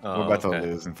person. We're about to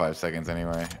lose in 5 seconds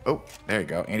anyway. Oh, there you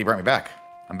go. Andy brought me back.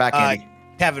 I'm back, Andy.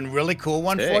 Kevin, really cool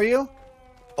one for you.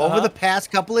 Over the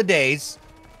past couple of days,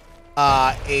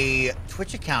 a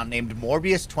Twitch account named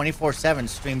Morbius247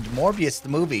 streamed Morbius the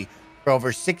movie for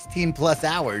over 16 plus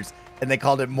hours, and they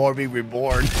called it Morbi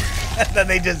Reborn. And then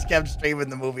they just kept streaming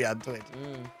the movie on Twitch.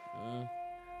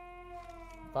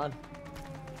 Fun.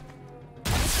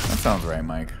 That sounds right,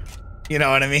 Mike. You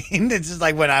know what I mean? It's just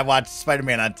like when I watched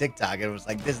Spider-Man on TikTok, it was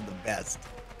like, this is the best.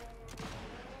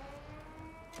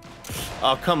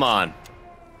 Oh, come on.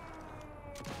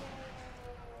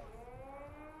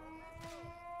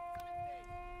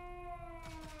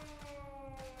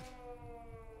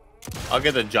 I'll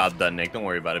get the job done, Nick. Don't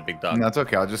worry about it, big dog. No, it's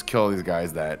okay. I'll just kill these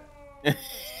guys that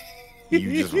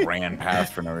you just ran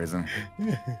past for no reason.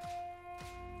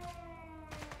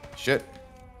 Shit.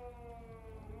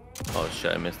 Oh,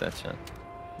 shit. I missed that shot.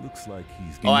 Looks like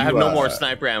he's. Oh, I have no more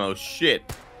sniper ammo. Shit.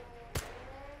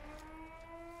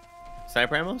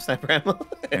 Sniper ammo? Sniper ammo?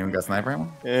 Anyone got sniper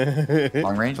ammo?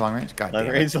 Long range? Long range? God long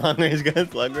damn range, long range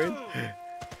guns, long range.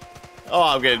 Oh,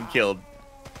 I'm getting killed.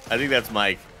 I think that's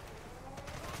Mike.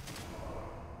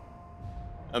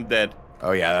 I'm dead.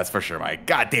 Oh, yeah, that's for sure, Mike.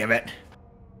 God damn it.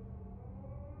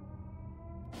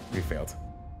 We failed.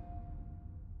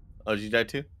 Oh, did you die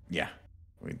too? Yeah,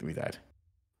 we died.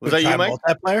 Was that you, Mike?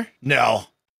 Multiplayer? No.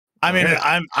 I mean,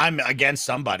 I'm against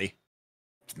somebody.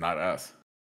 It's not us.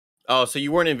 Oh, so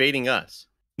you weren't invading us?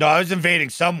 No, I was invading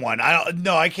someone.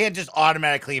 I can't just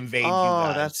automatically invade you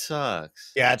guys. Oh, that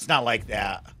sucks. Yeah, it's not like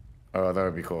that. Oh, that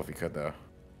would be cool if you could, though.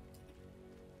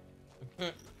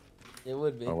 It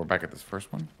would be. Oh, we're back at this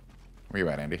first one? Where you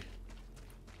at, Andy?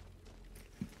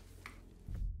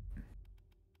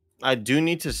 I do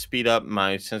need to speed up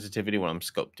my sensitivity when I'm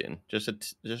scoped in. Just a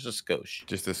skosh.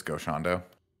 Just a skoshando.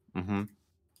 Mm-hmm.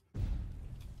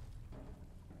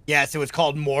 Yes, it was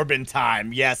called Morbin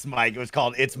Time. Yes, Mike, it was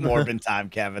called It's Morbin Time,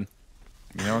 Kevin.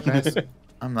 You know what, guys?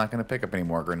 I'm not going to pick up any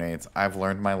more grenades. I've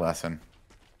learned my lesson.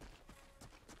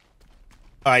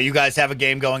 All right, you guys have a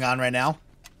game going on right now?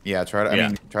 Yeah, try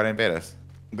to invade us.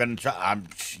 I'm going to try.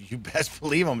 You best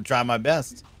believe I'm going to try my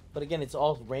best. But again, it's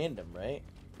all random, right?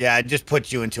 Yeah, it just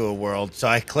puts you into a world. So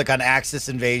I click on Axis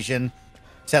Invasion,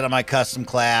 set up my custom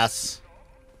class,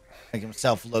 make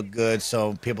myself look good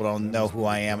so people don't know who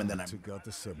I am, and then I'm...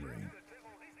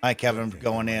 Hi, Kevin, I'm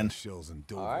going in. All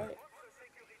right.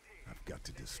 I've got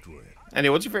to destroy it. Andy,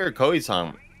 what's your favorite Koei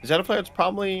song? Is that a player? It's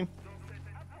probably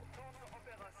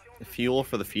Fuel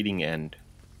for the Feeding End.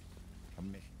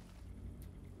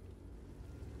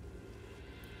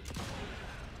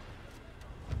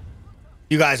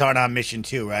 You guys aren't on mission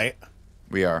 2, right?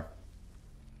 We are.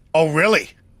 Oh, really?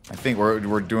 I think we're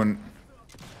trying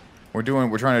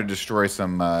to destroy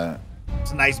some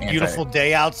It's a nice, beautiful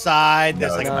day outside.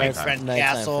 There's like a big French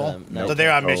castle. So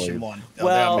they're on mission 1.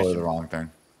 Well, totally the wrong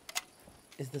thing.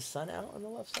 Is the sun out on the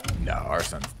left side? No, our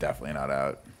sun's definitely not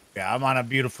out. Yeah, I'm on a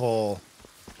beautiful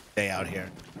day out here.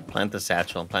 Plant the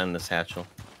satchel. Plant the satchel.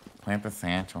 Plant the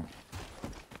satchel.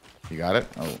 You got it?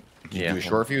 Oh, did you Yeah. do a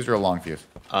short fuse or a long fuse?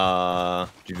 Did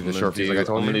you do the short fuse like I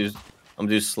told you? I'm gonna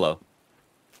do slow.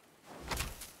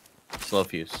 Slow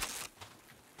fuse.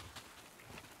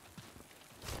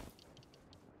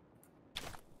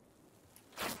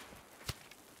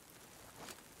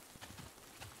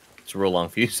 It's a real long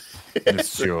fuse. It's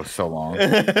so long.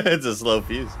 It's a slow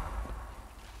fuse.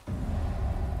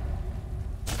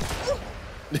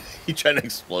 You trying to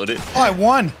explode it? Oh, I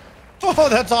won. Oh,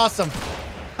 that's awesome.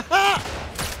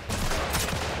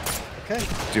 Okay.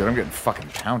 Dude, I'm getting fucking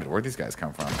pounded. Where'd these guys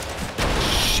come from?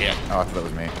 Shit. Oh, I thought that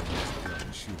was me.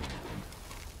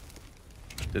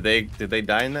 Did they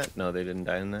die in that? No, they didn't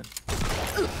die in that.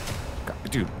 God,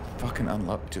 dude, fucking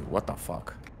unload. Dude, what the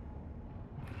fuck?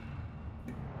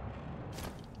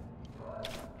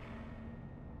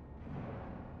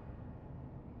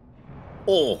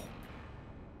 Oh.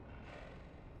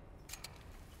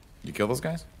 You kill those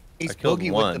guys? Ace I killed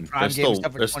Boogie one. With the Prime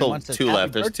There's still 2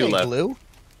 left. There's 2 left. Blue.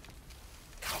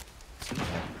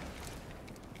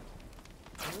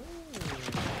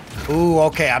 Ooh,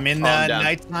 okay. I'm in the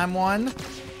nighttime one.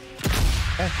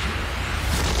 Okay.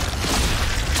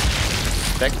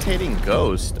 Spectating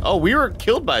ghost. Oh, we were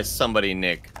killed by somebody,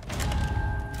 Nick.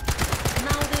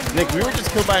 Nick, we were just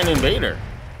killed by an invader.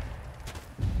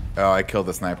 Oh, I killed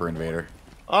the sniper invader.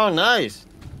 Oh, nice.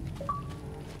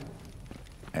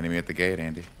 Enemy at the gate,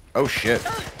 Andy. Oh, shit.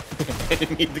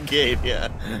 Enemy at the gate, yeah.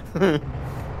 Good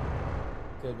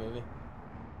movie.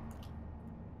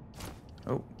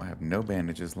 Oh, I have no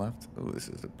bandages left. Oh, this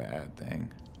is a bad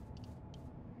thing.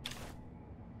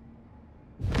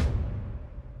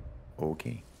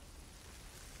 Okay.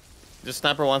 This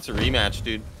sniper wants a rematch,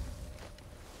 dude.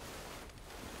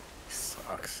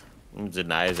 Sucks.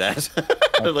 Deny his ass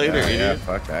later, yeah, idiot.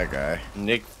 fuck that guy.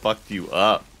 Nick fucked you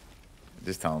up.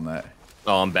 Just tell him that.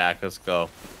 Oh, I'm back. Let's go.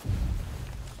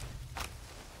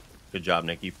 Good job,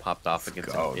 Nick. You popped off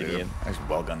against an idiot. I just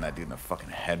well gunned that dude in the fucking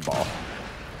head ball.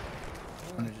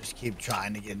 I'm gonna just keep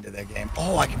trying to get into their game.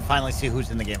 Oh, I can finally see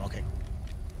who's in the game. Okay.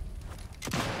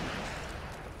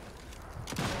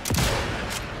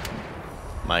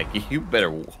 Mike, you better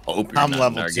hope you're I'm not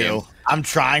level in our 2. game. I'm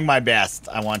trying my best.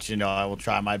 I want you to know I will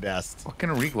try my best. Fucking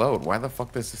reload. Why the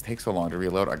fuck does this take so long to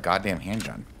reload a goddamn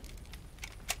handgun?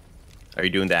 Are you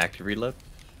doing the active reload?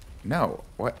 No.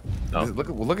 What? Oh.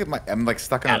 Look at my. I'm like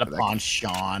stuck in Patapon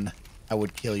Sean. I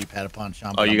would kill you, Patapon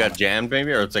Sean. Oh, you got jammed,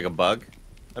 maybe, or it's like a bug?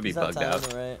 That'd be He's bugged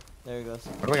out. Right. There he goes.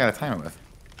 What do I gotta time it with?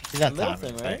 He's not Little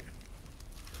timing, thing, right?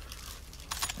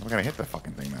 I'm gonna hit the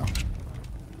fucking thing now.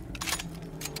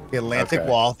 The Atlantic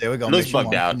Wall. There we go. Looks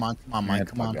bugged out. Come on, Mike.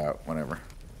 Come on. Out. Whatever.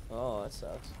 Oh, that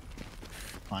sucks.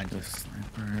 Fine. The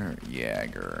sniper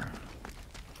Jäger.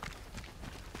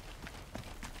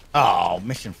 Oh,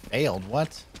 mission failed.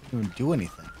 What? Didn't do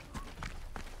anything.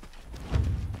 Are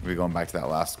we going back to that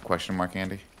last question mark,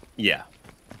 Andy? Yeah.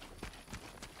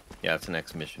 Yeah, that's the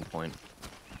next mission point.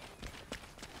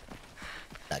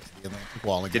 Back to the Atlantic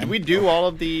Wall again. Did we do all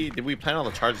of the... Did we plan all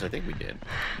the charges? I think we did.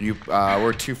 You,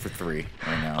 we're 2 for 3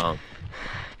 right now.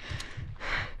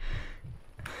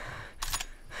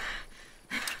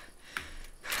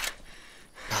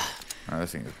 Oh,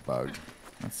 this thing is bugged.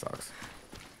 That sucks.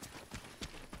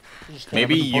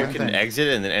 Maybe you can exit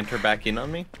and then enter back in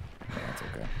on me? Yeah, that's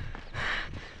okay.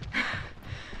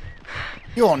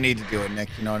 You won't need to do it, Nick.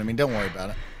 You know what I mean? Don't worry about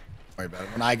it. Don't worry about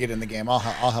it. When I get in the game, I'll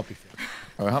help you fix it.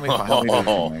 Oh, help me do this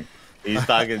thing, Nick. He's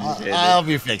talking shit. I'll help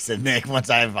you fix it, Nick, once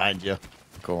I find you.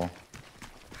 Cool.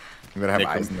 You gotta have Nick,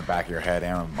 eyes in the back of your head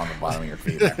and on the bottom of your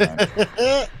feet. My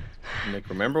friend. Nick,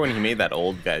 remember when he made that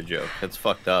old guy joke? That's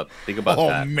fucked up. Think about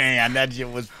that. Oh, man, that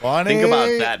shit was funny. Think about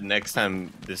that next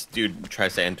time this dude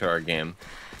tries to enter our game.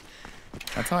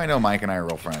 That's how I know Mike and I are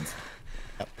real friends.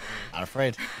 Yep. Not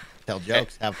afraid. Tell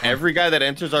jokes. Have fun. Every guy that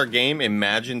enters our game,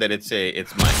 imagine that it's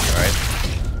Mike,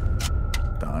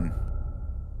 alright? Done.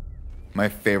 My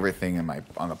favorite thing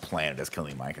on the planet is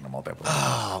killing Mike in a multiplayer.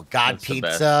 Oh, God That's the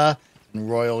Pizza and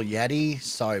Royal Yeti.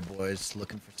 Sorry, boys.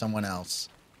 Looking for someone else.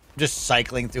 I'm just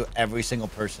cycling through every single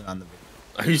person on the video.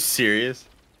 Are you serious?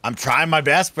 I'm trying my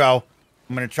best, bro.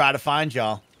 I'm going to try to find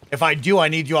y'all. If I do, I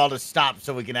need you all to stop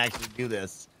so we can actually do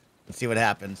this. Let's see what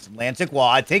happens. Atlantic Wall.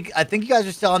 I think you guys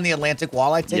are still on the Atlantic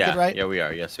Wall, I take it, right? Yeah, we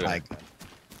are. Yes, we are. Like,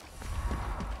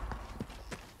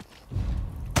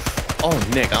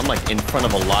 oh, Nick, I'm like in front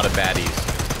of a lot of baddies.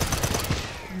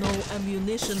 No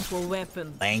ammunition for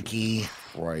weapons. lanky.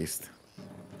 Christ.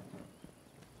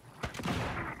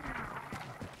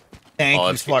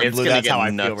 Thank you, Smart Blue. That's how I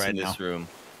feel right right now. In this room.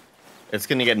 It's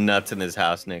gonna get nuts in this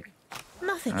house, Nick.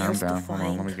 Nothing I'm else down. to Hold find.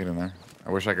 on, let me get in there. I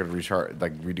wish I could recharge,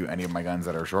 like redo any of my guns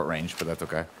that are short range, but that's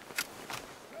okay.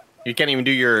 You can't even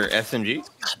do your SMG?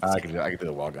 I could do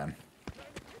the wall gun.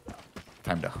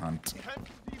 Time to hunt.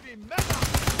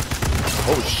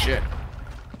 Oh shit!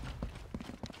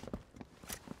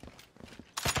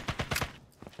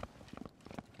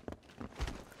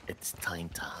 It's time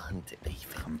to hunt,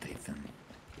 Ethan.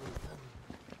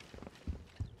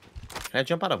 Can I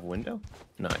jump out of a window?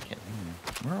 No, I can't.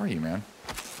 Where are you, man?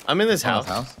 I'm in this house.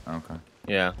 Oh, okay.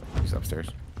 Yeah. He's upstairs.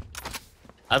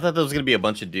 I thought there was gonna be a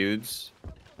bunch of dudes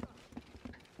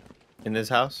in this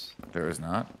house. There is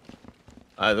not.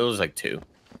 There was like 2.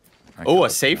 Oh, a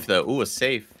safe though. Ooh, a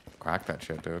safe. Crack that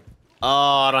shit, dude. Oh,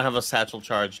 I don't have a satchel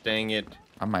charge. Dang it.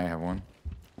 I might have one.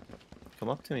 Come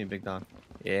up to me, big dog.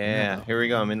 Yeah, here we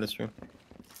go. I'm in this room.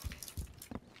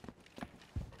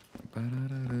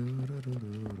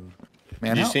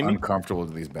 Man, you how see me? uncomfortable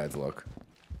do these beds look?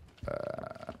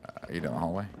 Are you down the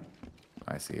hallway?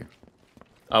 I see you.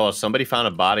 Oh, well, somebody found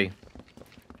a body.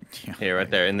 Yeah, Here, right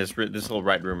there, in this little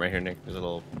right room right here, Nick. There's a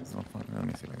little... Let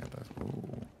me see if I got this.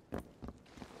 Ooh.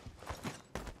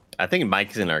 I think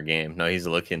Mike's in our game. No, he's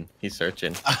looking. He's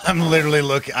searching. I'm literally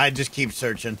looking. I just keep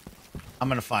searching. I'm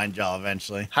going to find y'all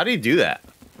eventually. How do you do that?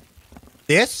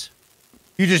 This?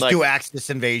 You just Like- do Axis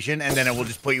Invasion, and then it will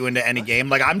just put you into any game.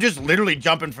 Like, I'm just literally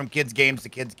jumping from kids' games to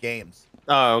kids' games.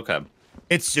 Oh, okay.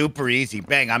 It's super easy.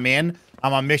 Bang, I'm in.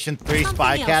 I'm on Mission 3 Something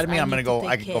Spy else Academy. I I'm going to need to go. take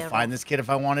I can go care find of. this kid if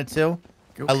I wanted to.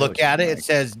 Go I look kill at it. Mike. It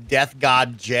says Death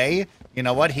God J. You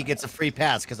know what? He gets a free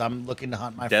pass because I'm looking to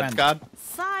hunt my Death friend. God?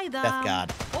 Side Death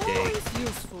God. Always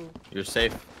useful. You're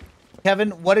safe. Kevin,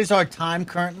 what is our time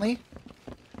currently?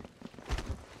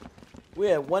 We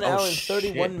have 1 hour and shit.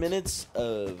 31 minutes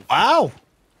of Wow.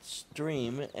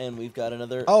 stream, and we've got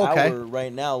another okay. hour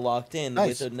right now locked in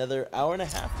Nice. with another hour and a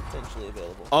half potentially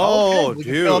available. Oh, Okay, we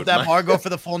can fill up dude. that bar, go for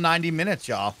the full 90 minutes,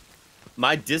 y'all.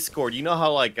 My Discord, you know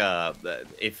how, like,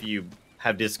 if you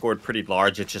have Discord pretty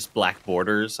large, it's just black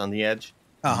borders on the edge?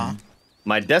 Uh-huh.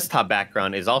 My desktop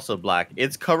background is also black.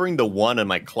 It's covering the 1 on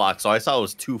my clock, so I saw it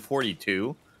was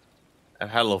 2:42. I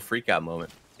had a little freak out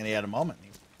moment. And he had a moment. He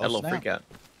was Had a close little now. freak out.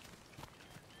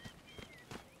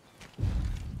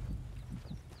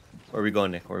 Where are we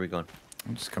going, Nick? Where are we going?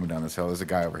 I'm just coming down this hill. There's a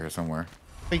guy over here somewhere.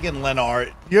 Freaking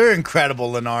Lenart. You're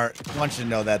incredible, Lenart. I want you to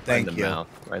know that. Thank right in you. the mouth,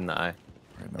 right in the eye.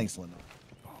 Right now. Thanks, Lenart.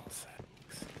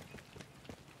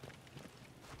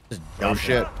 Just Oh jump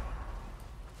shit. it.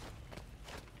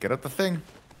 Get up the thing.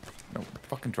 No,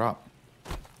 fucking drop.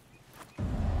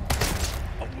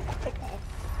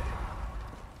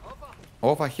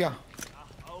 Over here.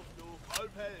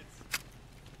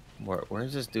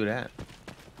 Where's this dude at?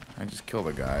 I just killed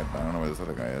a guy, but I don't know where this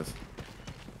other guy is.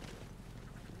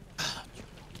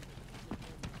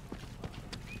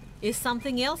 Is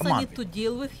something else Come I on. need to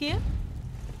deal with here?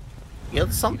 You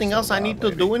have something else I need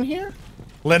to do in here?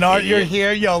 Lenart, you're Idiot.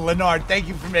 here. Yo, Lenart, thank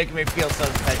you for making me feel so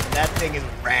special. That thing is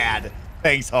rad.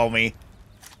 Thanks, homie.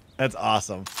 That's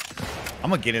awesome. I'm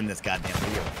going to get in this goddamn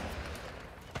video.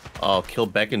 Oh, kill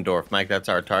Beckendorf, Mike. That's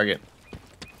our target.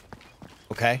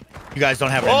 Okay? You guys don't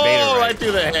have an invader, Oh, right? right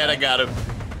through the head. I got him.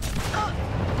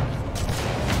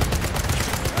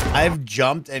 I've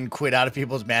jumped and quit out of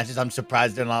people's matches. I'm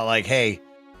surprised they're not like, hey,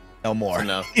 no more. That's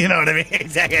enough. You know what I mean?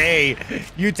 Exactly. Hey,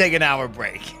 you take an hour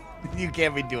break. You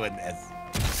can't be doing this.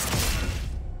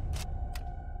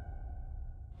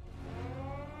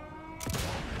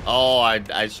 Oh,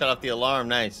 I shut off the alarm.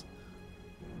 Nice.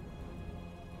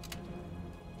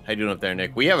 How you doing up there,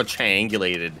 Nick? We have a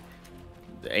triangulated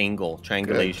angle. Good,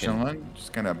 Triangulation. chillin'.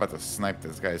 Just gonna about to snipe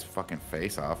this guy's fucking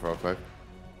face off real quick.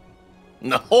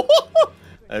 No.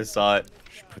 I saw it.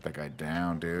 Should put that guy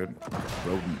down, dude.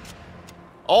 Rodent.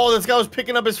 Oh, this guy was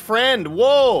picking up his friend.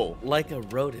 Whoa. Like a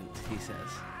rodent, he says.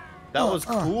 That was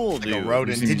cool, Like a dude. rodent.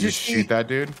 You see me Did you just see- shoot that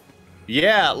dude?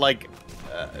 Yeah, like,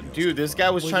 dude, this guy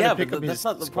was Well, trying yeah, to pick but up that's his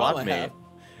not the squad problem I mate. have.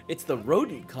 It's the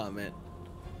rodent comment.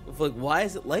 Of like, why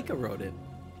is it like a rodent?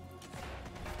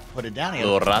 Put it down here.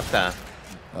 Little rata.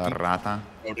 La rata.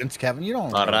 Rodents, Kevin. You don't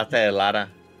La rata helada.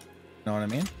 know what I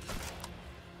mean?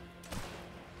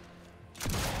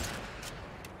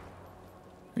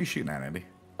 Who you shooting at, Andy?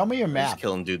 Tell me your Just map.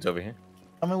 killing dudes over here.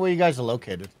 Tell me where you guys are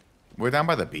located. We're down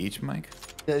by the beach, Mike.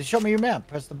 Show me your map.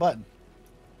 Press the button.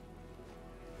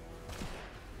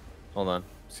 Hold on.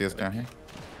 See us down here?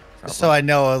 So I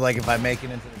know, like, if I make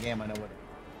it into the game, I know what.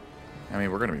 I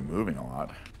mean, we're gonna be moving a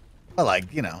lot. But,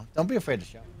 like, you know, don't be afraid to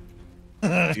show.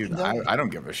 Dude, I don't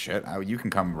give a shit. You can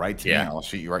come right to me Yeah. and I'll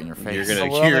shoot you right in your face. You're So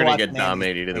gonna we're only get watching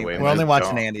dominated either way. We're only Just watching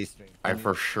don't. Andy's stream. I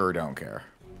for sure don't care.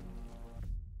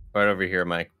 Right over here,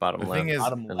 Mike. Bottom left. Thing is,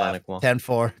 bottom Atlantic left. wall.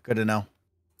 10-4. Good to know.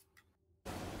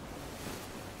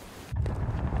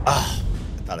 Oh,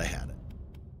 I thought I had it.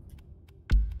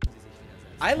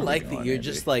 I like that you're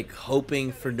just like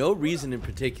hoping for no reason in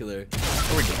particular.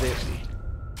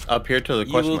 Up here to the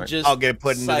You question will mark. just I'll get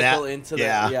put into cycle that. into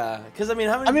Yeah. that. Yeah. Because I mean,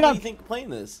 how many people do you think playing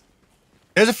this?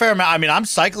 There's a fair amount. I mean, I'm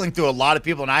cycling through a lot of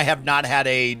people, and I have not had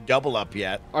a double up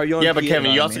yet. Are you on Yeah, but PS?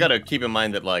 Kevin, you also got to keep in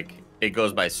mind that like it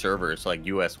goes by servers, like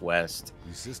US West.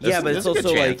 Yeah, but it's there's a good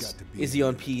also like, chance. is he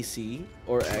on PC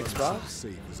or Xbox?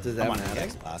 Does that I'm on matter?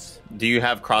 Xbox. Do you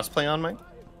have crossplay on, Mike?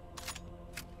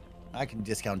 I can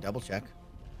discount double check.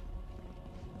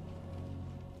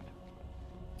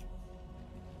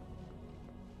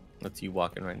 That's you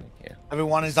walking right now. Yeah.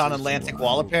 Everyone is on Atlantic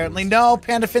Wall, apparently. No,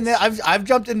 PandaFin, I've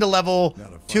jumped into level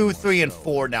 2, 3, and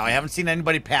 4 now. I haven't seen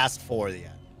anybody past 4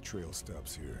 yet. Trail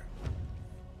stops here.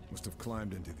 Must have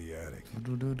climbed into the attic.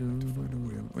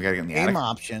 We gotta get in the Game attic.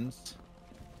 options.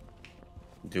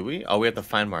 Do we? Oh, we have to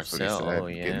find That's what he Marcel. said. Oh,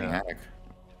 Get in the yeah. attic.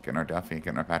 Getting our Duffy.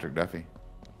 Getting our Patrick Duffy.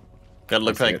 That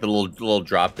looks like the little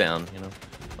drop down, you know.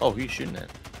 Oh, who you shooting at?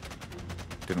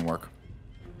 Didn't work.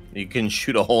 You can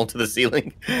shoot a hole into the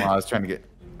ceiling. Well, I was trying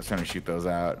to shoot those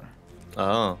out.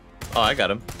 Oh. Oh, I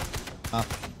got him.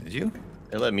 Did you?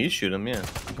 They let me shoot him, yeah.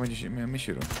 How come you shoot me? Let me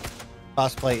shoot him.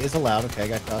 Crossplay is allowed. Okay, I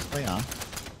got crossplay on.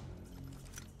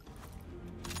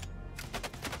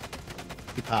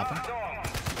 Keep popping.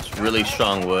 It's really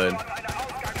strong wood.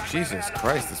 Jesus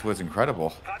Christ, this wood's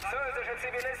incredible.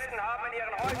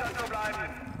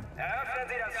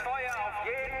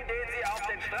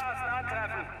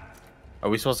 Are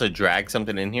we supposed to drag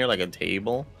something in here, like a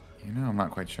table? You know, I'm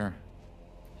not quite sure.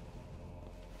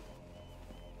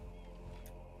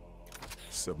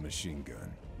 Submachine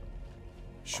gun.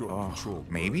 Short control.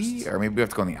 Maybe? bursts. Or maybe we have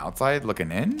to go on the outside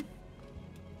looking in?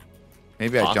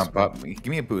 Maybe I jump up. Give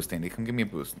me a boost, Andy. Come give me a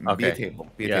boost. Okay. Be a table.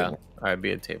 Be a Yeah. table. All right,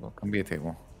 be a table. Come be a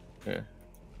table. Yeah.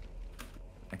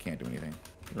 I can't do anything.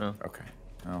 No. Okay.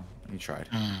 Oh, you tried.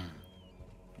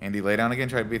 Andy, lay down again.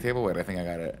 Try to be a table. Wait, I think I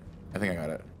got it. I think I got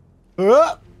it. Did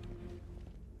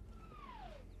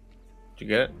you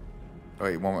get it? Oh,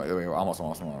 wait, one more. Wait, almost.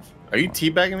 Are you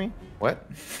teabagging me? What?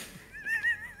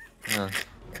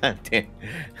 God damn.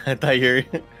 I thought you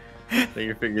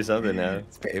figured something out.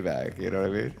 It's payback. You know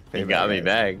what I mean? Payback, You got me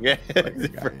back. Yeah. Got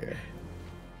you.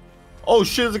 Oh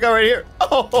shit, there's a guy right here.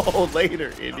 Oh,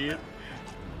 later, idiot.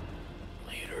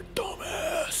 Later,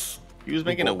 dumbass. He was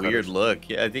making a weird look.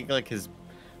 Yeah, I think like his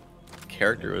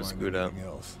character was screwed up.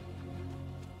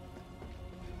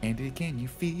 Andy, can you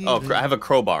feel Oh, it? I have a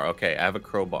crowbar. Okay, I have a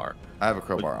crowbar. I have a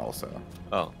crowbar also.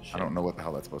 Oh, shit. I don't know what the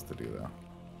hell that's supposed to do though.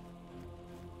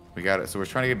 We got it. So we're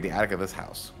trying to get to the attic of this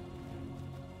house.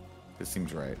 This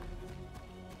seems right.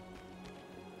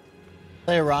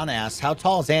 Player Ron asks, how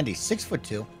tall is Andy?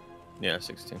 6'2". Yeah,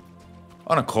 16.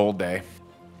 On a cold day.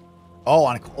 Oh,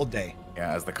 on a cold day.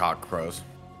 Yeah, as the cock crows.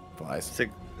 Flies.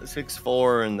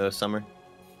 6'4" in the summer.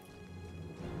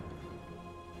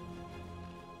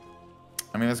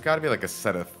 I mean, there's got to be like a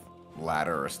set of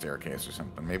ladder or a staircase or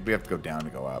something. Maybe we have to go down to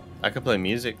go up. I could play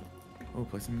music Oh,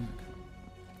 play some music.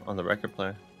 on the record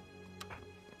player.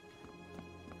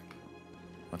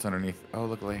 What's underneath? Oh,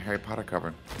 look, like Harry Potter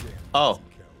cover. Oh,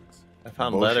 I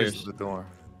found Motions letters. to the door.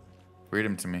 Read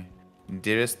them to me.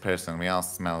 Dearest person, we all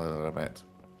smell a little bit.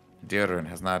 Deodorant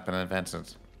has not been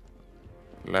invented.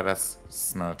 Let us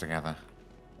smell it together.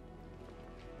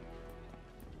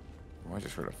 Oh, I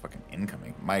just heard a fucking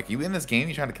incoming. Mike, you in this game?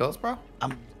 You trying to kill us, bro?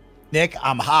 Nick,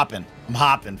 I'm hopping. I'm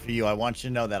hopping for you. I want you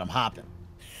to know that I'm hopping.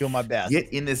 Doing my best. Get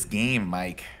in this game,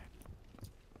 Mike.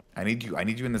 I need you. I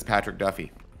need you in this Patrick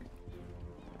Duffy.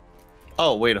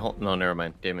 Oh wait, no, never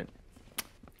mind. Damn it.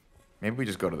 Maybe we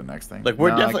just go to the next thing. Like we're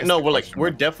No, I definitely guess no, the we're like question we're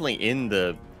mark. definitely in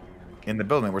the. in the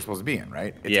building we're supposed to be in,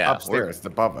 right? It's Yeah, upstairs. It's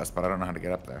above us, but I don't know how to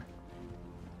get up there.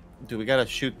 Do we gotta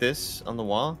shoot this on the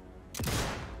wall?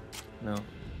 No.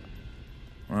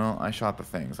 Well, I shot the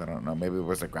things. I don't know. Maybe it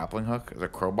was a grappling hook? Is a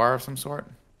crowbar of some sort?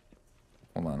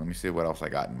 Hold on. Let me see what else I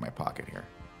got in my pocket here.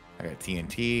 I got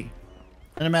TNT.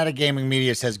 Cinematic Gaming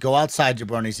Media says, go outside,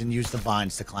 jabronis, and use the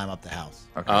vines to climb up the house.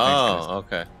 Okay. Oh,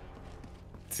 okay.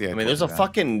 See, I mean, there's a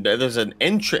fucking there's an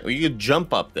entrance. You could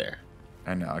jump up there.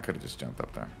 I know. I could have just jumped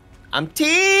up there. I'm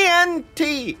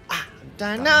TNT.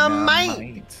 Dynamite. Oh,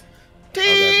 guys, look,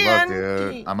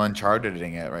 TNT. dude. I'm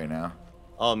Uncharted-ing it right now.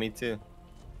 Oh, me too.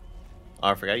 Oh,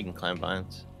 I forgot you can climb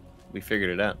vines. We figured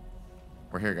it out.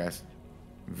 We're here, guys.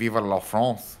 Viva la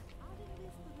France.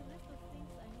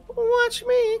 Watch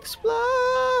me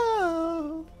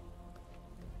explode.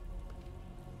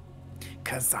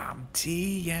 Cause I'm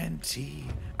TNT.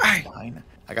 I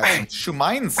got some shoe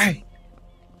mines.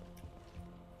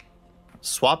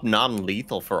 Swap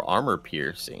non-lethal for armor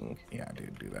piercing. Yeah,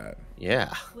 dude, do that.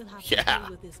 Yeah. We'll have Yeah. to deal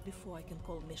with this before I can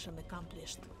call mission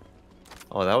accomplished.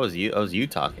 Oh, that was you. That was you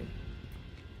talking.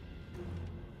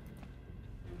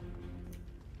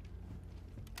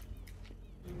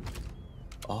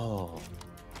 Oh.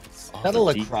 Is that a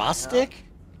lacrosse stick?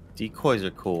 Decoys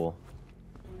are cool.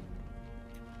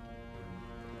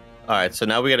 All right, so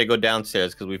now we got to go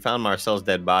downstairs because we found Marcel's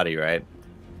dead body, right?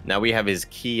 Now we have his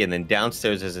key, and then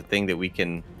downstairs is a thing that we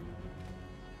can...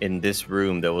 In this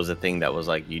room, there was a thing that was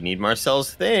like, you need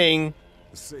Marcel's thing.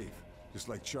 The safe, just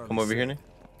like Charlie Come over said. here, Nick.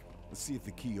 Let's see if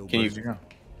the key opens. Can you... go?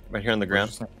 Right here on the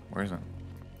ground. Where is it?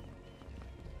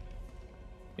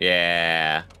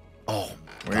 Yeah. Oh,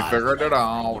 We figured it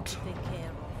out. Take care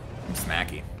of. I'm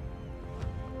snacky.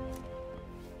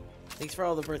 Thanks for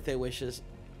all the birthday wishes.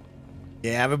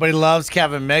 Yeah, everybody loves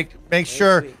Kevin. Make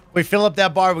sure we fill up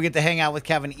that bar. We get to hang out with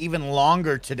Kevin even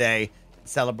longer today and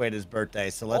celebrate his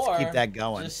birthday. So let's keep that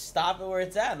going. Just stop it where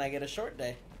it's at and I get a short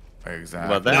day.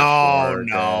 Exactly.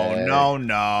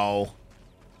 No.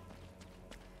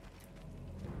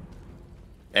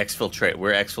 Exfiltrate.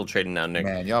 We're exfiltrating now, Nick.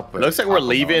 Man, y'all It looks like we're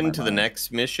leaving to the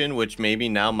next mission, which maybe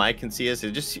now Mike can see us.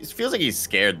 It feels like he's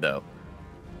scared though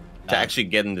to actually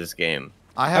get in this game.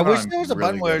 I wish there was a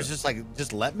button where it's just like,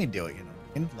 just let me do it.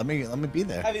 You know, let me be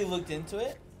there. Have you looked into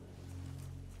it?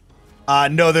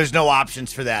 No, there's no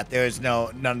options for that. There's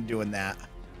none doing that.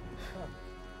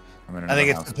 I think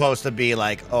it's supposed to be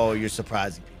like, oh, you're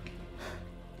surprising people.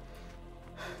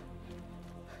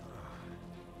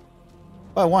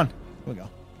 Oh, I won. Here we go.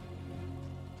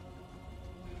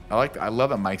 I love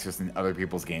that Mike's just in other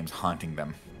people's games haunting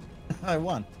them. I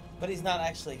won. But he's not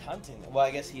actually hunting. Well,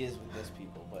 I guess he is with this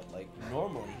people, but like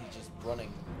normally he's just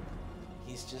running.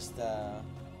 He's just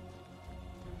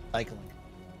cycling.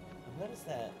 What is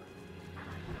that?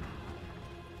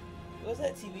 What was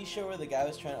that TV show where the guy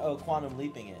was trying to quantum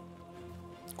leaping it?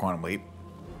 Quantum Leap.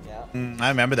 Yeah. I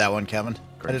remember that one, Kevin.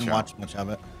 Great I didn't show. watch much of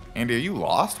it. Andy, are you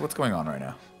lost? What's going on right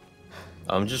now?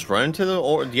 I'm just running to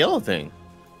the yellow thing.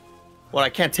 What? I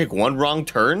can't take one wrong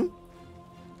turn?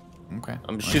 Okay.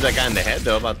 I'm gonna shoot that guy in the head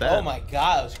though. About that. Oh my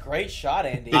god, it was a great shot,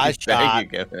 Andy. Nice shot.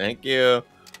 Thank you, Kevin. Thank you.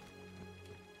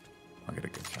 I'll get a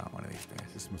good shot one of these days.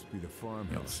 This must be the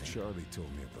farmhouse Charlie told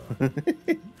me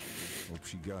about. Hope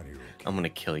she got here okay. I'm gonna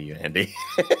kill you, Andy.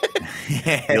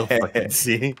 You'll fucking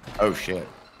see. Oh shit.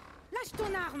 Lâche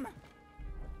ton arme.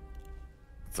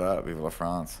 What's up? Vive la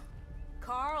France.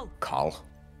 Carl.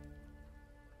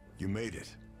 You made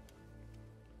it.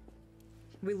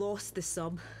 We lost the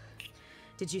sub.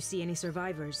 Did you see any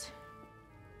survivors?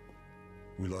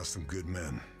 We lost some good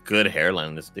men. Good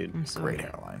hairline, this dude. Great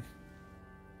hairline.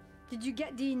 Did you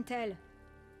get the intel?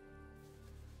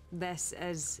 This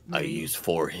is I Marie. use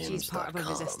 4 She's part of a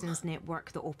hims.com. resistance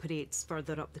network that operates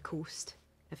further up the coast.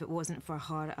 If it wasn't for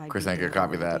her, I'd Chris, be I could dead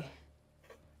copy already.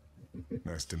 that.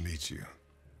 Nice to meet you.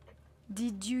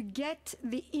 Did you get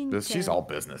the intel? She's all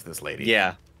business, this lady.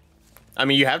 Yeah. I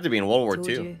mean, you have to be in World War Told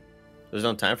II. you. There's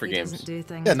no time for He games. doesn't do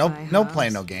things Yeah, no by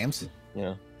playing halves. no games.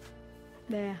 Yeah.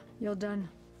 There, you're done.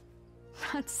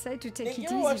 I'd say to take Nick, it you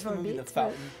ever easy watched for the a movie The bit.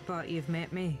 Fountain? But you've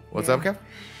met me. What's yeah. up, Kev?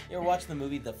 You ever watched the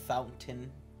movie The Fountain?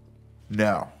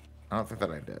 No. I don't think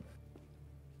that I did.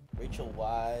 Rachel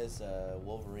Weisz,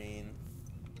 Wolverine.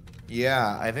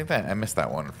 Yeah, I think that I missed that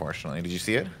one, unfortunately. Did you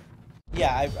see it?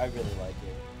 Yeah, I really like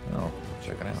it. No.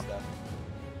 Check it out. Stuff.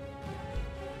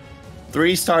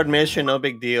 3-star mission, no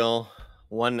big deal.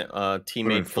 One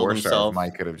teammate killed himself.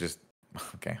 Mike could have just.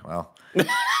 Okay, well.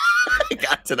 I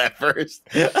got to that first.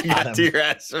 I got to your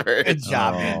ass first. Good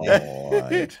job, Andy. All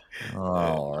right. All right.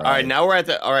 All right, now we're at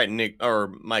the. All right, Nick or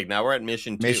Mike. Now we're at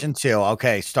mission 2. Mission 2.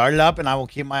 Okay, start it up, and I will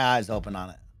keep my eyes open on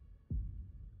it.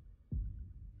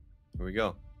 Here we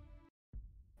go.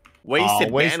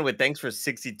 Wasted bandwidth. Thanks for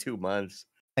 62 months.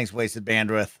 Thanks, wasted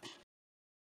bandwidth.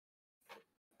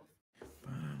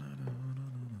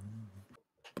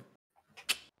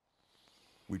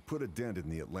 We put a dent in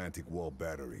the Atlantic Wall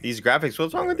battery. These graphics.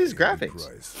 What's wrong with these At a heavy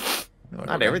graphics? price.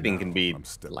 Not everything can be I'm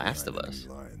stepping Last of behind Us.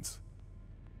 enemy lines.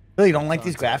 Really, you don't like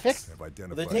these graphics? Have Well,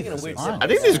 identified they're taking a weird possession step I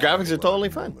think these back. graphics are totally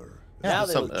fun. Now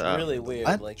they some- look really weird.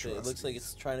 what? Like it looks like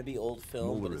it's trying to be old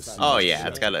film, but it's not. Oh really yeah, shit.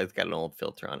 it's got an old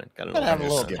filter on it. Got an Gotta have a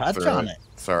old little filter. touch Through on it.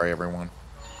 Sorry, everyone.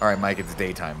 All right, Mike, it's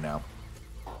daytime now.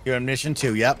 You're in mission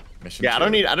 2. Yep. Mission Yeah, I 2.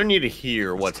 don't need to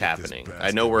hear what's get this happening. bastard.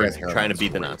 I know we're Guys, trying to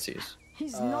beat the great. Nazis.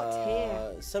 He's not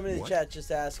here. Somebody in the chat just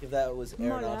asked if that was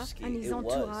Mola Aronofsky. and his It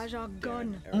was entourage are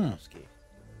gone. Darren Aronofsky.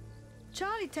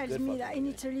 Charlie tells Good me fucking that in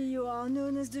movie. Italy you are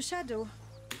known as the Shadow.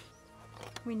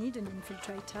 We need an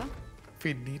infiltrator.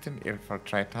 We need an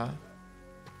infiltrator.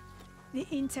 The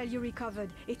intel you recovered,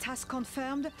 it has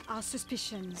confirmed our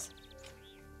suspicions.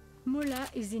 Mullah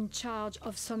is in charge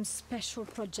of some special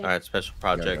project. All right, special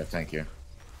project. Yeah, thank you.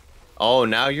 Oh,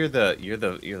 now you're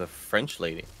the French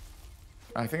lady.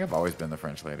 I think I've always been the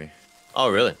French lady. Oh,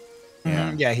 really?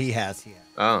 Yeah, yeah, he has. Yeah.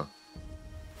 Oh,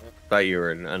 thought you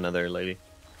were another lady.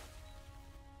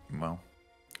 Well,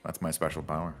 that's my special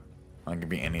power. I can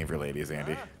be any of your ladies,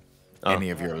 Andy. Oh.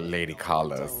 Any of your lady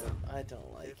callers. I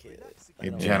don't like it.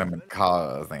 Your gentleman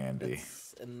callers, Andy.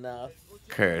 It's enough.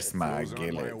 Curse my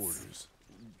gillets.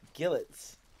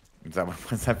 Gillets. Is that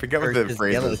what was? I forget what the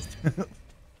phrase is.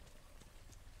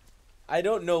 I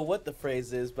don't know what the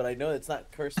phrase is, but I know it's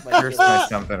not curse my Curse gillets. my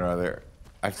something or other.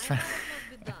 I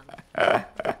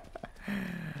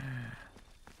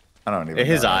don't even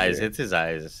His know. eyes. It's his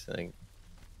eyes. Like,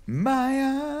 my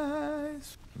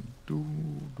eyes.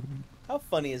 How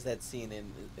funny is that scene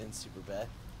in Superbad?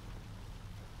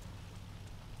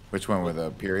 Which one with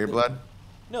the period blood?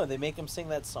 No, they make him sing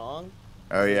that song.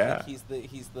 Oh yeah. He's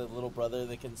the little brother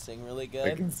that can sing really good.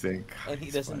 I can sing. And he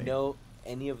doesn't know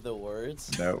any of the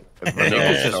words. Nope. Nick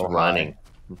is just running.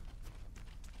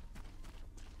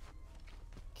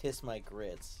 Kiss my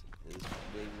grits is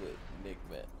big with Nick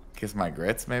Met. Kiss my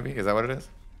grits, maybe? Is that what it is? Is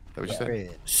that what you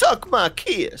said? Suck my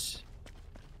kiss.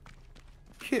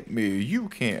 Hit me, you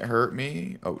can't hurt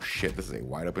me. Oh shit, this is a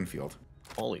wide open field.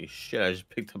 Holy shit, I just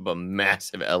picked up a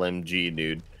massive LMG,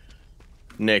 dude.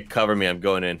 Nick, cover me, I'm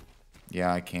going in.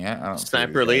 Yeah, I can't. I don't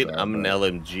Sniper Elite, I'm an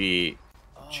LMG,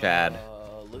 Chad.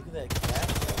 Look at that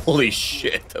cat. Holy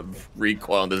shit, the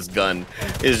recoil on this gun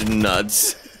is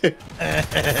nuts.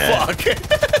 Fuck.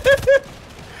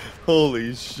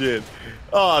 Holy shit.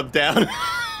 Oh, I'm down.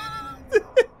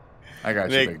 I got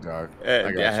Nick, you, big dog. I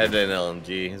had an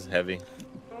LMG, it's heavy.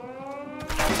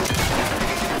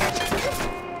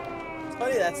 It's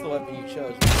funny that's the weapon you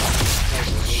chose.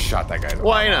 Shot that guy.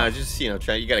 Why not? Just, you know,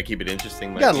 try. You gotta keep it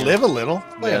interesting. You gotta live a little.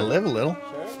 You gotta Yeah. live a little.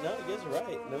 Sure, no, you guys are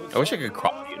right. No, I wish I could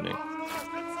crawl you, Nick.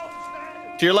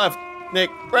 To your left, Nick.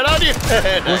 Right on you.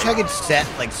 I wish I could set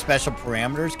like special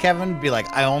parameters, Kevin. Be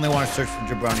like, I only want to search for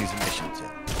Jabroni's in mission 2. You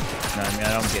know what I mean?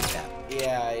 I don't get that.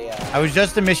 Yeah, yeah. I was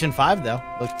just in mission 5 though.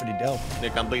 Looks pretty dope.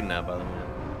 Nick, I'm bleeding now, by the way.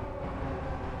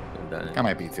 I'm dying. I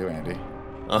might be too, Andy.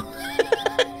 Oh.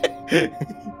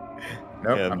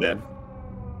 Nope, Yeah, I'm dead. dead.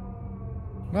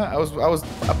 Well, I was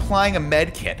applying a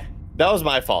med kit. That was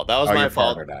my fault. That was my your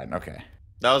fault. father died. Okay.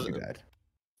 That was You died.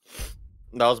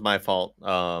 that was my fault.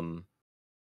 I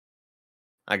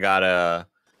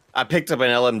picked up an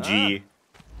LMG,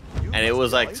 and it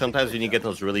was like sometimes when you get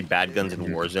those really bad guns in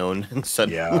Warzone, and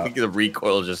suddenly the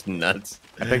recoil is just nuts.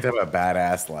 I picked up a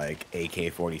badass like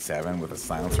AK-47 with a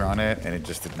silencer on it, and it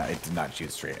did not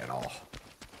shoot straight at all.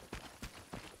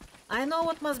 I know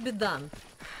what must be done.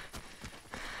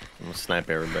 I'm gonna snipe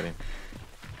everybody.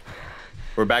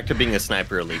 We're back to being a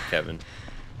sniper elite, Kevin.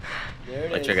 There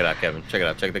it Like, is. check it out, Kevin. Check it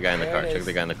out. Check the guy in the There car. it Check is.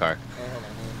 the guy in the car. Oh, hold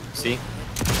on. See?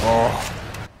 Oh.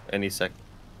 Any sec.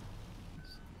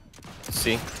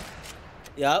 See?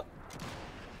 Yep.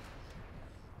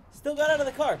 Still got out of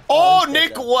the car. Oh, he's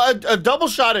Nick! dead. What? A double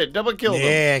shot it. Double killed him.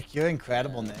 Nick, you're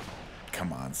incredible, Nick.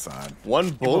 Come on, son.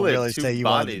 One People bullet, really two say you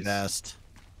are the bodies. best.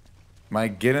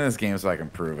 Mike, get in this game so I can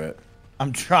prove it.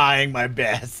 I'm trying my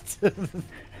best.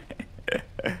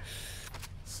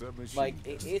 Mike,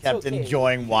 it's Kept okay.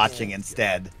 enjoying watching Yeah.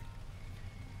 instead.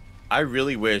 I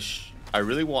really wish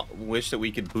that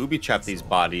we could booby trap these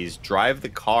bodies, drive the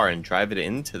car, and drive it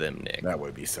into them, Nick. That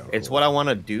would be so It's cool. what I want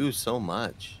to do so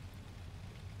much.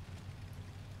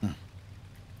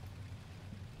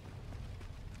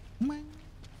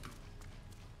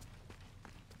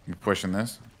 You pushing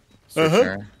this?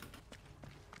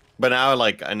 But now,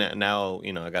 like, now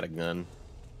you know, I got a gun.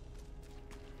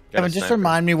 Got a Kevin, just sniper.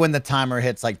 remind me when the timer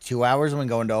hits like 2 hours and we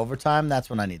go into overtime. That's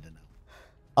when I need to know.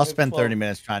 I'll spend 30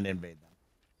 minutes trying to invade them.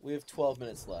 We have 12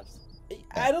 minutes left.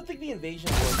 I don't think the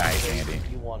invasion works Nice, the way Andy.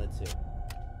 you wanted to.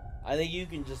 I think you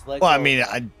can just let Well, go. I mean,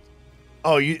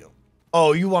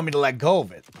 you want me to let go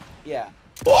of it? Yeah.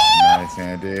 Nice,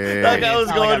 Andy. That guy was It's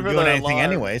not like going I'm for doing the anything alarm.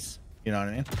 anyways. You know what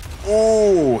I mean?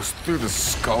 Oh, through the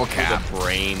skull Through cap. the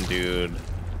brain, dude.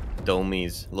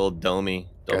 Domies, little Domie.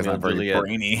 Guy's Domie not and very Juliet.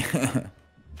 brainy.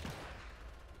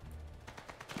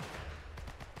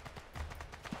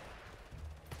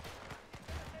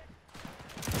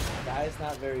 Guy's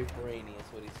not very brainy,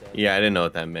 is what he said. Yeah, I didn't know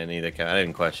what that meant either. Kevin. I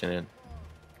didn't question it.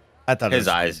 I thought His it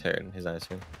was eyes hurt. His eyes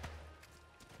hurt.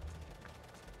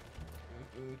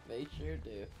 They sure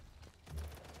do.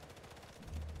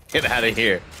 Get out of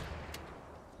here.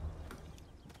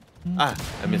 Ah,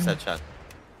 I missed that shot.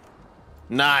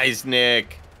 Nice,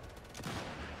 Nick.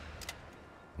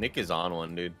 Nick is on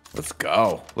one, dude. Let's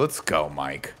go. Let's go,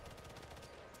 Mike.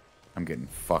 I'm getting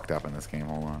fucked up in this game.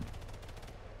 Hold on.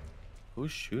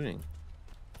 Who's shooting?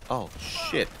 Oh,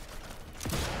 shit.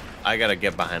 I gotta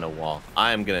get behind a wall.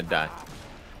 I am gonna die.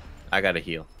 I gotta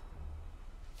heal.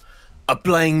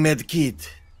 Applying medkit.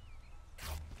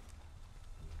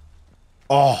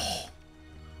 Oh.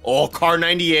 Oh, car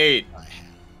 98.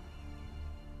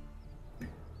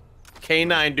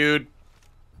 K9, dude.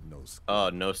 Oh,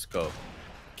 no scope.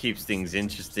 Keeps things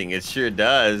interesting. It sure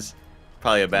does.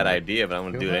 Probably a bad idea, but I'm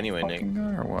gonna do it anyway, Nick.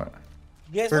 Or what?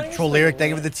 Virtual Lyric,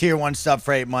 thank you for the tier 1 sub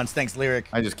for 8 months. Thanks, Lyric.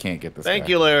 I just can't get this. Thank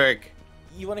you, Lyric.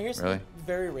 You want to hear something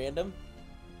very random?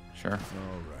 Sure. All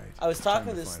right. I was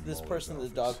talking to this person at the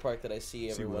dog park that I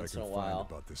see every once in a while,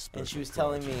 and she was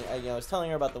telling me, you know, I was telling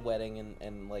her about the wedding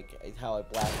and like how I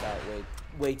blacked out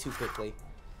way too quickly,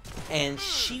 and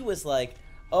she was like,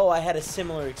 "Oh, I had a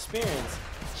similar experience."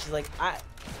 She's like,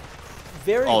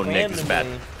 Oh, Nick, this is bad.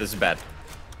 This is bad.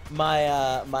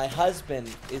 My husband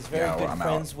is very good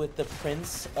friends with the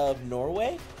Prince of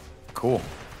Norway. Cool.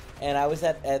 And I was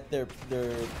at their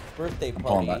birthday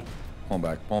party. Pulling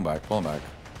back.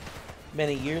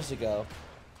 Many years ago,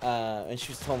 and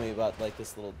she was telling me about like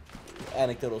this little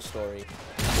anecdotal story.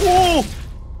 Whoa!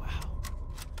 Wow.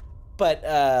 But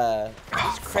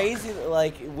it's crazy that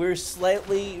like we're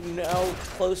slightly now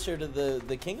closer to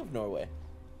the King of Norway.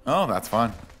 Oh, that's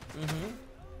fun.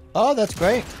 Oh, that's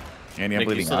great. Andy, I'm Nick,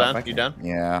 bleeding you out. done? You done?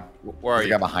 Yeah. Where are There's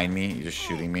you? a guy behind me. He's just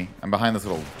shooting me. I'm behind this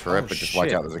little turret, but just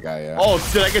watch out. There's a guy. Yeah. Oh,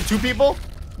 did I get 2 people?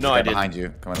 No, I didn't. Behind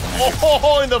you. Come on.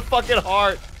 Oh, in the fucking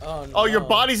heart. Oh, no. Oh, your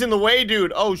body's in the way,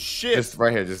 dude. Oh, shit. Just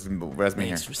right here. Just res me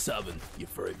here. Thanks for subbing, you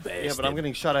furry bastard. Yeah, but I'm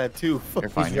getting shot at too. You're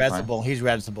fine. He's You're fine. resable. He's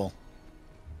resable.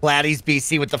 Gladys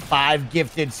BC with the 5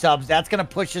 gifted subs. That's going to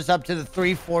push us up to the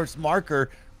 3/4 marker.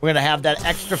 We're going to have that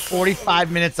extra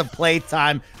 45 minutes of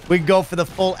playtime. We can go for the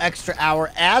full extra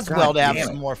hour as well to have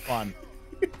some more fun.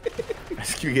 I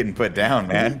just keep getting put down,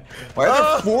 man. Why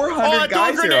are there 400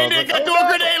 guys here? I do a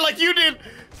grenade like you did.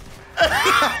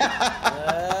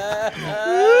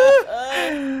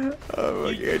 Oh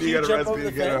my god, you gotta res me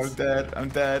again. I'm dead. I'm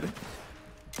dead.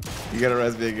 You gotta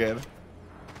res me again.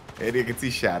 Andy, I can see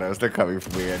shadows. They're coming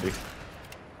for me, Andy.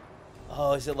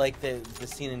 Oh, is it like the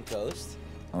scene in Ghost?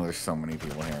 Oh, there's so many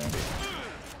people here, Andy.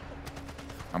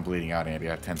 I'm bleeding out, Andy.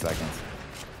 I have 10 seconds.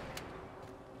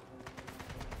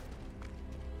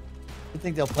 You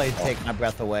think they'll play Take My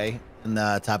Breath Away in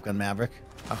the Top Gun Maverick?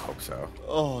 I hope so.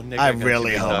 Oh, Nick, I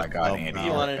really hope. Oh my god, Andy.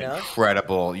 You want to know?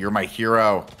 Incredible. You're my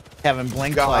hero. Kevin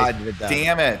Blink. God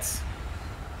damn it.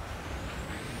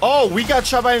 Oh, we got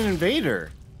shot by an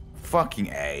invader. Fucking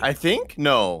A. I think?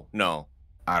 No.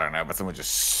 I don't know, but someone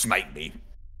just sniped me.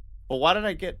 Well, why did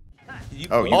I get...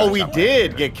 We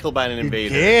did get killed by an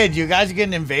invader. You did. You guys are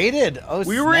getting invaded. Oh,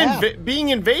 we were being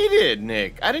invaded,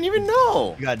 Nick. I didn't even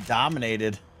know. You got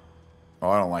dominated. Oh,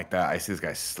 I don't like that. I see this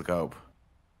guy's scope.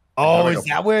 Oh, is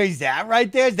that where he's at right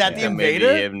there? Is that the invader?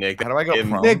 Maybe him, Nick. How do I go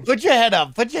prone? Nick, put your head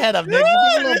up. Put your head up, Nick.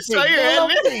 Show your head,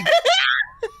 Nick.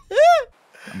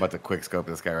 I'm about to quick scope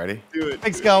this guy. Ready? Do it.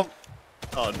 Quick scope.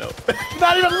 Oh, no. You're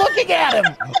not even looking at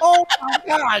him. Oh, my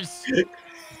gosh.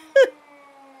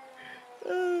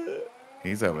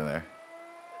 He's over there.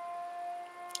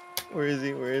 Where is he?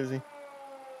 You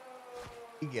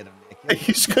get him, Nick.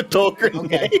 He's got a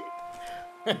grenade.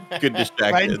 Good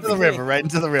distraction. Right into the river. Right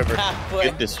into the river.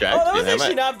 Good distraction. Oh, that was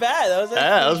actually not bad.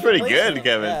 That was pretty good,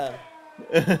 Kevin.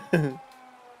 Yeah.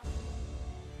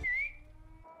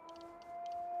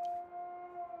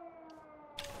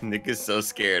 Nick is so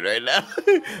scared right now.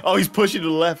 Oh, he's pushing to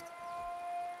the left.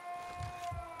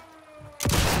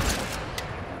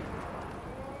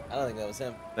 I don't think that was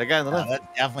him. That guy on the left.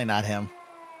 That's definitely not him.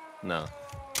 No.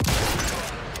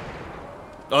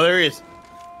 Oh, there he is.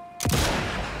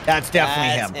 That's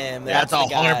definitely him. That's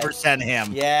 100%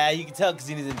 him. Yeah, you can tell because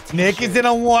he's in t-shirt. Nick is in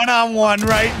a one-on-one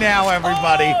right now,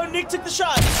 everybody. Oh, Nick took the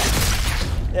shot.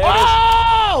 There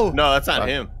Oh! No, that's not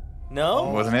him. No?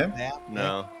 It wasn't him?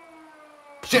 No.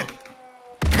 Shit.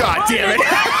 God damn it.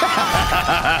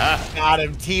 Got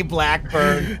him, T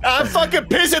Blackburn. I'm fucking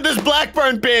pissed at this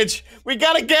Blackburn bitch. We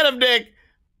gotta get him, Nick.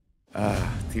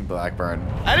 Team Blackburn.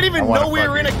 I didn't even know we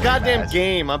were in a goddamn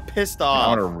game. I'm pissed off. I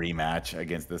want a rematch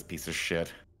against this piece of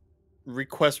shit.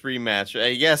 Request rematch.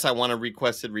 Yes, I want a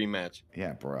requested rematch.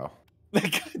 Yeah, bro.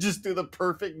 That guy just threw the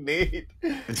perfect nade.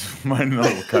 It's one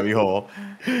little cubby hole.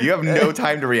 You have no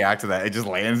time to react to that. It just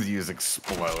lands and you just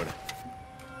explode.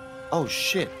 Oh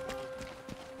shit.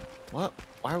 What?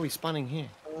 Why are we spawning here?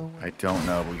 I don't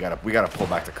know. We gotta pull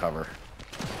back to cover.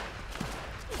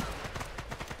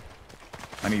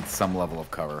 I need some level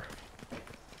of cover.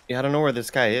 Yeah, I don't know where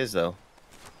this guy is though.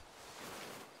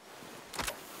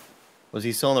 Was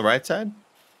he still on the right side?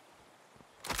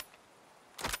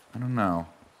 I don't know.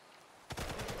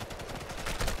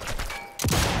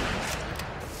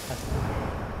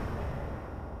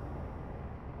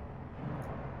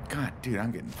 God, dude,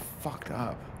 I'm getting fucked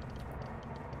up.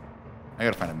 I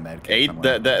gotta find a med kit.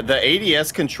 The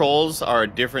ADS controls are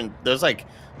different. There's like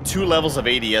 2 levels of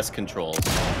ADS controls.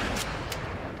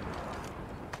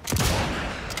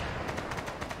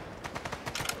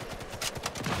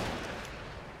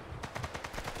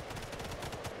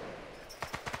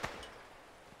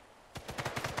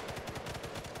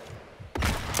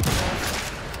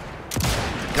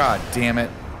 God damn it.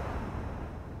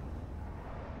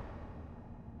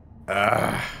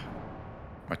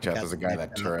 Watch out, there's a guy in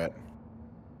that turret.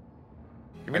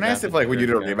 It'd be nice if, like, when you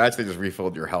do a rematch, they just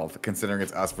refilled your health, considering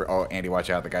it's us for... Oh, Andy,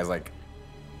 watch out. The guy's, like,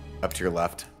 up to your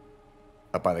left.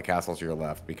 Up by the castle to your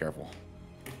left. Be careful.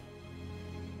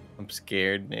 I'm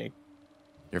scared, Nick.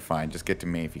 You're fine. Just get to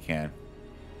me if you can.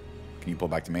 Can you pull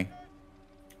back to me?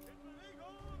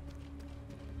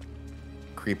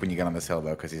 Creep when you get on this hill,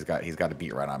 though, because he's got a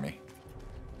beat right on me.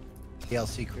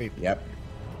 DLC creep. Yep.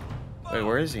 Wait,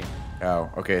 where is he?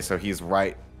 Oh, okay, so he's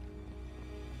right...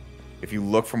 If you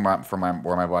look from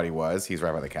where my body was, he's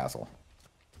right by the castle.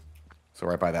 So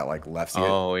right by that, like, left side.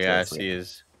 Oh, yeah, I see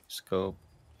his scope.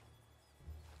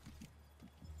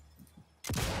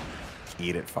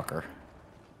 Eat it, fucker.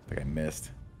 I think I missed.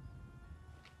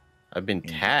 I've been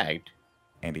tagged.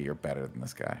 Andy, you're better than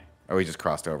this guy. Oh, he just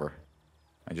crossed over.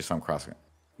 I just saw him crossing.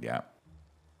 Yeah.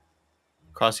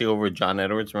 Crossing over with John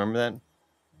Edwards, remember that?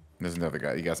 There's another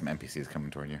guy. You got some NPCs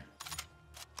coming toward you.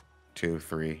 2,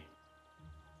 3.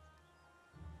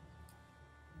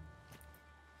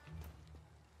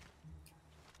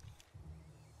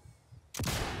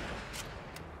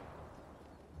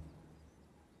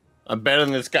 I'm better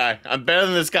than this guy. I'm better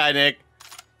than this guy, Nick.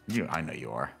 I know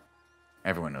you are.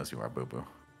 Everyone knows you are, Boo Boo.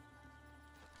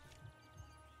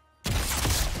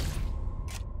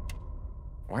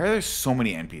 Why are there so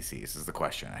many NPCs is the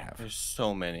question I have. There's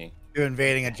so many. You're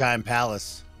invading a giant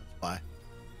palace. That's why.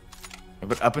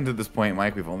 But up until this point,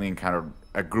 Mike, we've only encountered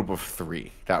a group of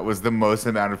 3. That was the most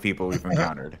amount of people we've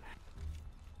encountered.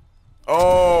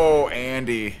 Oh,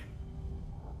 Andy.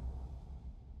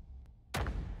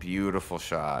 Beautiful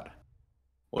shot.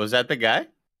 Was that the guy?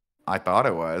 I thought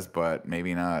it was, but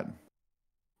maybe not.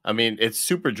 I mean, it's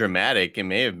super dramatic. It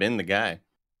may have been the guy.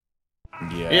 Yeah,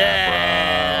 bro.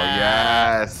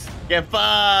 Yes. Get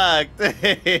fucked.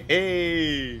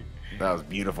 That was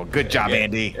beautiful. Good job,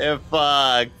 Andy. Get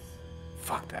fucked.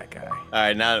 Fuck that guy. All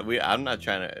right, now I'm not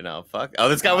trying to. No, fuck. Oh,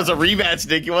 this guy wants a rematch,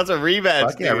 Nick. He wants a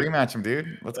rematch. Fuck yeah, rematch him,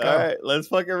 dude. Let's go. All right, let's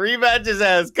fucking rematch his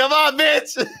ass. Come on,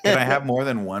 bitch. Can I have more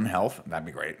than 1 health? That'd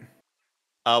be great.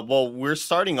 Well, we're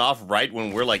starting off right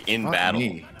when we're like in battle.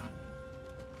 Me.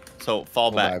 So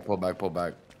pull back. Pull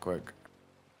back, quick.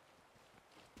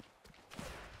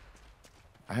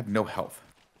 I have no health.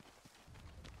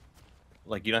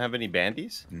 Like, you don't have any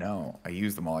bandies? No, I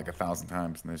used them all like 1,000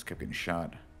 times and they just kept getting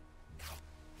shot.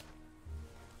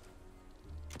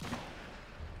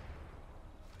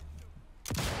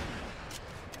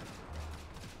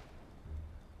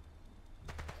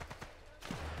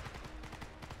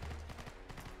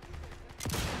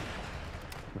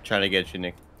 I'm trying to get you,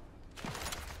 Nick.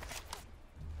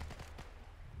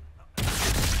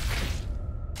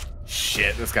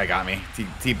 Shit, this guy got me.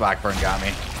 T Blackburn got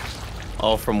me.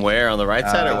 Oh, from where? On the right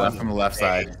side or what? From the left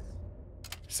side.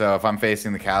 So if I'm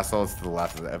facing the castle, it's to the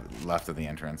left of the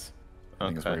entrance. I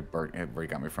think that's where he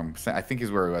got me from. I think he's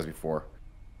where he was before.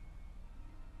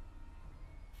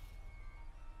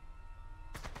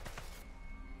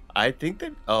 I think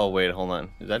that... Oh, wait, hold on.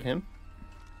 Is that him?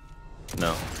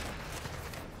 No.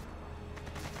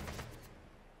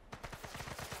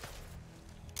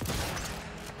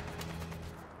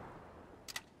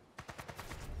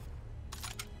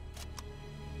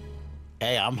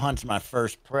 Hey, I'm hunting my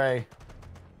first prey.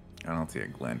 I don't see a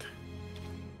glint.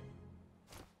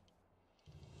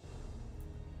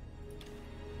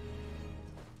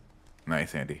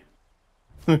 Nice, Andy.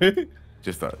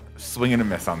 Just a swing and a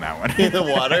miss on that one. In the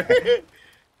water.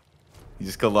 You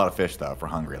just killed a lot of fish, though. If we're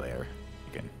hungry later,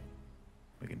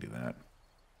 we can do that.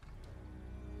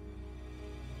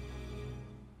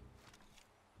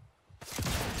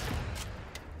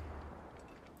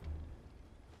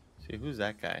 See, who's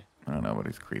that guy? I don't know, but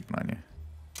he's creeping on you.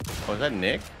 Oh, is that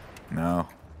Nick? No.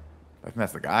 I think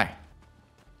that's the guy.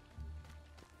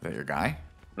 Is that your guy?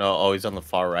 No, oh, he's on the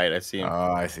far right. I see him.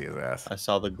 Oh, I see his ass. I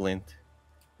saw the glint.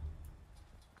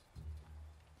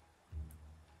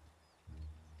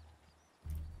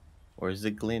 Where's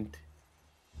the glint?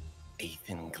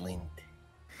 Ethan Glint.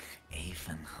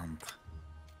 Ethan Hunt.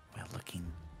 Well looking,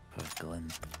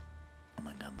 Glenn. Oh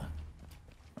my god.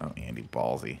 Oh, Andy,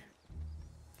 ballsy.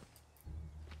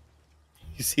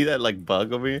 You see that like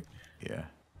bug over here? Yeah.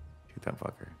 Shoot that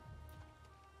fucker.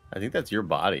 I think that's your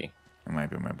body. It might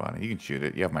be my body. You can shoot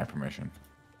it. You have my permission.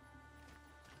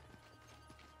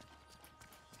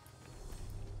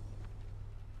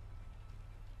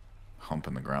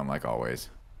 Humping the ground like always.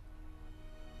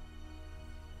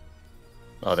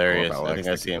 Oh, there he is. I think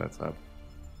I see him. I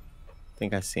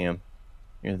think I see him.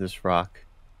 Near this rock.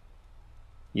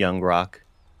 Young Rock.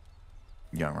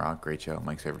 Young Rock, great show.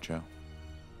 Mike's favorite show.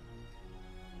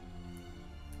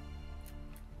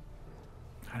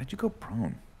 How did you go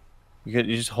prone? You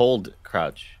just hold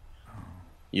crouch.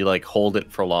 You like hold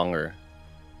it for longer.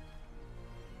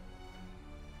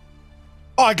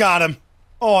 Oh, I got him.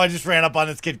 Oh, I just ran up on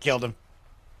this kid, killed him.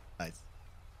 Nice.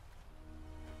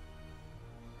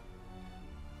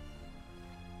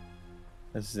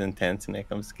 This is intense, Nick.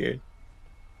 I'm scared.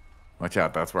 Watch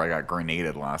out. That's where I got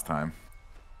grenaded last time.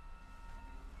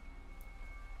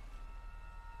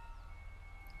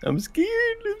 I'm scared.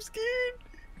 I'm scared.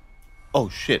 Oh,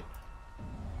 shit.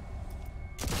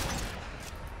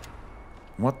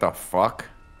 What the fuck?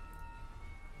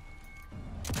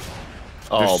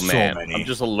 Oh, There's man. So many. I'm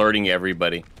just alerting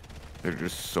everybody. There's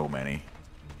just so many.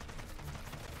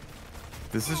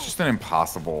 This is just an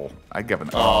impossible... I give an...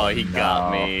 Oh, he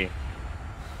got me.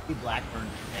 Blackburn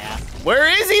ass. Where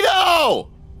is he, though?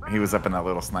 He was up in that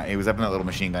little He was up in that little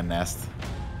machine gun nest.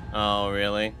 Oh,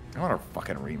 really? I want a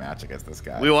fucking rematch against this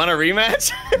guy. We want a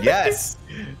rematch? Yes.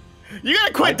 You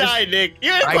gotta quit dying, Nick.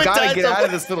 You gotta quit dying. I gotta get out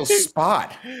of this little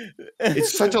spot.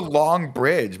 It's such a long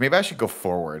bridge. Maybe I should go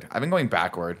forward. I've been going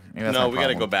backward. Maybe that's no, we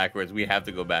problem. gotta go backwards. We have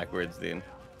to go backwards, dude.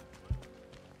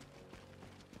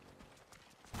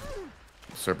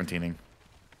 Serpentining.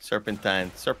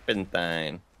 Serpentine.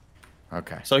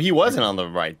 Okay. So he wasn't on the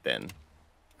right then.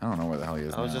 I don't know where the hell he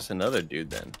is. I was just another dude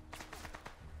then.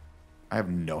 I have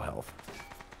no health.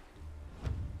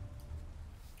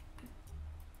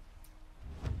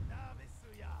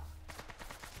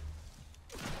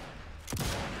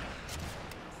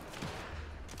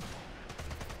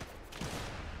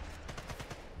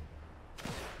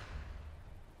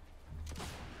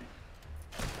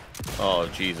 Oh,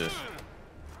 Jesus.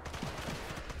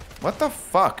 What the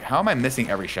fuck? How am I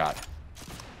missing every shot?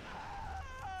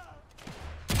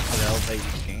 What the hell's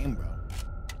that game, bro?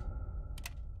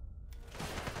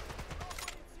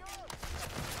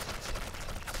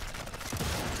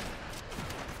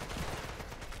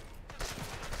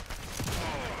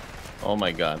 Oh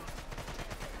my god.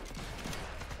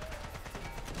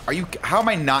 Are you... How am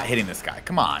I not hitting this guy?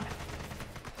 Come on.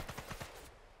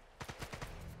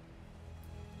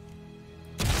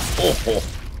 Oh,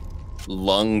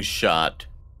 lung shot.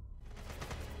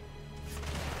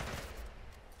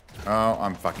 Oh,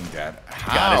 I'm fucking dead.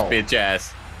 How? Got his bitch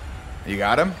ass. You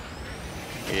got him?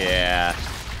 Yeah.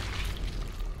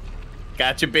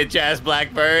 Got your bitch ass,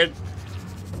 Blackbird.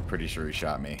 Pretty sure he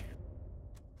shot me.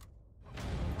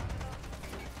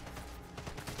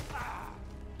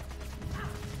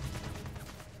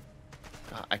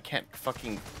 God, I can't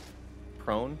fucking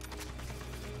prone.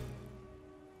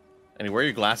 And where are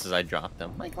your glasses? I dropped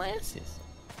them. My glasses.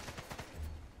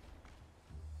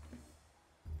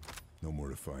 No more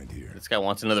to find here. This guy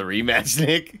wants another rematch,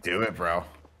 Nick. Do it, bro.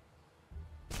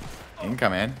 You can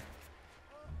come in.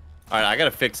 All right, I gotta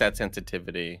fix that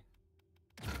sensitivity.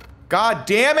 God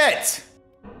damn it!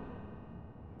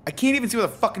 I can't even see where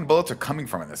the fucking bullets are coming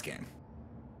from in this game.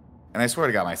 And I swear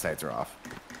to God, my sights are off.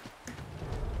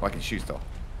 Well, I can shoot still.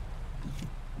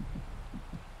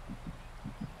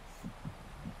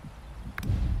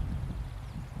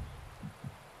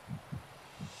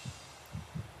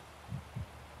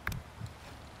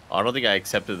 I don't think I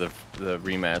accepted the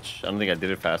rematch. I don't think I did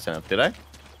it fast enough. Did I?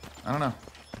 I don't know.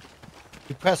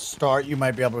 You press start, you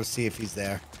might be able to see if he's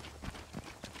there.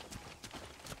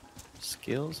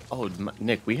 Skills? Oh,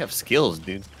 Nick, we have skills,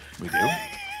 dude. We do?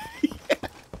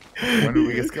 When did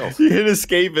we get skills? You hit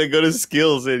escape and go to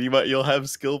skills, and you'll have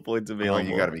skill points available.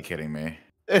 Oh, you gotta be kidding me.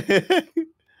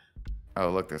 Oh,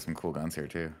 look, there's some cool guns here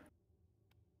too.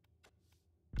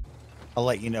 I'll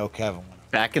let you know, Kevin.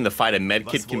 Back in the fight, a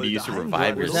medkit can be used to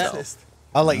revive yourself.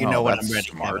 I'll let you know when I'm ready,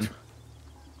 smart. Kevin.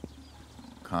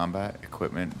 Combat,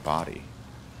 equipment, body.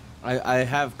 I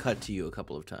have cut to you a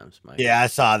couple of times, Mike. Yeah, I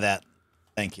saw that.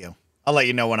 Thank you. I'll let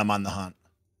you know when I'm on the hunt.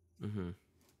 Mm-hmm.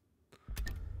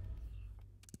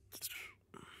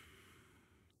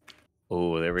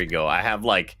 Oh, there we go. I have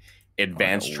like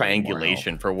advanced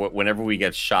triangulation for whenever we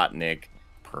get shot, Nick.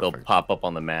 Perfect. They'll pop up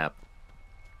on the map.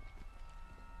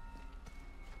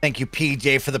 Thank you,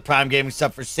 PJ, for the Prime Gaming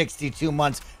sub for 62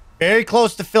 months. Very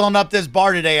close to filling up this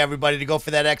bar today, everybody, to go for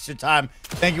that extra time.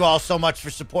 Thank you all so much for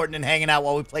supporting and hanging out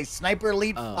while we play Sniper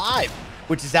Elite 5,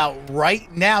 which is out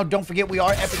right now. Don't forget, we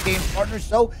are Epic Games partners,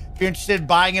 so if you're interested in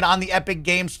buying it on the Epic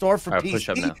Games Store for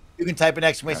PC, you can type an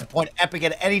exclamation point Epic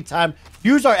at any time.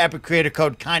 Use our Epic creator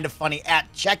code KindaFunny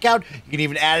at checkout. You can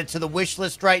even add it to the wish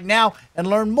list right now and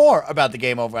learn more about the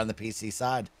game over on the PC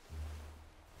side.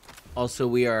 Also,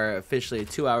 we are officially at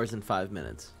 2 hours and 5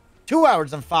 minutes. 2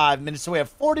 hours and 5 minutes, so we have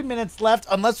 40 minutes left.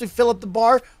 Unless we fill up the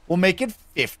bar, we'll make it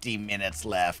 50 minutes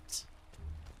left.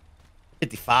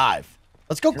 55.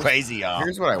 Let's go crazy, y'all.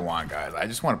 Here's what I want, guys. I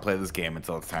just want to play this game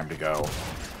until it's time to go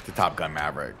to Top Gun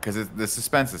Maverick, because the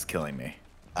suspense is killing me.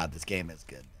 God, this game is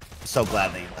good. I'm so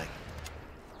glad that you like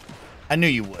it. I knew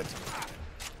you would.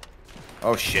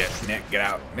 Oh, shit. Nick, get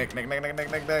out. Nick,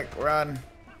 run.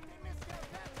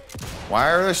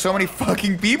 Why are there so many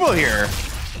fucking people here?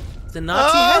 It's a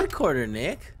Nazi headquarters,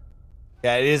 Nick.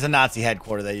 Yeah, it is a Nazi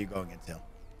headquarters that you're going into.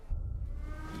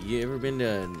 You ever been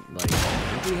to, like,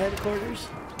 Nazi headquarters?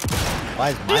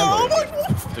 Why is my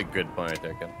That's a good point right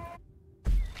there, Kevin.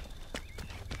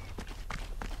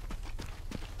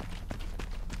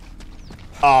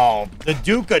 Oh, the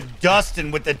Duke of Dustin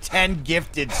with the 10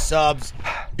 gifted subs.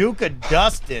 Duke of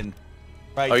Dustin.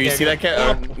 Right. Oh, you see that,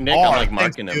 Nick? I'm like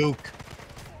marking him. Duke.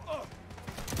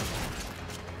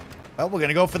 Well, we're going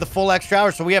to go for the full extra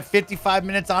hour. So we have 55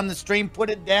 minutes on the stream. Put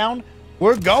it down.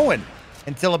 We're going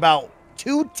until about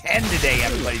 2:10 today,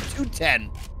 everybody.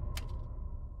 2:10.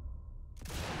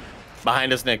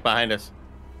 Behind us, Nick. Behind us.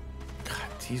 God,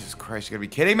 Jesus Christ. You got to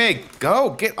be kidding me.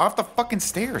 Go. Get off the fucking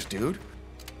stairs, dude.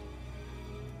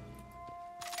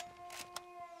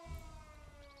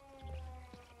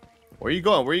 Where are you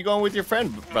going? Where are you going with your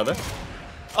friend, brother?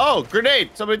 Oh,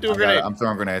 grenade. Somebody do a grenade. I'm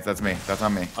throwing grenades. That's me. That's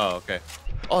on me. Oh, okay.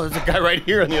 Oh, there's a guy right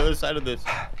here on the other side of this.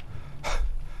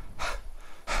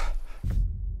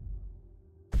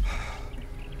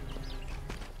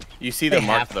 You see the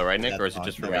mark though, right, Nick? Or is it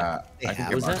just for me? I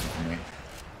think it marks for me.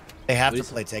 They have to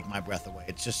play Take My Breath Away.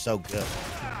 It's just so good.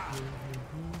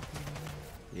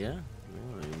 Yeah.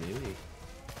 Maybe.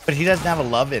 But he doesn't have a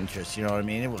love interest, you know what I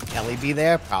mean? Will Kelly be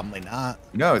there? Probably not.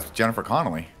 No, it's Jennifer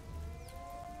Connelly.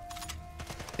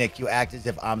 Nick, you act as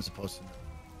if I'm supposed to know.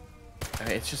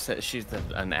 It's just that she's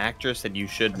an actress that you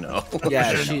should know.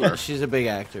 Yeah, she's a big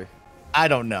actor. I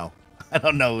don't know. I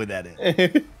don't know who that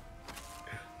is.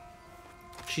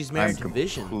 She's married to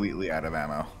Vision. Completely out of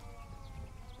ammo.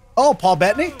 Oh, Paul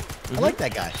Bettany? I like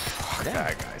that guy. Fuck,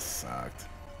 that guy sucked.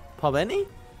 Paul Bettany?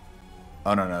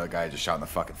 Oh, no, the guy just shot in the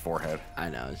fucking forehead. I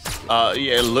know.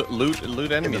 Yeah,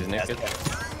 loot enemies, Nick.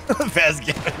 Best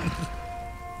game.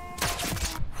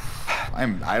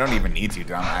 I don't even need to,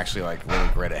 dude. I'm actually like really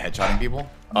great at headshotting people.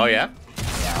 Oh yeah?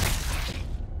 Yeah.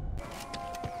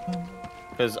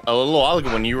 Because a little while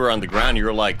ago when you were on the ground, you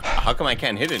were like, how come I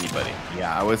can't hit anybody?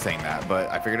 Yeah, I was saying that, but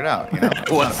I figured it out, you know?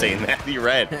 I wasn't saying that. You're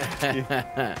right.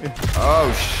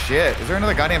 Oh, shit. Is there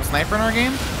another goddamn sniper in our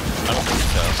game? I don't think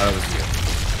so. Oh, it was you.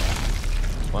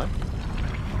 What?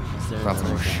 I thought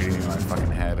someone was shooting in my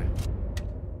fucking head.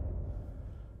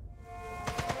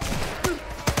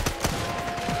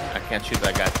 I can't shoot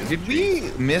that guy. Did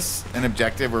we miss an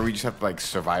objective where we just have to like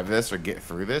survive this or get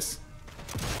through this?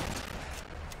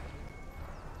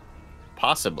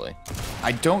 Possibly.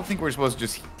 I don't think we're supposed to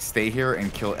just stay here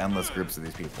and kill endless groups of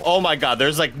these people. Oh my god,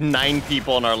 there's like 9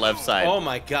 people on our left side. Oh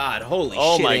my god, holy shit,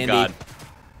 Oh my Andy. god.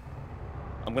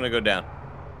 I'm gonna go down.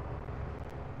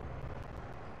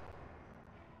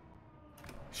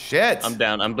 Shit. I'm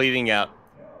down. I'm bleeding out.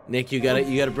 Nick, you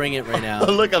gotta bring it right now.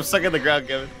 Look, I'm stuck in the ground,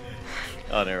 Kevin.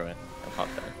 Oh, never mind. I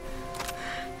popped that.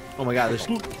 Oh my god,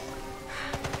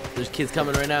 there's kids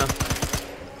coming right now.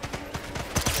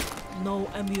 No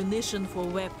ammunition for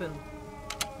weapon.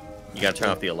 You gotta turn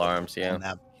off the alarms, yeah.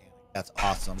 That's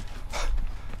awesome.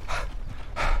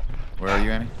 Where are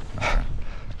you, Annie? Okay.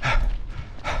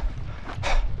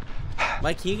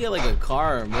 Mike, can you get like a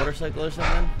car or a motorcycle or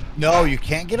something? No, you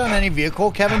can't get on any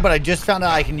vehicle, Kevin, but I just found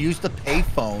out I can use the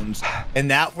payphones, and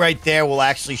that right there will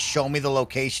actually show me the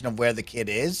location of where the kid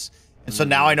is. And so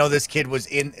now I know this kid was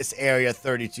in this area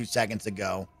 32 seconds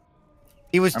ago.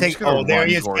 He was taking... Oh, there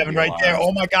he is, Kevin, right there.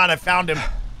 Oh, my God, I found him.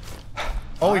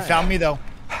 Oh, he found me, though.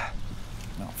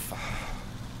 No, fuck.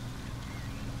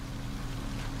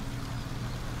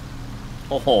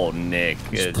 Oh, Nick,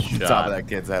 good shot. Top of that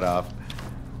kid's head off.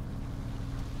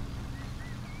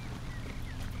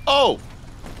 Oh!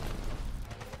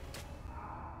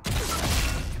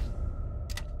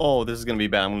 Oh, this is gonna be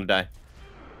bad. I'm gonna die.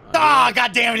 Ah,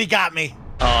 God damn it, he got me.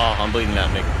 Oh, I'm bleeding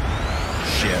out, Nick.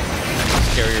 Shit.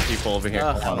 Scarier people over here.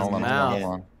 Hold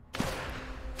on.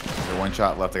 There's one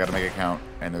shot left. I got to make it count.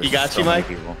 And there's he got so you, many Mike?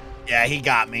 people. Yeah, he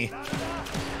got me.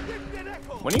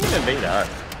 When are you gonna invade us?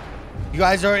 You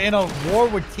guys are in a war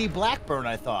with T Blackburn,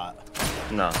 I thought.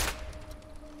 No.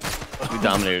 We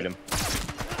dominated him.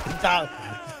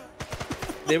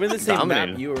 They were in the same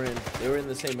map you were in. They were in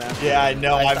the same map. Yeah, I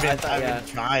know. I've been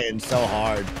trying so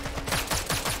hard.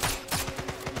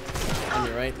 And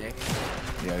you're right, Nick.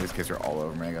 Yeah, these kids are all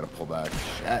over me. I gotta pull back.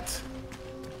 Shit.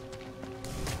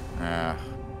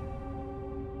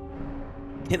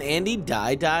 Can Andy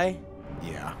die?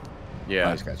 Yeah. Yeah.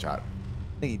 I just got shot. I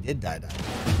think he did die.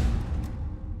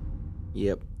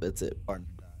 Yep, that's it.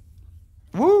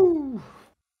 Woo!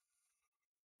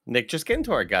 Nick, just get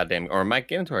into our goddamn, or Mike,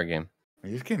 get into our game.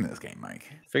 You're just getting this game,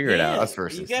 Mike. Figure it out. Us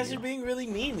versus you guys are being really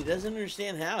mean. He doesn't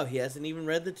understand how. He hasn't even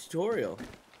read the tutorial.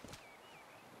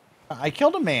 I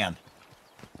killed a man.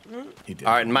 He did.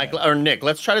 All right, Mike or Nick,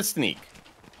 let's try to sneak.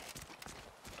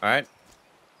 All right.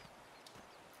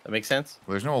 That makes sense.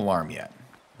 Well, there's no alarm yet.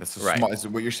 This is right. Smart.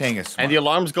 What you're saying is smart. And the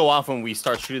alarms go off when we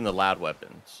start shooting the loud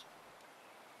weapons.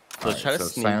 So let's try to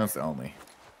sneak. Silence only.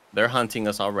 They're hunting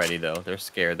us already, though. They're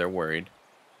scared. They're worried.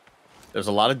 There's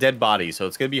a lot of dead bodies, so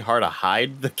it's gonna be hard to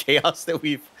hide the chaos that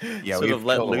we've sort of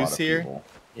let loose here.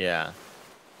 Yeah.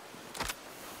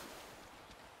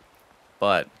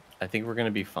 But I think we're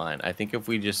gonna be fine. I think if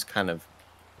we just kind of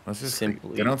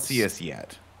simply. They don't see us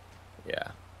yet. Yeah.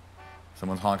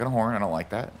 Someone's honking a horn. I don't like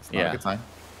that. It's not a good sign.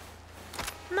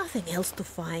 Nothing else to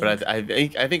find. But I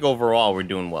think overall we're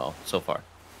doing well so far.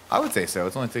 I would say so.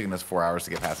 It's only taken us 4 hours to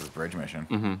get past this bridge mission.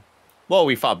 Mm-hmm. Well,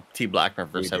 we fought T Blackman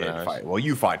for 7 hours. Well,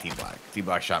 you fought T Black. T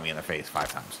Black shot me in the face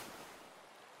 5 times.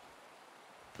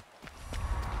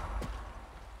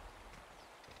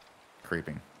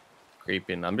 Creeping.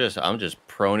 I'm just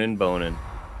prone and boning.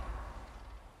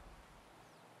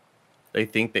 They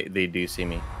think they do see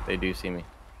me. They do see me.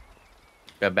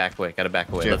 Gotta back away.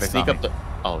 Let's sneak up the.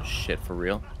 Oh shit! For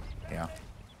real? Yeah.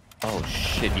 Oh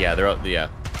shit! Yeah, they're up. Yeah.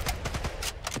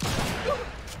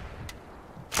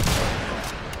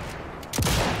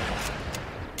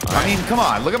 I mean, come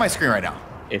on. Look at my screen right now.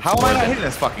 How am I not hitting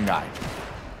this fucking guy?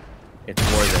 It's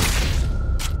more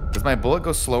than. Does my bullet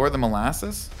go slower than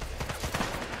molasses?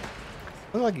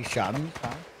 Look like you shot him.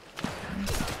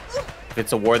 If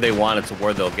it's a war they want, it's a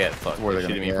war they'll get. Fuck. They're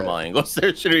shooting me from all angles.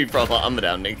 They're shooting me from all. I'm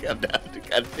down, Nick. I'm down.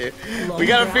 We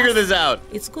gotta figure this out.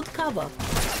 It's good cover.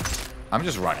 I'm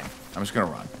just running. I'm just gonna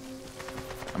run.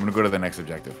 I'm gonna go to the next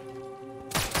objective.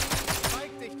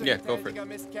 Yeah, go for it.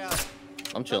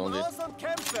 I'm chilling, dude.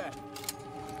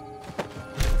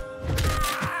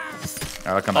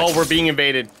 I'll come back. Oh, we're being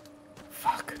invaded.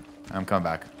 Fuck. I'm coming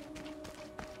back.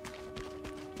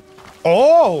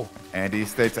 Oh! Andy,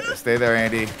 stay there,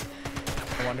 Andy.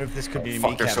 I wonder if this could be me.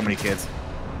 Fuck, there's so many kids.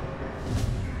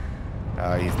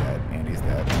 Oh, he's dead. Andy's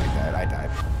dead. Andy's dead. I died.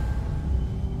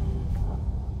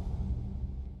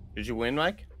 Did you win,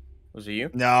 Mike? Was it you?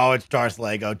 No, it's Darth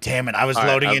Lego. Damn it. I was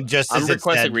loading in just as it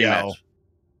said, yo.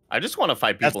 I just want to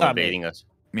fight people invading us.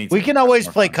 We can always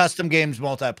play custom games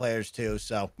multiplayers too,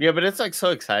 so. Yeah, but it's like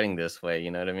so exciting this way, you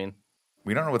know what I mean?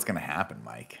 We don't know what's gonna happen,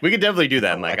 Mike. We could definitely do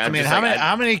that, Mike. I mean,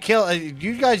 how many kill?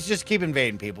 You guys just keep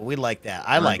invading people. We like that.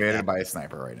 I like that. Invaded by a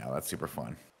sniper right now. That's super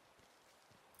fun.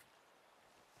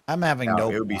 I'm having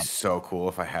no. It would be so cool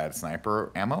if I had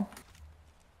sniper ammo.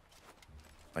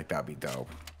 Like that'd be dope.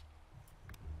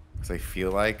 Because I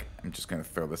feel like I'm just gonna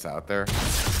throw this out there.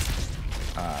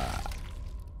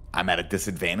 I'm at a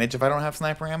disadvantage if I don't have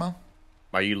sniper ammo.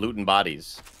 Are you looting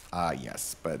bodies?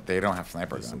 Yes, but they don't have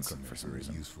sniper guns for some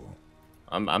reason. Useful.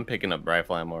 I'm picking up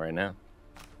rifle ammo right now.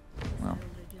 Well,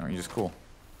 aren't you just cool?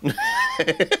 Okay,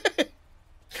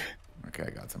 I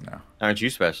got some now. Aren't you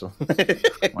special?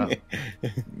 Well,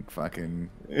 fucking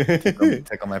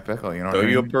tickle my pickle, you know. Throw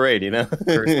you a parade, you know.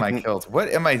 Curse my kills.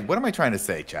 What am I trying to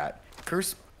say, chat?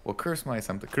 Curse my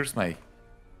something. Curse my.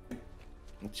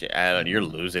 You're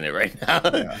losing it right now.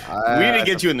 Yeah, we need to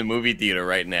get you in the movie theater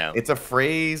right now. It's a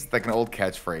phrase, like an old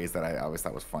catchphrase that I always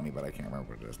thought was funny, but I can't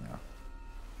remember what it is now.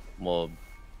 Well,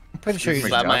 I'm pretty sure you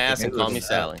slap my ass and call me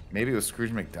Sally. Maybe it was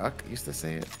Scrooge McDuck used to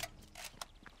say it.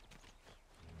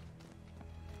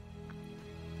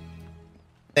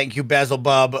 Thank you, Basil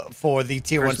Bub, for the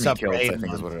tier 1 sub. I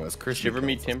think is what it was. Shiver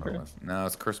me timber. No,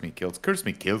 it's curse me kilts. Curse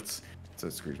me kilts. That's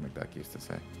what Scrooge McDuck used to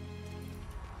say.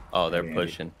 Oh, they're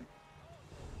pushing.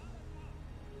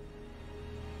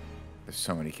 There's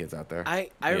so many kids out there. I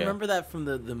remember that from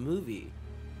the movie.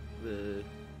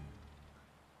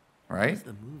 Right? What's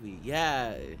the movie?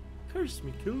 Yeah. Curse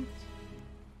me, kilts.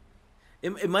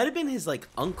 It might have been his like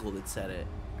uncle that said it.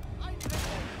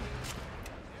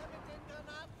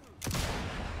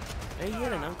 Hey, you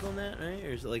had an uncle in that, right? Or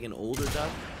is it like an older duck?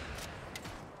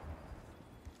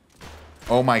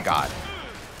 Oh my god.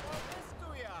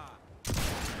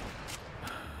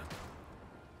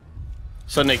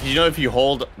 So Nick, you know if you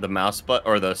hold the mouse button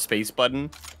or the space button,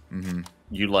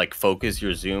 you like focus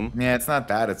your zoom? Yeah, it's not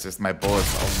that. It's just my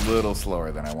bullet's a little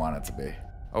slower than I want it to be.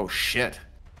 Oh shit.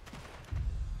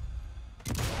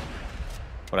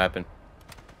 What happened?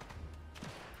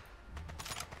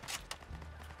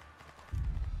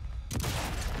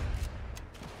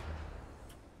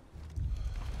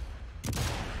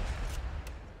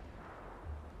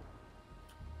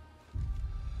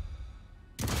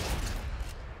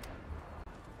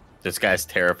 This guy's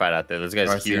terrified out there. This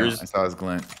guy's ears. I saw his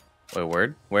glint. Wait,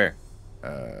 word? Where?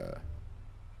 I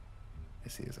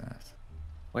see his ass.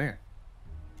 Where?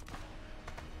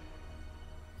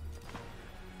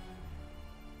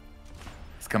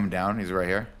 He's coming down. He's right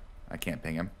here. I can't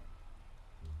ping him.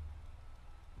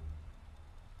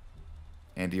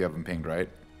 And you have him pinged, right?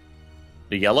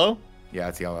 The yellow? Yeah,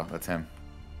 it's yellow. That's him.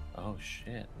 Oh,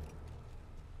 shit.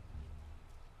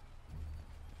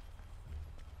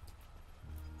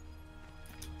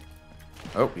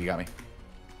 Oh, you got me.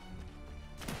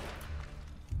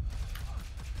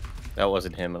 That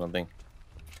wasn't him, I don't think.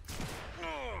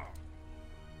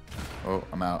 Oh,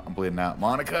 I'm out. I'm bleeding out.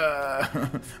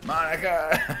 Monica!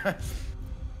 Monica!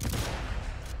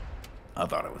 I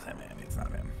thought it was him, man. It's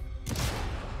not him.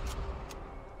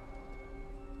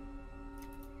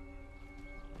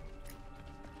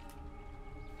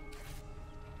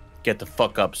 Get the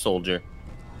fuck up, soldier.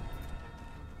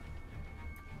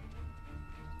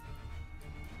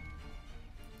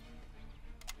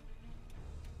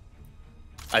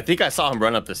 I think I saw him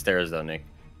run up the stairs, though, Nick.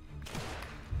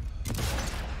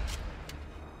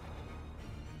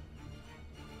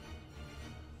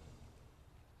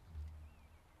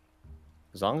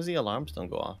 As long as the alarms don't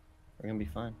go off, we're gonna be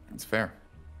fine. It's fair.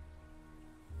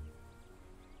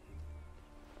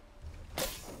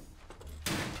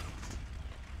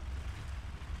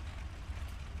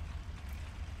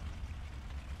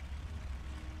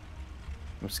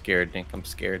 I'm scared, Nick. I'm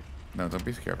scared. No, don't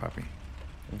be scared, Poppy.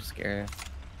 I'm scared.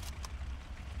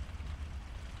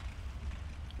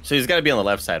 So he's got to be on the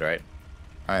left side, right?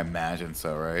 I imagine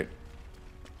so, right?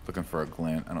 Looking for a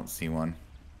glint. I don't see one.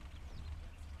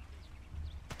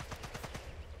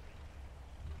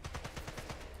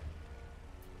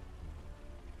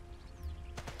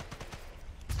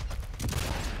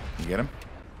 You get him?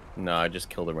 No, I just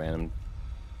killed a random.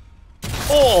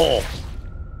 Oh!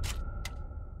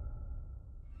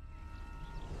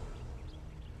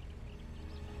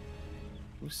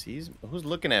 Who sees me? Who's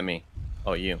looking at me?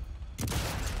 Oh, you.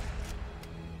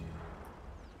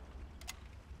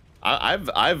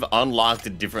 I've unlocked a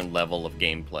different level of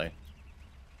gameplay.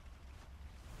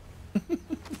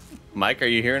 Mike, are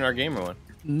you here in our game or what?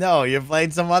 No, you're playing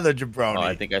some other jabroni. Oh,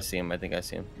 I think I see him. I think I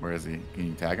see him. Where is he? Can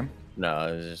you tag him? No,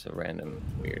 it's just a random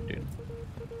weird dude.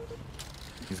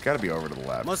 He's got to be over to the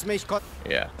left.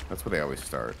 Yeah, That's where they always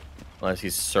start. unless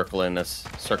he's circling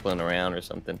around or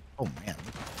something. Oh man.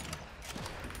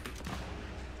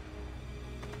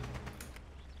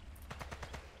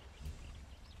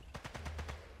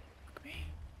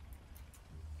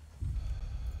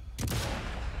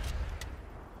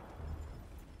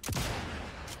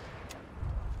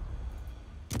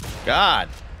 God.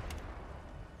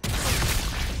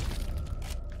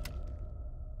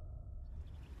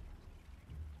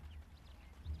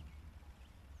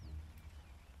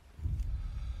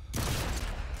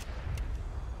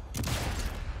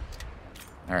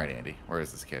 All right, Andy. Where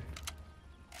is this kid?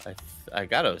 I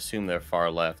gotta assume they're far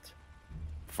left.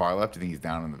 Far left? Do you think he's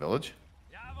down in the village?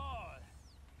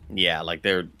 Yeah, like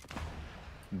they're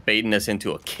baiting us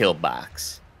into a kill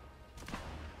box.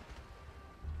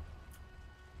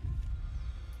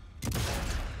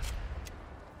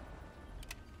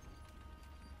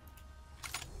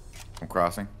 I'm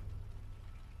crossing.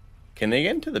 Can they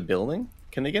get into the building?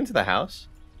 Can they get into the house?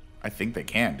 I think they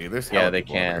can, dude. There's Yeah, they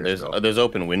can. There's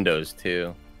open windows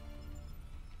too.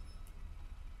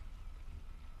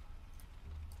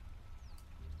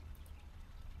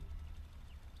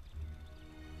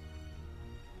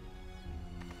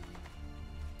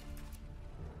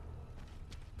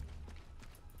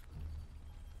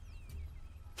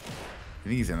 You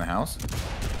think he's in the house?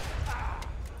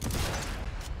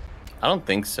 I don't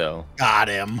think so. Got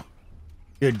him.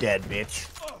 You're dead, bitch.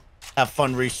 Have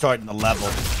fun restarting the level.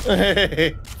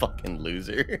 Fucking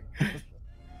loser.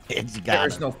 It's got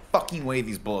There's him. no fucking way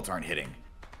these bullets aren't hitting.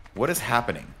 What is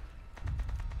happening?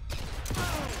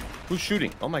 Who's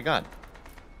shooting? Oh my god.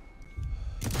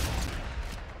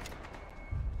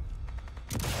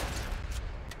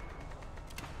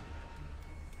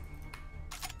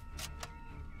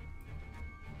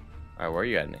 Alright, Where are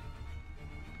you at, Nick?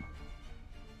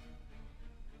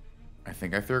 I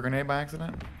think I threw a grenade by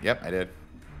accident. Yep, I did.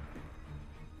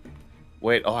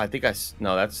 Wait, oh, I think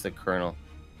no, that's the Colonel.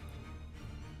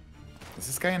 Is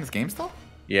this guy in this game still?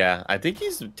 Yeah, I think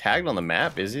he's tagged on the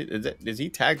map. Is he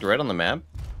tagged red on the map?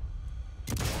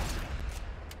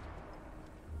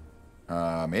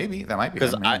 Maybe that might be.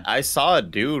 Because I saw a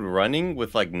dude running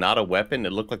with like not a weapon.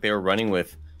 It looked like they were running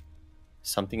with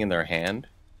something in their hand.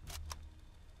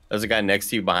 There's a guy next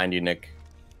to you, behind you, Nick.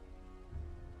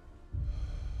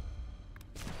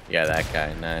 Yeah, that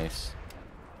guy. Nice.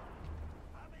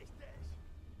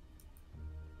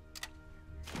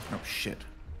 Oh shit.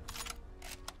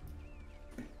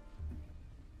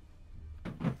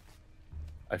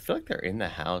 I feel like they're in the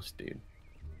house, dude.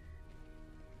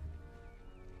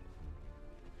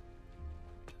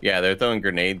 Yeah, they're throwing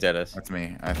grenades at us. That's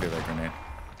me. I threw that grenade.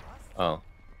 Oh.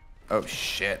 Oh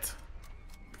shit.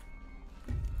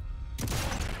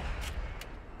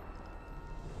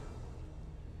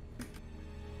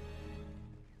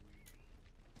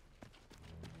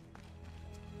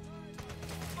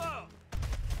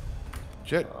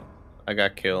 Shit. Oh, I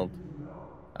got killed.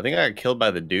 I think I got killed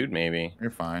by the dude, maybe.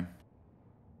 You're fine.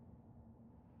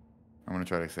 I'm gonna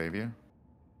try to save you.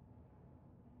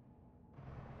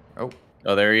 Oh.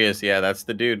 Oh, there he is. Yeah, that's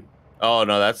the dude. Oh,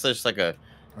 no, that's just like a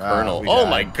colonel. Oh,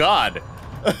 my God.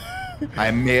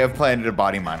 I may have planted a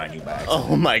body mine on you back.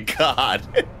 Oh, my God.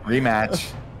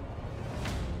 Rematch.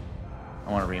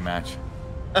 I want a rematch.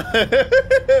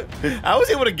 I was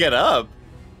able to get up.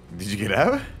 Did you get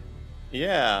up?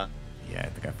 Yeah. Yeah, I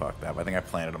think I fucked up. I think I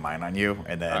planted a mine on you,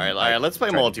 and then... All right, let's play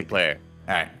multiplayer.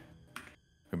 All right.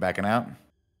 We're backing out?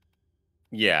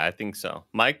 Yeah, I think so.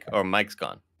 Mike's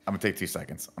gone. I'm gonna take 2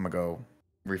 seconds. I'm gonna go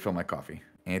refill my coffee.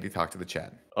 Andy, talk to the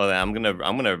chat. Oh, I'm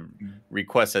gonna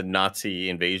request a Nazi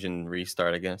invasion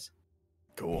restart, I guess.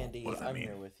 Cool. Andy, I'm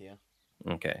here with you.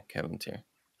 Okay, Kevin's here.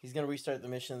 He's gonna restart the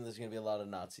mission. There's gonna be a lot of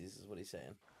Nazis, is what he's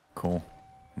saying. Cool.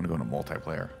 I'm gonna go to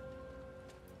multiplayer.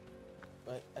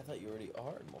 But I thought you already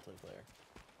are in multiplayer.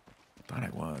 Thought I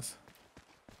was.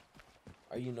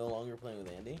 Are you no longer playing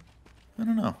with Andy? I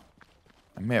don't know.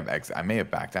 I may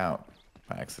have backed out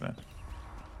by accident.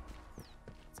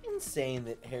 It's insane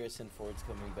that Harrison Ford's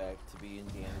coming back to be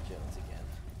Indiana Jones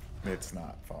again. It's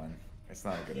not fun. It's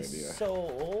not a good idea. He's so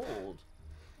old.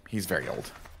 He's very old.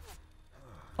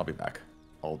 I'll be back.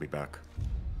 I'll be back.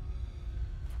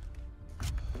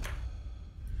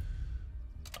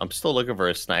 I'm still looking for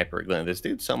a sniper, Glenn. This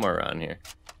dude's somewhere around here.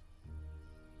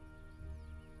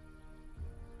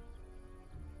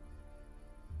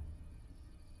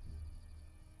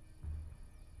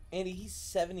 Andy, he's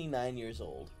 79 years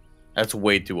old. That's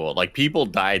way too old. Like, people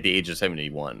die at the age of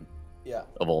 71. Yeah.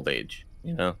 Of old age,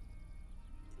 you know?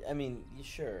 I mean, you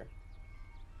sure?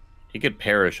 He could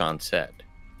perish on set.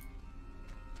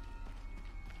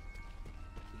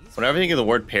 Whenever I think of the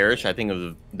word perish, I think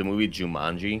of the movie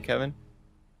Jumanji, Kevin.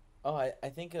 Oh, I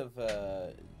think of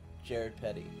Jared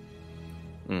Petty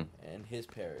and his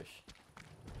parish.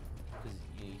 Because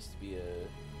he used to be a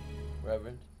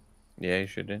reverend. Yeah, he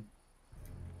sure did.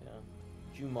 Yeah.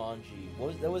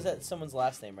 Jumanji. That was someone's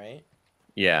last name, right?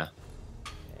 Yeah.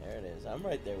 There it is. I'm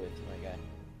right there with you, my guy.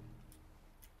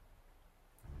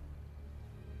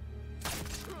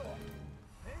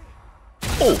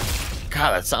 Oh!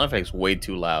 God, that sound effect's way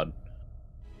too loud.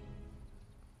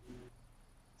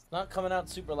 It's not coming out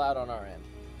super loud on our end,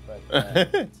 but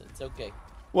it's okay.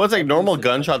 Well, it's like normal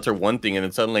gunshots are one thing, and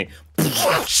then suddenly,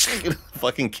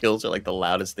 fucking kills are like the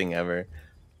loudest thing ever.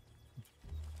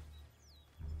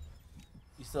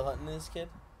 You still hunting this kid?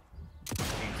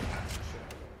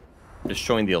 Just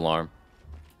showing the alarm.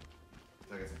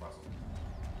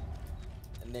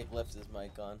 And Nick left his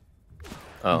mic on.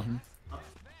 Oh.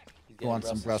 You want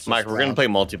some Brussels Mike, we're gonna play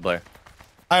multiplayer.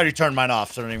 I already turned mine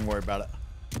off, so don't even worry about it.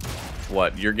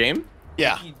 What, your game?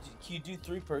 Yeah. Can you do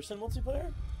 3-person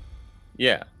multiplayer?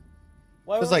 Yeah.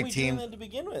 Why It's were like we team. doing that to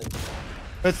begin with?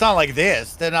 But it's not like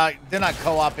this. They're not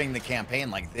co-oping the campaign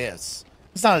like this.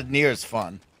 It's not near as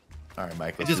fun. All right,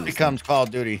 Mike. It just becomes Call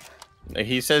of Duty.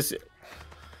 He says.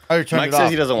 Mike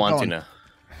says he doesn't want to now.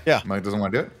 Yeah. Mike doesn't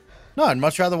want to do it? No, I'd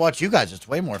much rather watch you guys. It's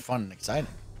way more fun and exciting.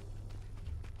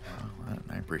 Oh,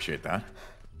 I appreciate that.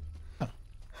 Huh.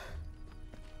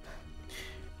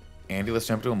 Andy, let's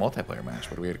jump to a multiplayer match.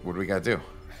 What do we gotta do?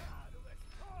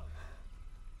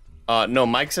 No,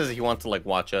 Mike says he wants to like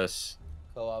watch us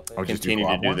continue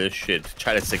to do this shit,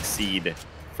 try to succeed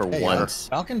for once.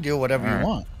 Y'all can do whatever you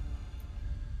want.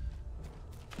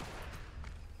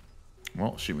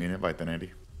 Well, shoot me an invite then,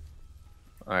 Andy.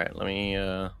 All right, let me.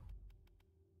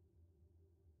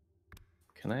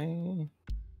 Can I?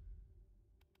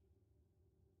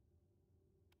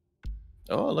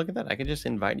 Oh, look at that. I can just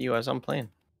invite you as I'm playing.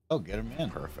 Oh, get him in.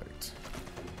 Perfect.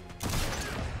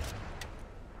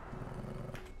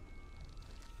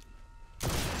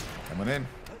 Coming in.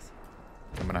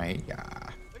 Coming in. Yeah.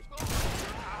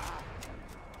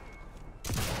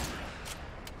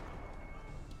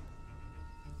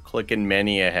 Clicking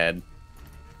many ahead.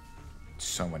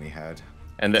 So many head.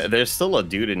 And there's still a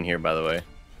dude in here, by the way.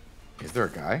 Is there a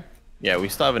guy? Yeah, we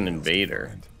still have an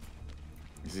invader.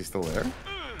 Is he still there?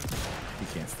 He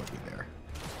can't still be there.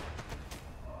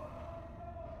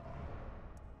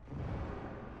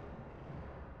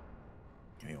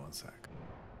 Give me 1 sec.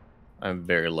 I'm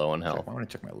very low on health. I want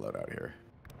to check my loadout here.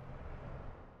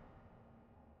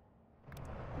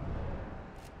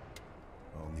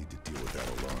 I'll need to deal with that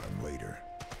alarm later.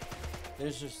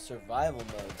 There's just survival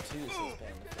mode too, so it's been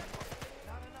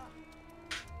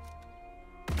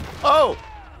Oh!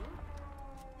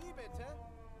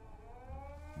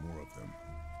 More of them.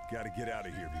 Gotta get out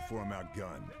of here before I'm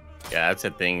outgunned. Yeah, that's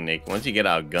a thing, Nick. Once you get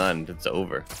outgunned, it's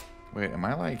over. Wait, am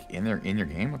I like in your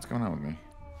game? What's going on with me?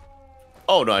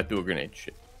 Oh no, I threw a grenade.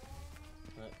 Shit.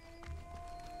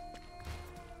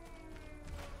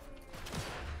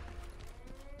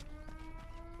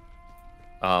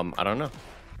 I don't know.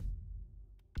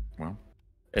 Well,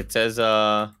 it says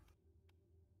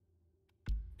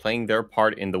playing their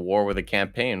part in the war with a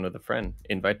campaign with a friend.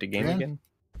 Invite to game again.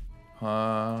 Yeah.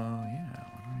 Why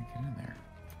don't I get in there?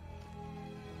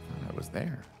 I thought I was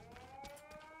there.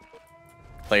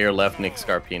 Player left Nick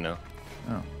Scarpino.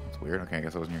 Oh, that's weird. Okay, I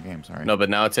guess I was in your game. Sorry. No, but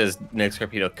now it says Nick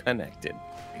Scarpino connected.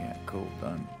 Yeah, cool,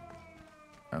 done.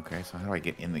 Okay, so how do I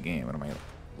get in the game? What am I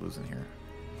losing here?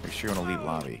 Are you sure you want to leave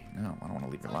lobby? No, I don't want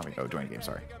to leave your lobby. Oh, join game.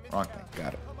 Sorry, wrong thing.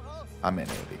 Got it. I'm in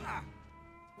lobby.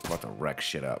 About to wreck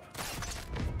shit up.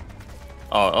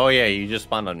 Oh yeah, you just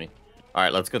spawned on me. All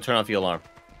right, let's go turn off the alarm.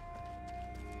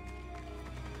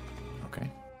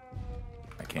 Okay.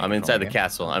 I can't. I'm inside the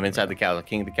castle. I'm inside the castle.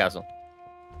 King of the castle.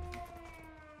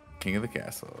 King of the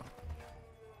castle.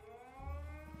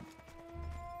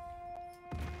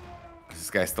 Is this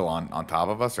guy still on top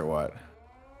of us or what?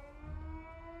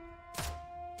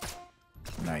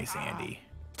 Nice, Andy.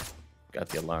 Got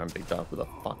the alarm, big dog. Who the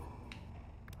fuck?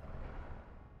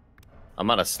 I'm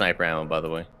out of sniper ammo, by the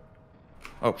way.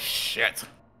 Oh shit!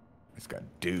 This got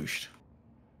douched.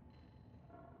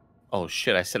 Oh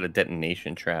shit! I set a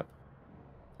detonation trap.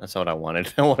 That's what I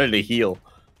wanted. I wanted to heal.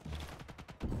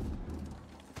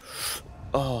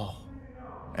 Oh.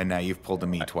 And now you've pulled a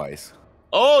me twice.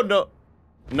 Oh no!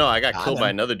 No, I got killed by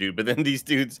another dude. But then these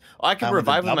dudes. Oh, I can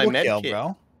revive with my med kit.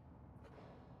 Bro.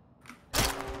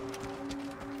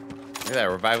 Look at that,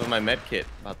 revive with my med kit.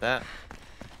 About that.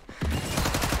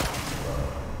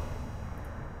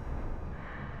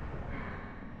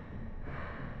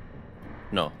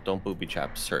 No, don't booby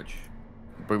trap. Search.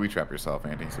 Booby trap yourself,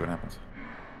 Andy. See what happens.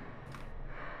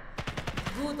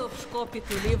 What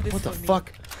the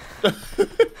fuck?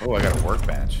 Oh, I got a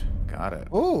workbench. Got it.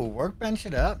 Ooh, workbench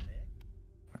it up.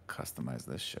 I'll customize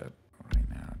this shit right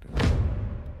now, dude.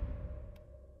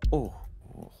 Oh.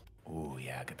 Ooh,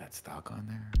 yeah, get that stock on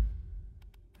there.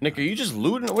 Nick, are you just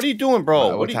looting? What are you doing,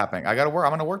 bro? What's happening? I got to work.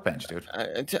 I'm on a workbench, dude.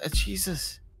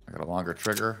 Jesus. I got a longer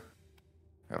trigger.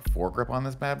 Got a foregrip on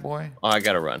this bad boy. Oh, I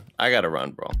gotta run. I gotta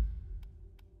run, bro.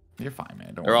 You're fine,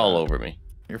 man. They're all over me.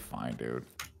 You're fine, dude.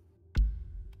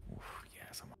 Oof,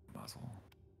 yes, I'm on the muzzle.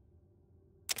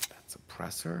 That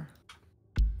suppressor.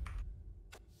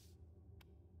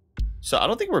 So I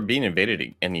don't think we're being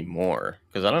invaded anymore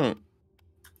because I don't.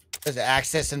 There's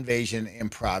access invasion in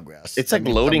progress. It's like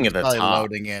loading at the top.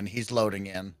 Loading in. He's loading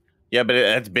in. Yeah, but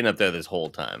it's been up there this whole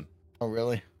time. Oh,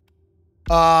 really?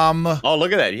 Oh,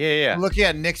 look at that. Yeah. Looking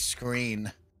at Nick's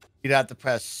screen. You'd have to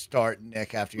press start,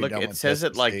 Nick, after you're done with this. It says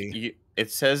it like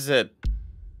it says that.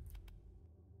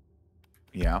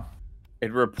 Yeah.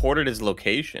 It reported his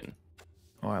location.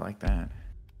 Oh, I like that.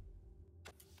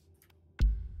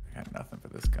 I got nothing for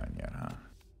this gun yet, huh?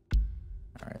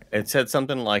 All right. It said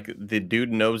something like the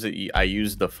dude knows that I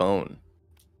used the phone.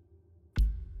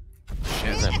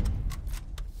 Shit.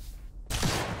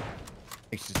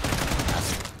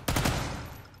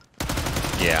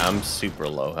 Yeah, I'm super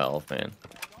low health, man.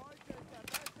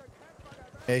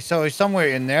 Okay, so he's somewhere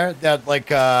in there. That like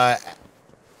that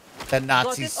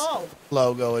Nazi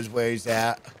logo is where he's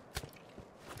at.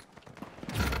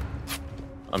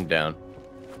 I'm down.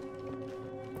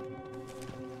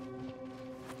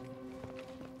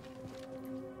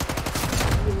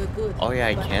 Oh yeah,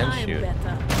 I can shoot. I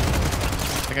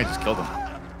think I just killed him.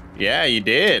 Yeah, you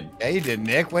did. Yeah, you did,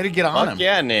 Nick. Way to get on him.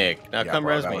 Yeah, Nick. Now come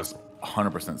res me. That was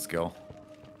 100% skill.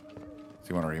 So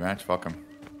you want a rematch? Fuck him.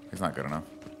 He's not good enough.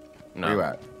 No. Where you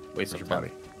at? Waste Where's of your time.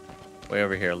 body? Way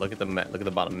over here. Look at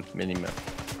the bottom mini map.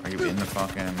 Are you in the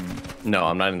fucking? No,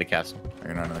 I'm not in the castle. Are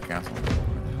you not in the castle? Where the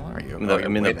hell are you?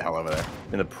 I'm in the hell over there.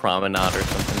 In the promenade or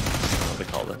something. What do they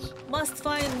call this? Must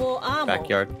find more ammo.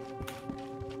 Backyard.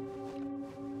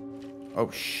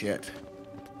 Oh shit.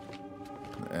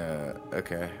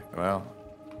 Okay. Well.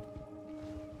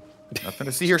 Nothing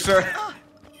to see here, sir.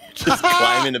 Just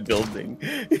climbing a building.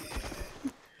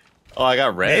 Oh, I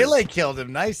got rezzed. Melee killed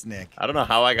him. Nice, Nick. I don't know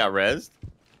how I got rezzed,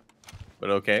 but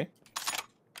okay.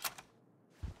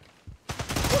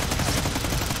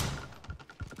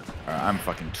 I'm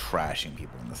fucking trashing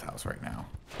people in this house right now.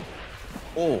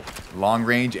 Oh. Long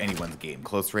range, anyone's game.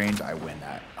 Close range, I win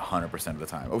that 100% of the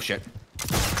time. Oh shit.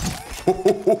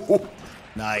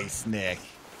 Nice, Nick.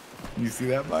 You see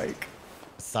that, Mike?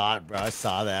 Saw it, bro. I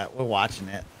saw that. We're watching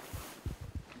it.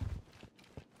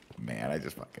 Man, I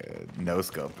just fucking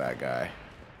no-scope that guy.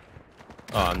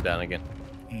 Oh, I'm down again.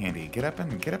 Andy, get up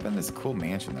in this cool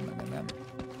mansion that I'm in, man.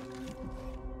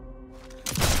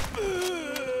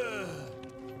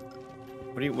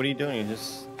 What are you doing? You're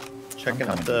just checking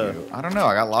out the... I don't know.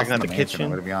 I got lost in the mansion. kitchen. I'm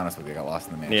gonna be honest with you. I got lost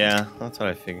in the mansion. Yeah, that's what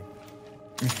I figured.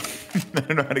 I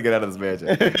don't know how to get out of this mansion.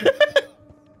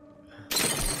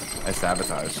 I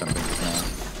sabotaged something just now.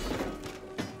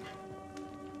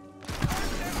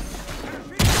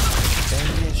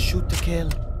 Shoot to kill.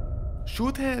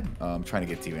 Shoot head. I'm trying to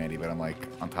get to you, Andy, but I'm like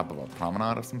on top of a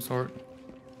promenade of some sort.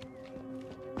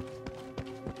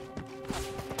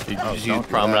 Did you just use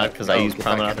promenade because I use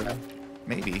promenade?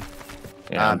 Maybe.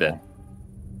 Yeah, I'm dead.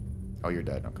 Oh, you're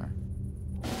dead. Okay.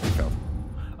 You fell.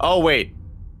 Oh, wait.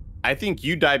 I think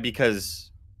you died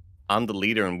because I'm the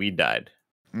leader and we died.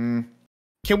 Mm.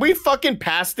 Can we fucking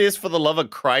pass this for the love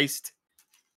of Christ?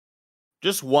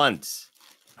 Just once.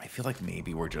 I feel like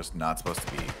maybe we're just not supposed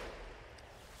to be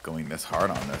going this hard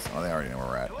on this. Oh, they already know where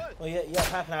we're at. Well, yeah, you have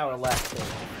half an hour left in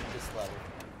this level.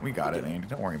 We got it, Andy.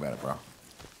 Don't worry about it, bro.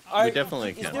 We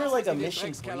definitely can. Is there like a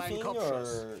mission briefing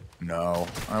or? No,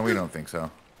 we don't think so.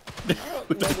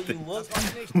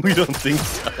 We don't think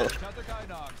so.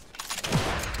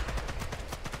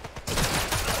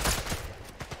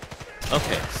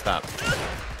 Okay, stop.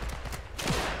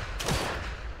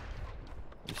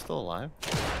 You still alive?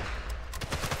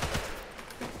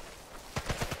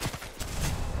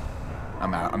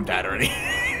 I'm out. I'm dead already.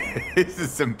 This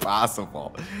is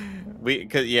impossible. We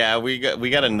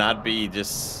gotta not be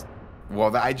just.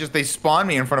 Well, they spawned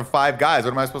me in front of 5 guys.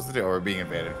 What am I supposed to do? Or being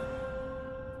invaded?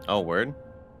 Oh, word.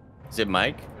 Is it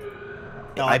Mike?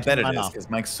 No, I bet it is because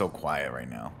Mike's so quiet right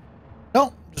now.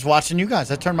 No, just watching you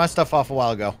guys. I turned my stuff off a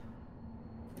while ago.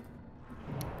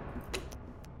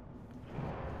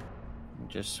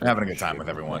 I'm having a good time with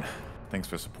everyone. Thanks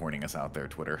for supporting us out there,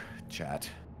 Twitter chat.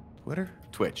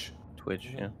 Twitch.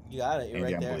 Yeah. You got it. You're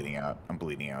Andy, right there. I'm bleeding out. I'm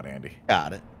bleeding out, Andy.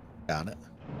 Got it.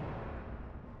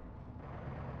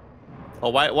 Oh,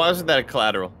 why wasn't that a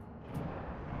collateral?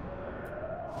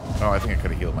 Oh, I think I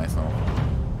could have healed myself.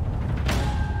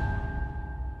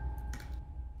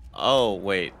 Oh,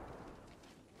 wait.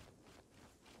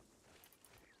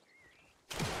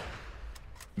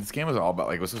 This game was all about,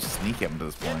 like, it was so sneaky up to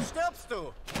this point. I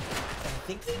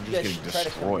think that you just guys should getting try to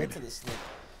destroyed. commit to this thing.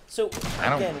 So,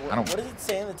 again, what does it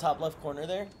say in the top left corner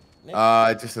there, Nick?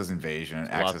 It just says invasion,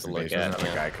 access to look invasion. at, There's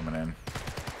another yeah. guy coming in.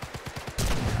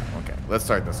 Okay, let's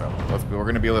start this up. We're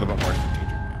gonna be a little bit more strategic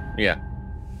now. Yeah.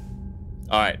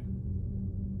 All right.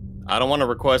 I don't want to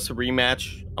request a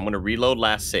rematch. I'm gonna reload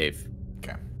last save.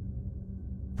 Okay.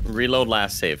 Reload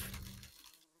last save.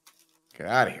 Get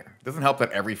out of here. It doesn't help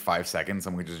that every 5 seconds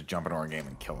someone can just jump into our game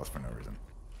and kill us for no reason.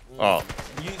 Oh.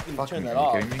 You can Fuck turn me, that are you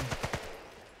off. kidding me?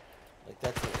 Like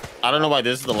that's it. I don't know why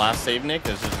this is the last save, Nick.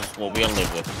 This is just what we gotta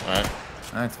live with. All right.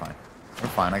 That's fine. We're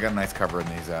fine. I got a nice cover in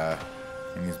these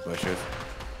bushes.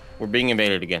 We're being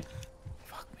invaded again.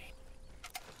 Fuck me.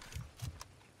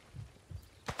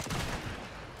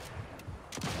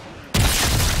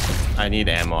 I need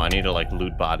ammo. I need to like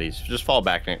loot bodies. Just fall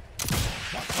back, Nick.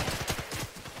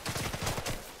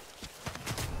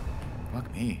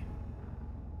 Fuck me.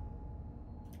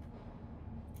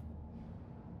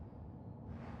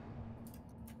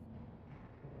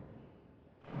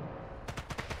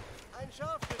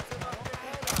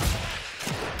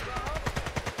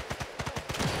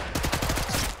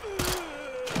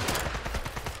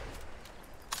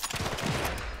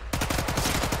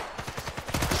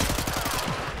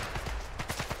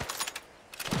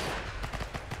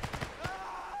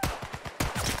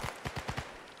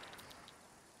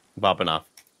 Popping off.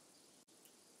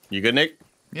 You good, Nick?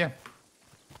 Yeah.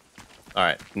 All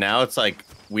right. Now it's like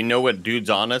we know what dude's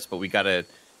on us, but we gotta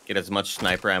get as much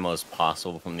sniper ammo as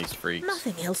possible from these freaks.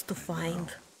 Nothing else to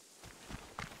find.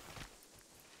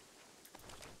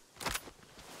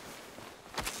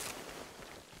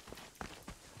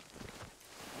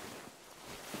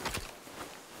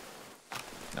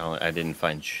 I didn't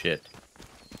find shit.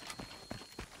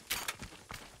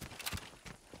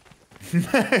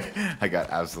 I got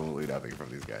absolutely nothing from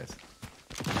these guys.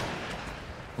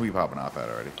 Who are you popping off at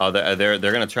already? Oh, they're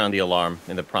gonna turn on the alarm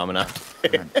in the promenade.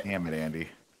 God damn it, Andy.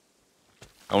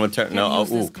 I'm gonna turn. No, Use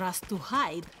this grass to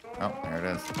hide. Oh, there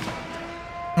it is.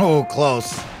 Oh,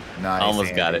 close. Nice,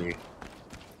 almost got it.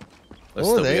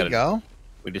 Oh, there you go.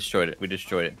 We destroyed it. We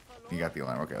destroyed it. You got the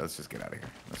alarm. Okay, let's just get out of here.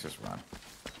 Let's just run.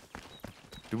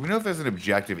 Do we know if there's an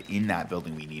objective in that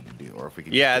building we need to do, or if we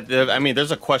can? Yeah, I mean,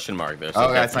 there's a question mark there. So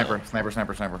oh, yeah, sniper,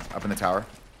 up in the tower.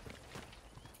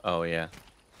 Oh yeah.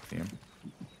 See him.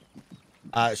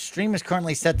 Stream is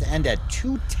currently set to end at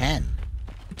 2:10.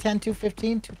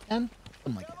 2:15, 2:10, something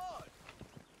like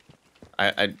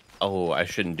that. I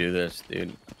shouldn't do this,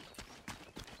 dude.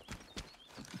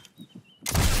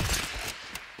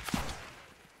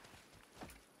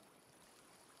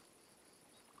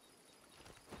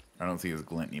 I don't see his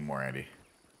glint anymore, Andy.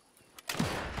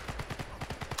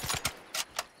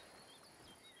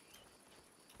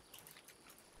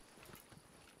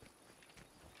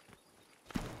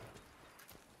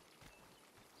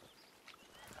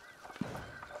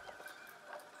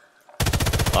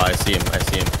 Oh, I see him. I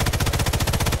see him.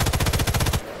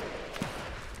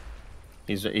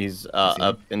 He's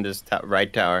up in this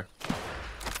right tower.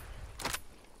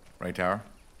 Right tower.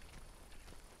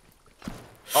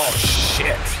 Oh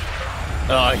shit!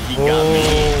 Oh, he got me.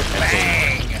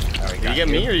 Bang! Oh, did he get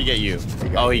me or he get you?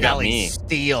 Oh, he got me.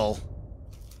 Steal.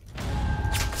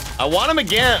 I want him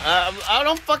again. I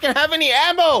don't fucking have any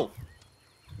ammo.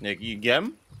 Nick, you get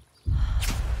him?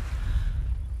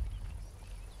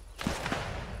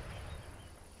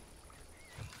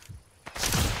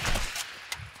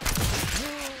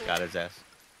 Got his ass.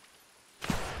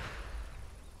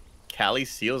 Callie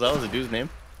Steele, that was the dude's name?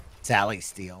 Sally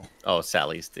Steele. Oh,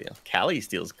 Sally Steele. Callie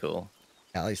Steele's cool.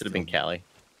 Callie should have been Callie.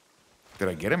 Did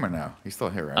I get him or no? He's still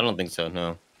here, right? I don't think so,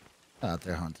 no. Out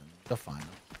there hunting. They'll find him.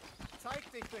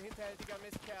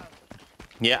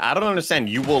 Yeah, I don't understand.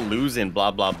 You will lose in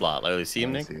blah, blah, blah. Like, you see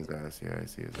him, Nick? I see his ass. Yeah, I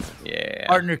see his ass. Yeah.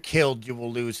 Partner killed, you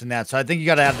will lose in that. So I think you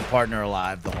got to have the partner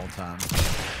alive the whole time.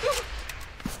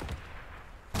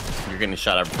 You're getting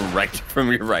shot at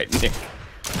from your right, Nick.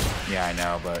 Yeah, I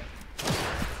know, but...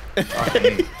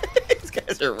 These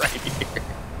guys are right here.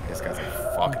 These guys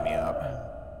are fucking me up.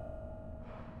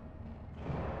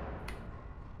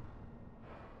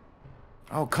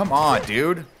 Oh, come on,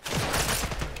 dude.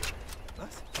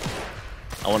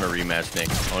 I want a rematch, Nick.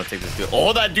 I want to take this dude.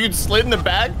 Oh, that dude slid in the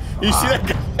back. You see that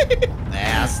guy?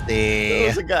 Nasty.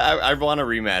 That guy. I want a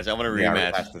rematch. I want a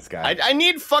rematch. Rematch this guy. I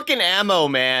need fucking ammo,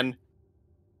 man.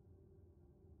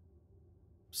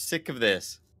 Sick of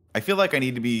this. I feel like I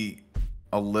need to be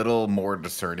a little more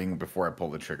discerning before I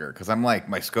pull the trigger, because I'm like,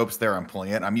 my scope's there, I'm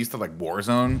pulling it. I'm used to like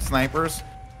Warzone snipers,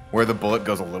 where the bullet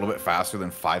goes a little bit faster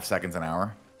than 5 seconds an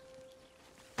hour.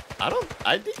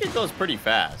 I think it goes pretty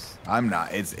fast. I'm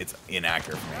not. It's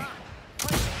inaccurate for me.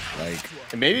 Like,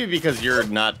 maybe because you're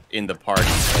not in the party.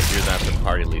 Like you're not the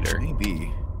party leader.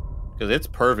 Maybe. Because it's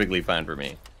perfectly fine for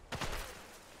me.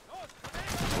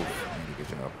 Good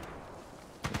job.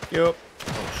 Yep.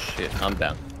 Oh shit, I'm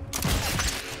down.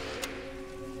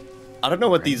 I don't know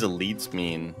what these elites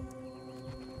mean.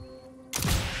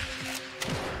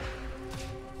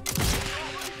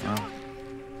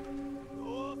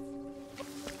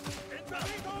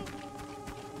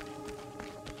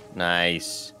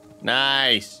 Nice.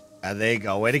 Nice. There you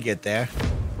go. Way to get there.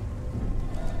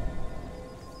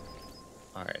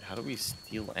 All right, how do we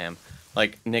steal ammo?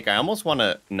 Like, Nick, I almost want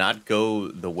to not go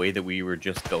the way that we were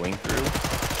just going through.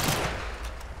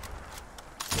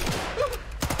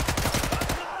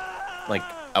 Like,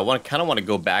 I kind of want to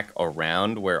go back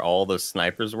around where all the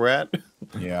snipers were at.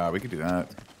 Yeah, we could do that.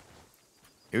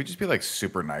 It would just be like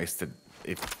super nice to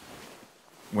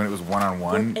when it was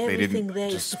one-on-one, they didn't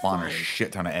just spawn a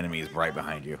shit ton of enemies right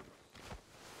behind you.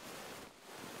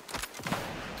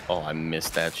 Oh, I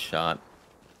missed that shot.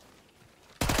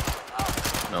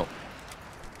 Nope.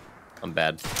 I'm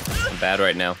bad. I'm bad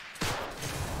right now.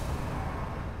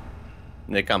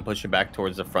 Nick, I'm pushing back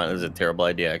towards the front. This is a terrible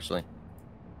idea, actually.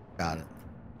 Got it.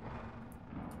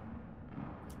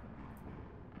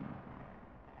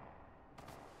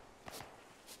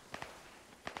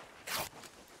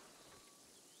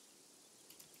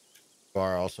 You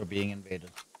are also being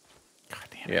invaded. God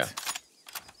damn it. Yeah.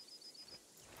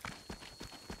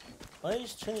 Why don't you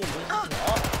just turn your vision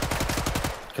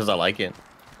off? Because I like it.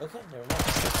 Okay, never mind.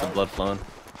 It's the blood flowing.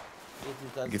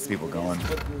 It gets people going.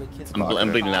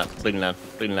 I'm bleeding out, bleeding out,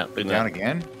 bleeding out, bleeding Down out.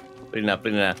 again? Bleeding out,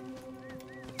 bleeding out.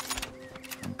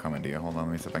 I'm coming to you. Hold on,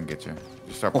 let me see if I can get you.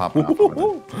 Just start popping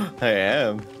off. I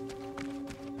am.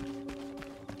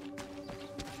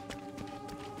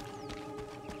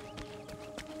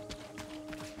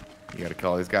 You gotta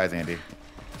kill all these guys, Andy.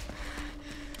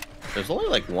 There's only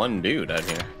like one dude out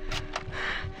here.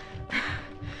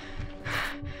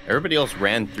 Everybody else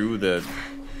ran through the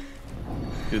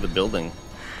building.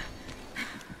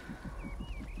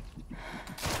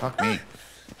 Fuck me.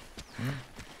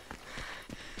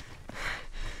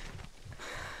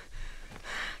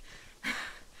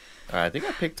 Alright, I think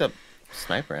I picked up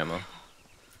sniper ammo.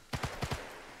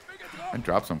 I'd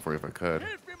drop some for you if I could.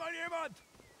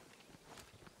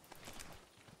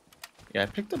 Yeah, I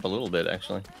picked up a little bit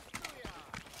actually.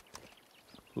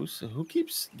 Who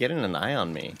keeps getting an eye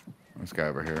on me? This guy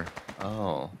over here.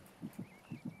 Oh.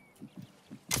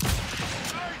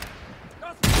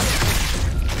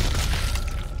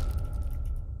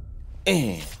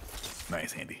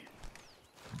 Nice, Andy.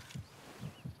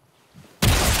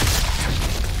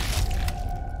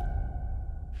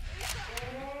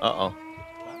 Uh-oh.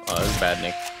 Oh, that was bad,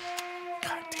 Nick.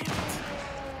 God damn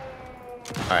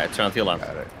it. Alright, turn off the alarm.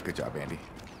 Got it. Good job, Andy.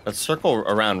 Let's circle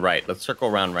around right. Let's circle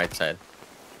around right side.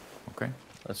 Okay.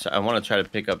 I want to try to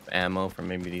pick up ammo from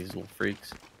maybe these little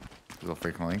freaks. These little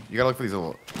freak link. You gotta look for these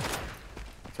little...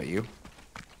 Is that you?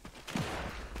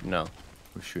 No.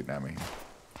 Who's shooting at me?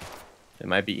 They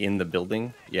might be in the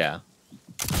building. Yeah.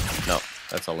 No,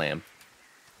 that's a lamp.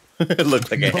 It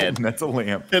looked like a head. That's a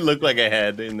lamp. It looked like a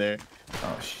head in there.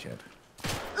 Oh, shit.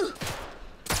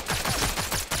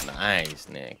 Nice,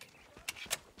 Nick.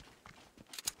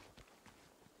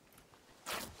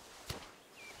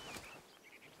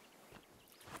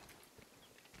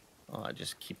 Oh, I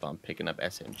just keep on picking up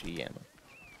SMG ammo.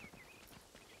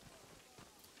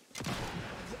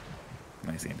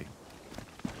 Nice, Andy.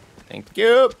 Thank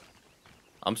you.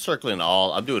 I'm circling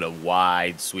all. I'm doing a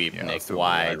wide sweep, Yeah, Nick.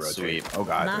 Wide sweep. Oh,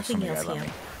 God. There's so Nothing many else guys on here.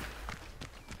 me.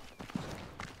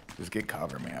 Just get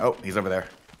cover, man. Oh, he's over there.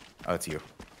 Oh, it's you.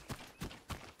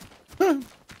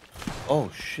 Oh,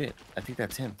 shit. I think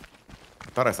that's him. I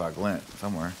thought I saw a glint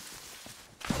somewhere.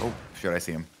 Oh, shit, I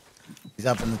see him. He's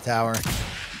up in the tower.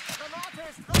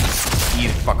 Eat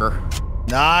it, fucker.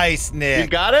 Nice, Nick. You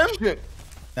got him? Shit.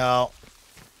 No.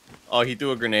 Oh, he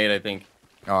threw a grenade, I think.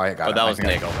 Oh, I got Oh, him. that I was think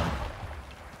I Nick. killed him.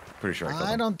 Pretty sure I killed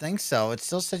I him. don't think so. It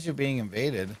still says you're being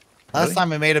invaded. Really? Last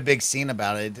time I made a big scene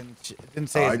about it. It didn't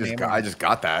say his name. I just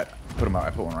got that. Put him out.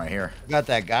 I put one right here. Got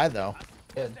that guy, though.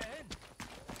 Good.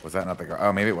 Was that not the guy?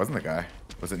 Oh, maybe it wasn't the guy.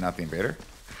 Was it not the invader?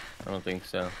 I don't think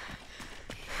so.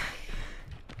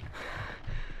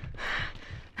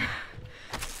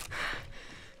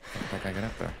 That guy got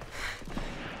up there.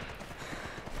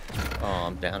 Oh,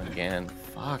 I'm down again.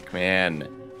 Fuck, man.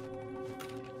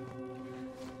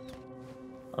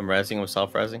 I'm rezzing. I'm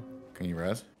self-rezzing. Can you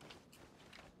res?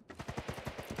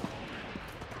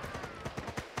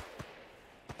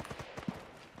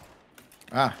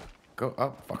 Ah, go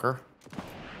up, fucker.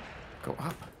 Go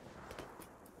up.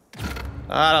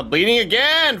 Ah, I'm bleeding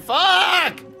again.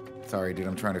 Fuck! Sorry, dude.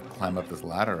 I'm trying to climb up this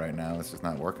ladder right now. It's just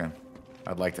not working.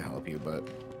 I'd like to help you, but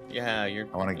Yeah, you're.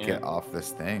 I want to get off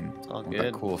this thing. It's all with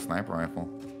good. that cool sniper rifle.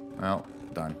 Well,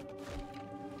 done.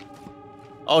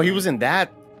 Oh, he was in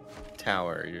that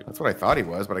tower. That's what I thought he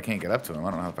was, but I can't get up to him.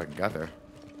 I don't know how I can get there.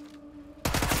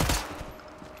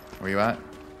 Where you at?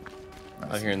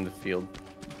 Out here in the field.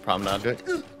 Promenade.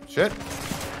 Shit.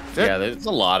 Shit. Yeah, there's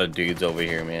a lot of dudes over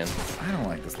here, man. I don't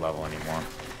like this level anymore.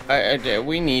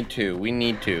 We need to. We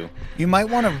need to. You might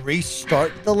want to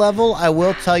restart the level. I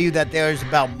will tell you that there's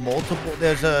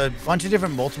a bunch of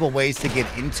different multiple ways to get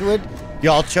into it.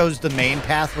 Y'all chose the main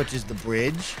path, which is the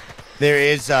bridge. There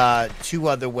is 2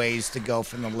 other ways to go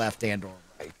from the left and or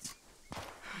right.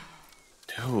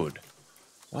 Dude,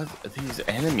 what? These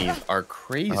enemies are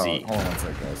crazy. Oh, hold on one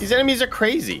second, guys. These enemies are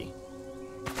crazy.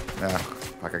 Yeah,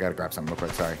 fuck, I gotta grab something real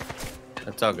quick. Sorry.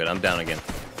 That's all good. I'm down again.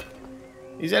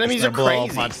 These enemies are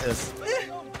crazy. Watch this.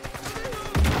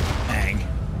 Dang.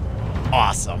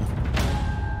 Awesome.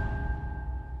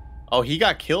 Oh, he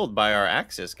got killed by our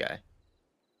Axis guy.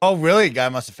 Oh, really? Guy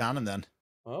must have found him then.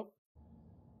 Oh.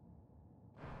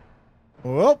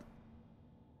 Whoop.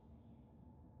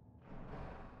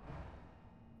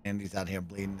 Andy's out here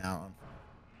bleeding out.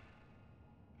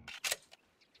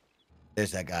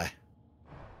 There's that guy.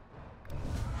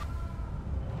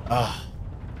 Oh.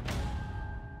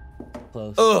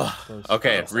 Close. Ugh. Close.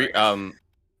 Okay.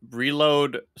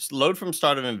 Reload. Load from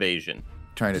start of invasion.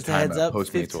 Trying to Just a time heads a up.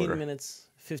 Postmates 15 order. minutes.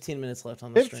 15 minutes left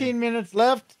on the 15 minutes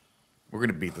left. We're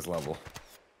gonna beat this level.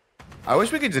 I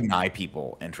wish we could deny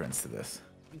people entrance to this.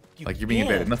 Like you're being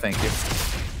invaded. No, thank you.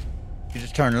 You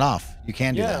just turn it off. You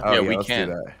can do that. Oh, yeah, we we can.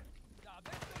 do that.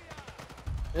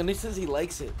 And he says he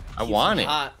likes it. I want it.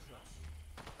 Hot.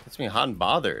 Gets me hot and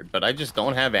bothered, but I just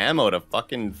don't have ammo to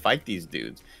fucking fight these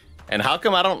dudes. And how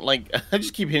come I don't like? I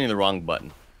just keep hitting the wrong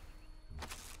button.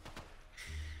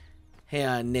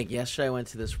 Hey, Nick. Yesterday I went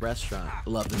to this restaurant. I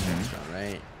love this restaurant,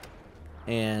 right?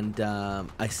 And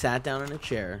I sat down in a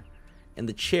chair, and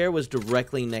the chair was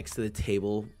directly next to the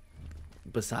table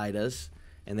beside us,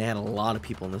 and they had a lot of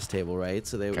people on this table, right?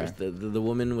 So they was the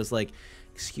woman was like,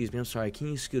 "Excuse me, I'm sorry, can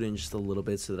you scoot in just a little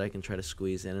bit so that I can try to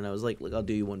squeeze in?" And I was like, "Look, I'll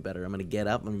do you one better. I'm gonna get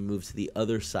up. I'm gonna move to the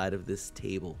other side of this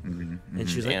table." And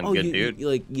she was like, "Oh,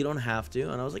 you don't have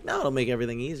to." And I was like, "No, it'll make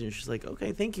everything easier." And she's like,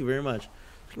 "Okay, thank you very much."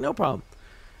 Like, no problem.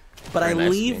 But I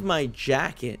leave my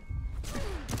jacket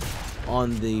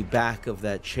on the back of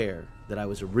that chair that I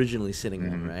was originally sitting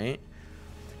on, right?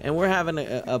 And we're having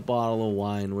a bottle of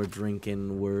wine, we're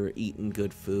drinking, we're eating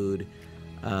good food.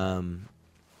 And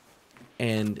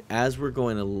as we're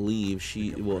going to leave,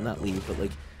 not leave, but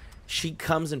like, she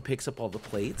comes and picks up all the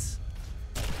plates,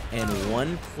 and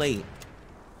one plate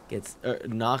gets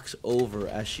knocks over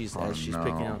as she's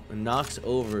picking up, knocks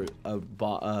over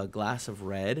a glass of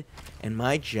red, and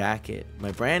my jacket,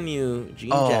 my brand new jean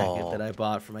jacket that I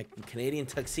bought for my Canadian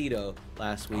tuxedo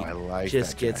last week,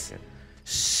 just gets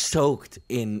soaked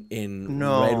in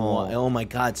red wine. Oh my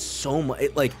god, so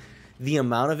much! Like, the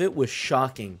amount of it was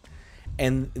shocking,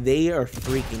 and they are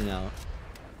freaking out.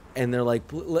 And they're like,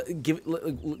 give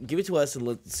it to us and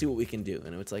let's see what we can do.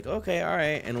 And it's like, okay, all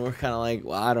right. And we're kind of like,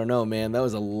 well, I don't know, man. That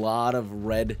was a lot of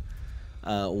red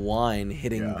wine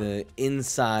hitting the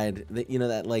inside,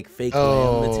 that like fake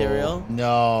lamb material.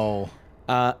 No.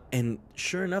 And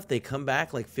sure enough, they come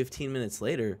back like 15 minutes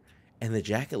later, and the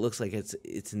jacket looks like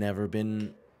it's never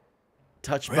been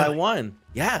touched by wine.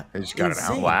 Yeah. They just got it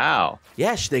out. Wow.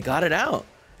 Yeah, they got it out.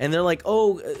 And they're like,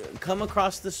 oh, come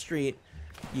across the street.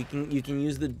 You can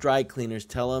use the dry cleaners.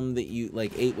 Tell them that you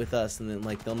like ate with us, and then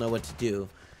like they'll know what to do.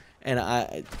 And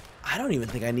I don't even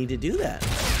think I need to do that.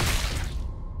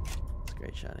 It's a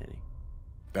great shot, Eddie.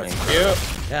 That's cute.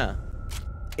 Yeah,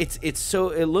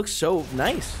 it looks so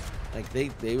nice. Like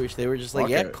they were just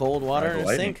like cold water in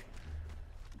a sink.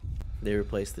 They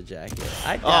replaced the jacket.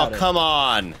 I doubt it. Come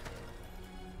on.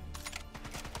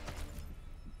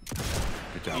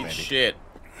 Good job, Eddie. Shit.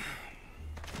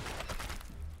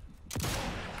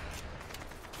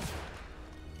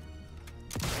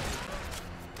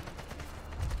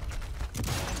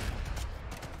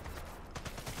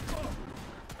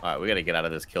 All right, we got to get out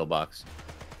of this kill box.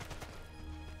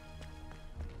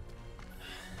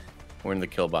 We're in the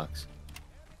kill box.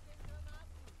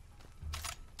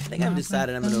 I think I've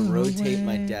decided I'm going to rotate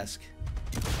my desk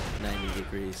 90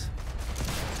 degrees.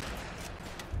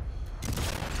 It's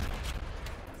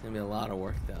going to be a lot of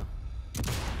work,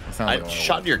 though. I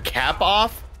shot your cap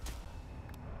off?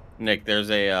 Nick,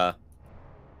 there's a...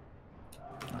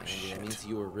 That means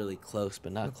you were really close,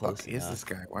 but not close enough. Is this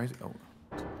guy? Why is... Oh.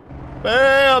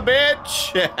 Bam,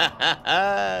 bitch!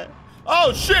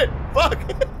 Oh, shit! Fuck!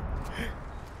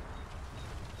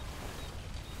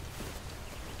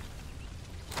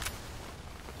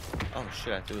 Oh,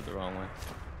 shit, I threw it the wrong way.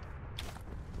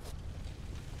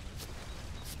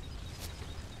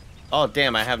 Oh,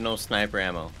 damn, I have no sniper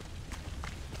ammo.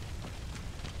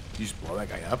 You just blow that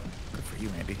guy up? Good for you,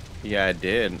 Andy. Yeah, I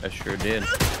did. I sure did.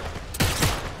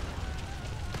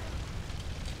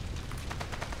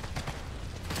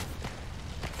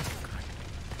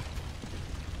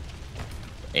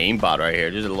 Aimbot right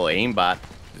here. Just a little aimbot.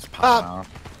 Just pop off.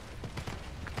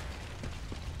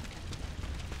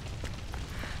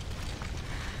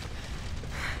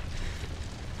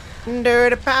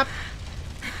 Dirty pop.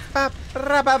 Pop.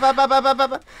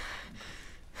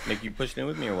 Nick, you pushing in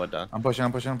with me or what, Doc? I'm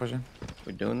pushing.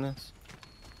 We're doing this?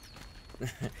 You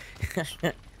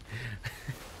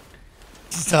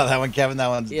saw that one, Kevin? That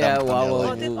one's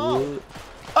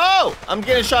Oh! I'm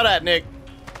getting shot at, Nick.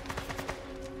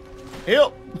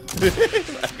 Help!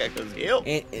 That guy goes help.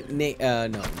 Nick, no.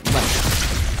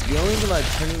 The only thing about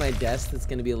turning my desk that's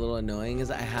going to be a little annoying is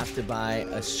I have to buy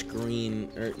a screen,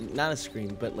 or not a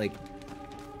screen, but like,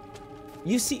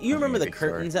 you remember the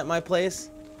curtains at my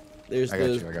place? There's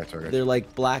those. I got you. They're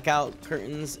like blackout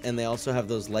curtains, and they also have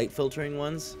those light filtering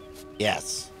ones.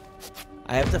 Yes.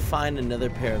 I have to find another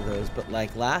pair of those, but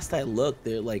like last I looked,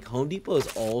 they're like Home Depot is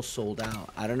all sold out.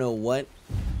 I don't know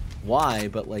why,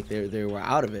 but like they were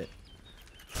out of it.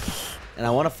 And I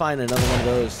want to find another one of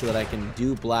those so that I can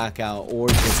do blackout or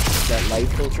just that light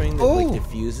filtering that like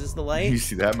diffuses the light. You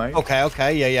see that, Mike?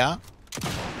 Okay, yeah.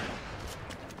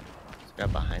 This guy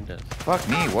behind us. Fuck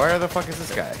me. Where the fuck is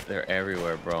this guy? They're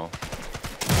everywhere, bro.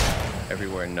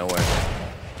 everywhere and nowhere. You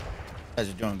guys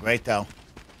are doing great, though.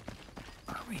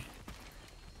 Are we?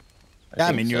 Yeah,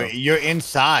 I mean, you're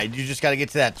inside. You just got to get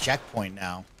to that checkpoint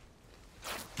now.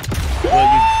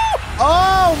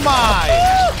 Oh, my!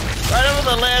 Right over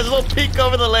the ledge. Little peek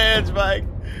over the ledge, Mike.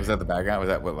 Was that the bad guy? Was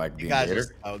that what, like, the invader?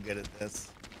 Guys are so good at this.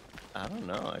 I don't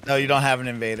know. No, you don't have an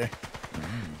invader.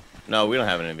 No, we don't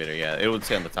have an invader. Yeah, it would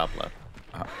say on the top left.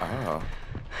 Oh.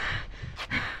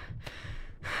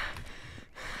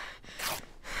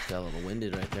 Got a little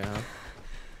winded right there, huh?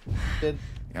 Good.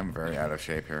 Yeah, I'm very out of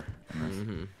shape here.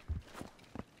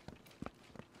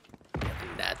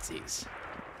 Nazis.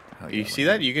 Yeah, You see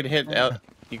that? You can hit out.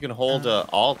 You can hold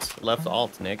Alt, left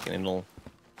Alt, Nick, and it'll.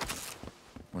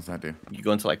 What's that do? You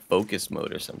go into like focus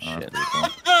mode or some shit.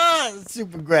 Cool.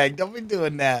 Super Greg, don't be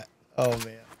doing that. Oh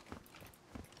man.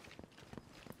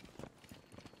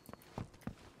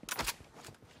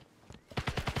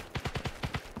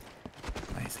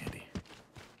 Nice, Andy.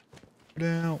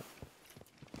 No.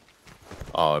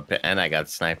 Oh, and I got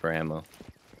sniper ammo.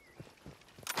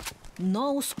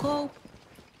 No scope.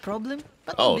 Problem?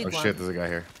 But Oh, big shit, there's a guy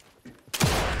here.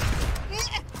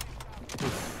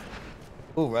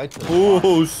 Oh, right.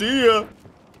 Oh, see ya.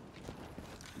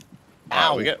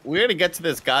 Ow. We gotta get to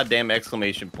this goddamn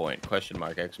exclamation point. Question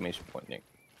mark, exclamation point, Nick.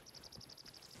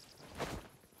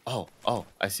 Oh,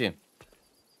 I see him.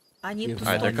 I need to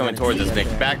All right, they're coming towards us, Nick.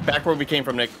 Back where we came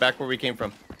from, Nick. Back where we came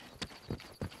from.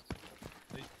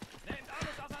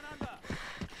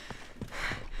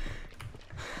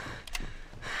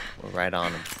 We're right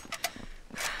on him.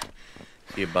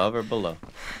 Is he above or below?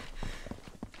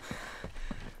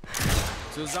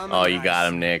 Oh, you got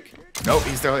him, Nick. Nope,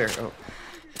 he's still here. Oh.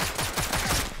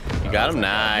 You got him,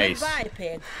 nice. Goodbye,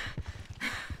 pig.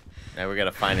 Now we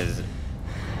gotta find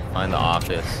the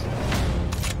office.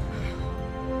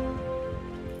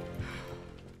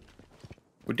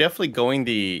 We're definitely going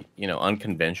the,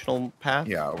 unconventional path.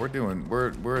 Yeah, we're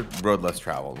road less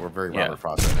traveled. We're very Robert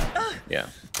Frost right now. Yeah.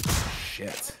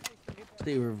 Shit.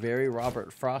 They were very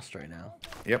Robert Frost right now.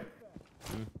 Yep.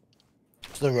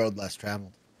 It's the road less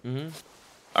traveled.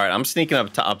 All right, I'm sneaking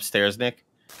up to upstairs, Nick.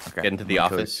 Okay. Get into the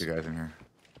office. Two guys in here.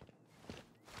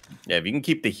 Yeah, if you can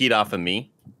keep the heat off of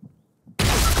me,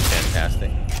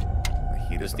 fantastic. The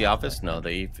heat Is the office? No,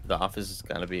 the office is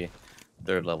gonna be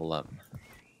third level up.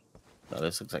 No,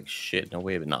 this looks like shit. No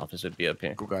way an office would be up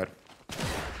here. Go God.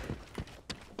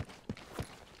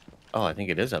 Oh, I think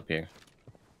it is up here.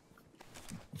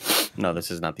 No,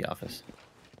 this is not the office.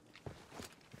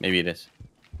 Maybe it is.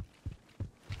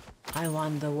 I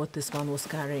wonder what this one was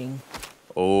carrying.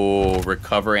 Oh,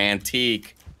 recover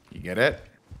antique. You get it?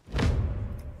 I'm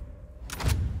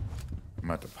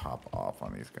about to pop off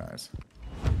on these guys.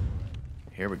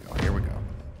 Here we go. Here we go.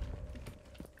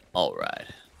 All right,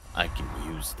 I can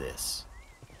use this.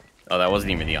 Oh, that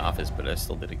wasn't even the office, but I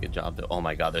still did a good job. Oh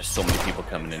my God, there's so many people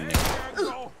coming in here.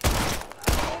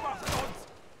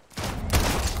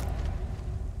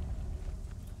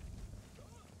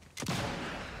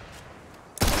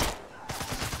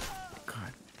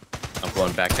 I'm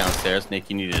going back downstairs. Nick,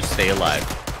 you need to stay alive.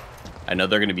 I know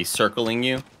they're going to be circling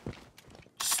you.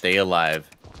 Stay alive,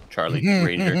 Charlie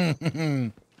Ranger.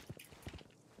 Who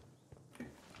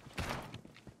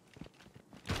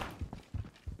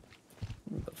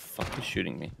the fuck is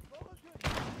shooting me?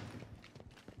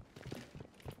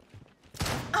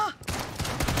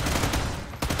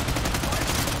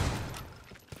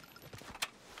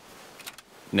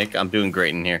 Nick, I'm doing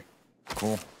great in here.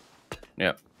 Cool.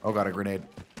 Yep. Oh, got a grenade.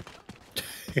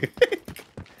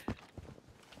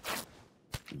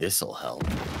 This'll help.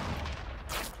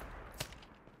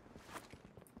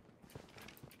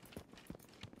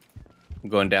 I'm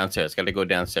going downstairs. Gotta go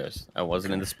downstairs. I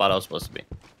wasn't in the spot I was supposed to be.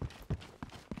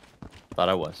 Thought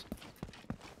I was.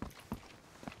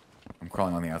 I'm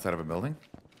crawling on the outside of a building.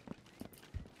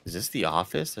 Is this the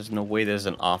office? There's no way there's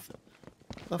an office.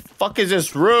 The fuck is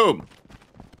this room?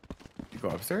 You go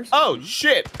upstairs? Oh,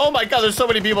 shit. Oh, my God. There's so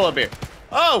many people up here.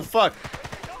 Oh, fuck.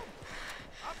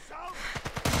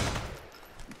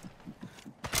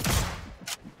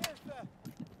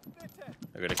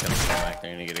 They're gonna come back.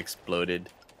 They're gonna get exploded.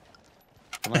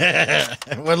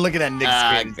 We're looking at Nick's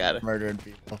screen murdering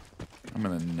people. I'm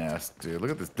in a nest, dude.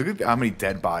 Look at this. Look at how many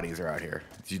dead bodies are out here.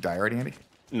 Did you die already, Andy?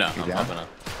 No, I'm popping up.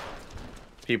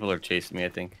 People are chasing me, I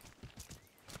think.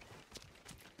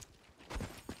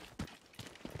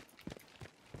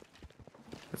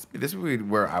 This would be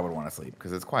where I would want to sleep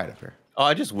because it's quiet up here. Oh,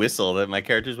 I just whistled and my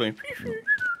character's going.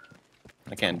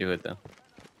 I can't do it though.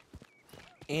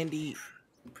 Andy,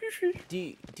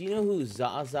 do you know who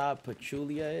Zaza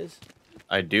Pachulia is?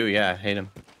 I do, yeah. I hate him.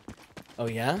 Oh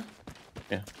yeah?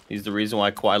 Yeah, he's the reason why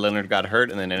Kawhi Leonard got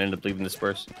hurt and then ended up leaving the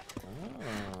Spurs. Oh.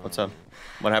 What's up?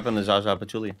 What happened to Zaza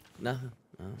Pachulia? Nothing.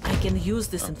 I can use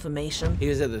this information. He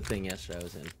was at the thing yesterday I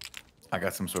was in. I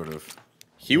got some sort of...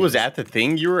 He was at the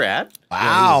thing you were at?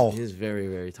 Wow. Yeah, he's very,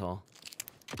 very tall.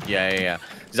 Yeah.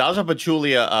 Zaza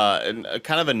Pachulia,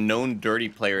 kind of a known dirty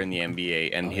player in the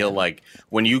NBA, and he'll like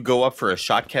when you go up for a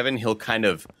shot, Kevin, he'll kind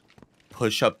of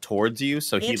push up towards you.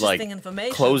 So he like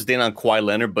closed in on Kawhi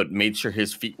Leonard, but made sure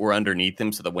his feet were underneath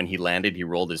him, so that when he landed, he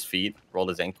rolled his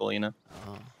ankle. You know,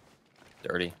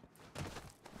 dirty.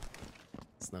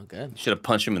 It's no good. Should have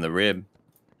punched him in the rib.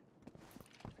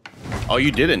 Oh,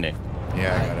 you did it, Nick.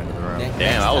 Yeah, I got into the room.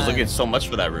 Damn, I was looking so much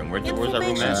for that room. Where's that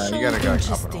room at? You gotta go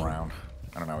up and around.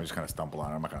 I don't know. We just kind of stumble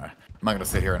on it. I'm not gonna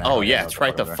sit here and. Oh yeah, it's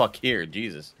right the fuck here.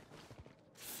 Jesus.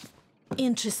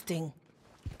 Interesting.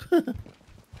 There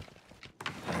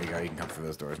you go. You can come through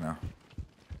those doors now.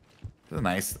 This is a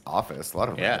nice office. A lot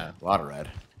of red. A lot of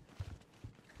red.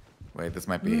 Wait, this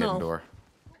might be a hidden door.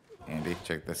 Andy,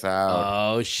 check this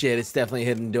out. Oh shit! It's definitely a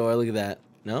hidden door. Look at that.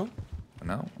 No.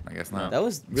 No, I guess not. That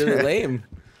was really lame.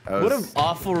 What an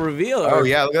awful reveal. Oh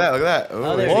yeah, look at that. Look at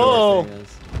that. Oh, whoa.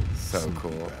 So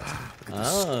cool.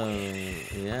 Oh,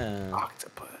 yeah.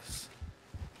 Octopus.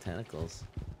 Tentacles.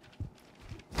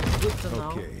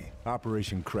 Okay,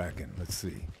 Operation Kraken. Let's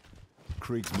see.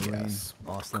 Creeks Marine,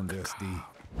 Ausland SD,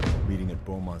 meeting at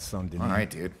Beaumont Saint-Denis. All right,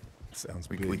 dude. Sounds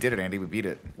we did it, Andy. We beat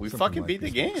it. We fucking beat the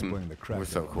game. We're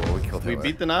so cool. We killed We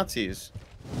beat the Nazis.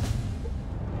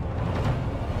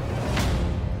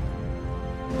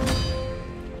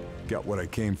 Got what I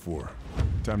came for.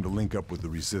 Time to link up with the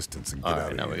Resistance and get out of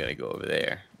here. Now we gotta go over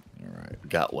there. All right.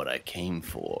 Got what I came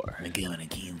for.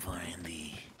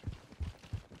 Andy.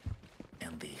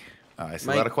 I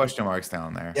see a lot of question marks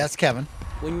down there. Yes, Kevin.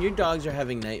 When your dogs are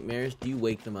having nightmares, do you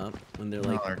wake them up when they're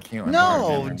like?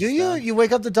 No, do you? You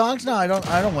wake up the dogs? No, I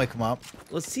don't wake them up.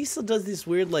 Well, Cecil does this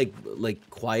weird like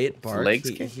quiet bark. His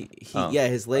legs yeah,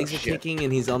 his legs are kicking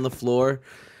and he's on the floor,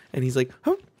 and he's like,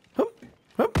 hump, hump,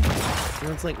 hump.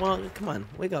 And it's like, well, come on,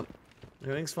 wake up.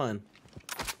 Everything's fine.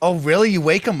 Oh, really? You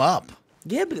wake him up?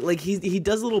 Yeah, but like he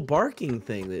does a little barking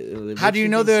thing. How do you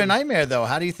know they're a nightmare though?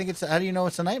 How do you think it's? How do you know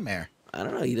it's a nightmare? I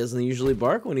don't know. He doesn't usually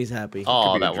bark when he's happy.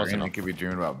 Oh, that wasn't. He could be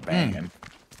dreaming about banging.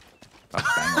 About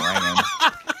banging.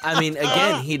 I mean,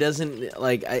 again, he doesn't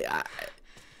like.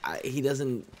 He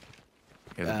doesn't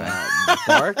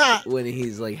bark when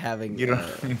he's like having. You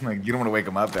don't like. You don't want to wake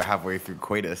him up. They're halfway through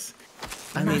coitus.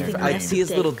 I mean, I see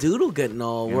his little doodle getting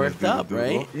all worked up,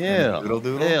 right? Yeah.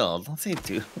 Doodle. Don't say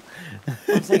doodle.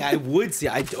 I'm saying I would see.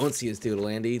 I don't see his doodle,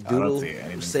 Andy. Doodle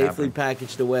safely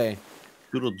packaged away.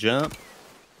 Doodle jump.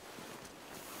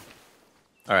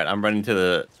 All right, I'm running to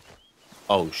the.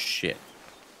 Oh shit!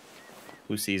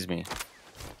 Who sees me?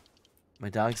 My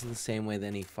dog's in the same way.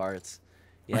 Then he farts.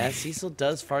 Yeah, Cecil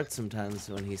does fart sometimes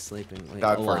when he's sleeping. Like,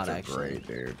 Dog a farts lot, are actually. great,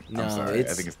 dude. No, I'm sorry. I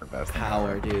think it's the best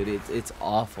power, thing dude. It's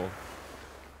awful.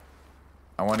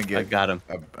 I want to get. I got him.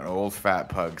 An old fat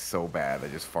pug so bad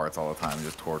that just farts all the time and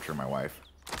just torture my wife.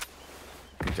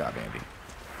 Good job, Andy.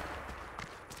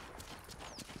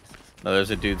 No, there's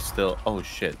a dude still. Oh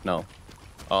shit! No.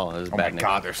 Oh, this is bad. Oh my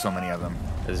god, there's so many of them.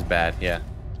 This is bad. Yeah.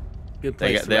 Good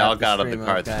place. They all got up the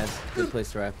cards. Guys. Good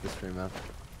place to wrap this stream up.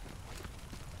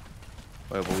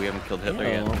 Wait, but we haven't killed Hitler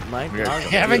yet. My dog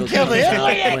haven't killed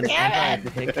Hitler yet. We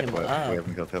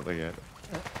haven't killed Hitler yet.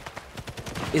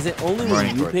 Is it only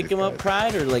when you pick him up,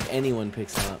 Pride, or like anyone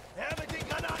picks him up?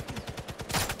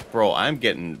 Bro, I'm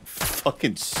getting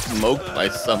fucking smoked by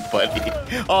somebody.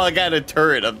 Oh, I got a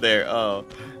turret up there. Oh.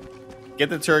 Get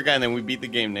the turret guy and then we beat the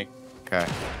game, Nick. Okay.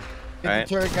 Get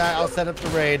the turret guy. I'll set up the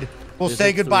raid. We'll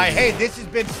say goodbye. Hey, this has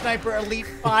been Sniper Elite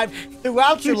 5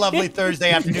 throughout your lovely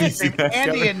Thursday afternoon stream.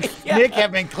 Andy and Nick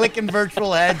have been clicking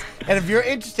virtual heads. And if you're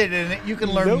interested in it, you can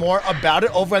learn more about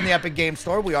it over on the Epic Games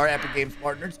Store. We are Epic Games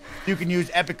partners. You can use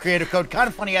Epic Creator Code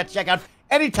KindaFunny at checkout.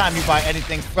 Anytime you buy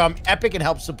anything from Epic and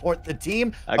help support the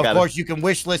team. Of course, you can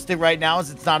wish list it right now as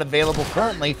it's not available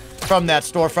currently from that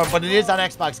storefront, but it is on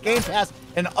Xbox Game Pass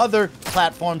and other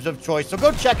platforms of choice. So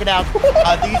go check it out.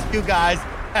 These two guys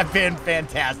have been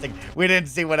fantastic. We didn't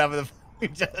see whatever we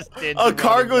just did. A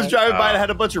car goes driving by and had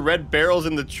a bunch of red barrels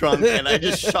in the trunk, and I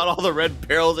just shot all the red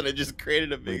barrels and it just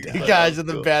created a big. You guys are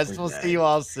the best. We'll see you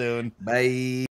all soon. Bye.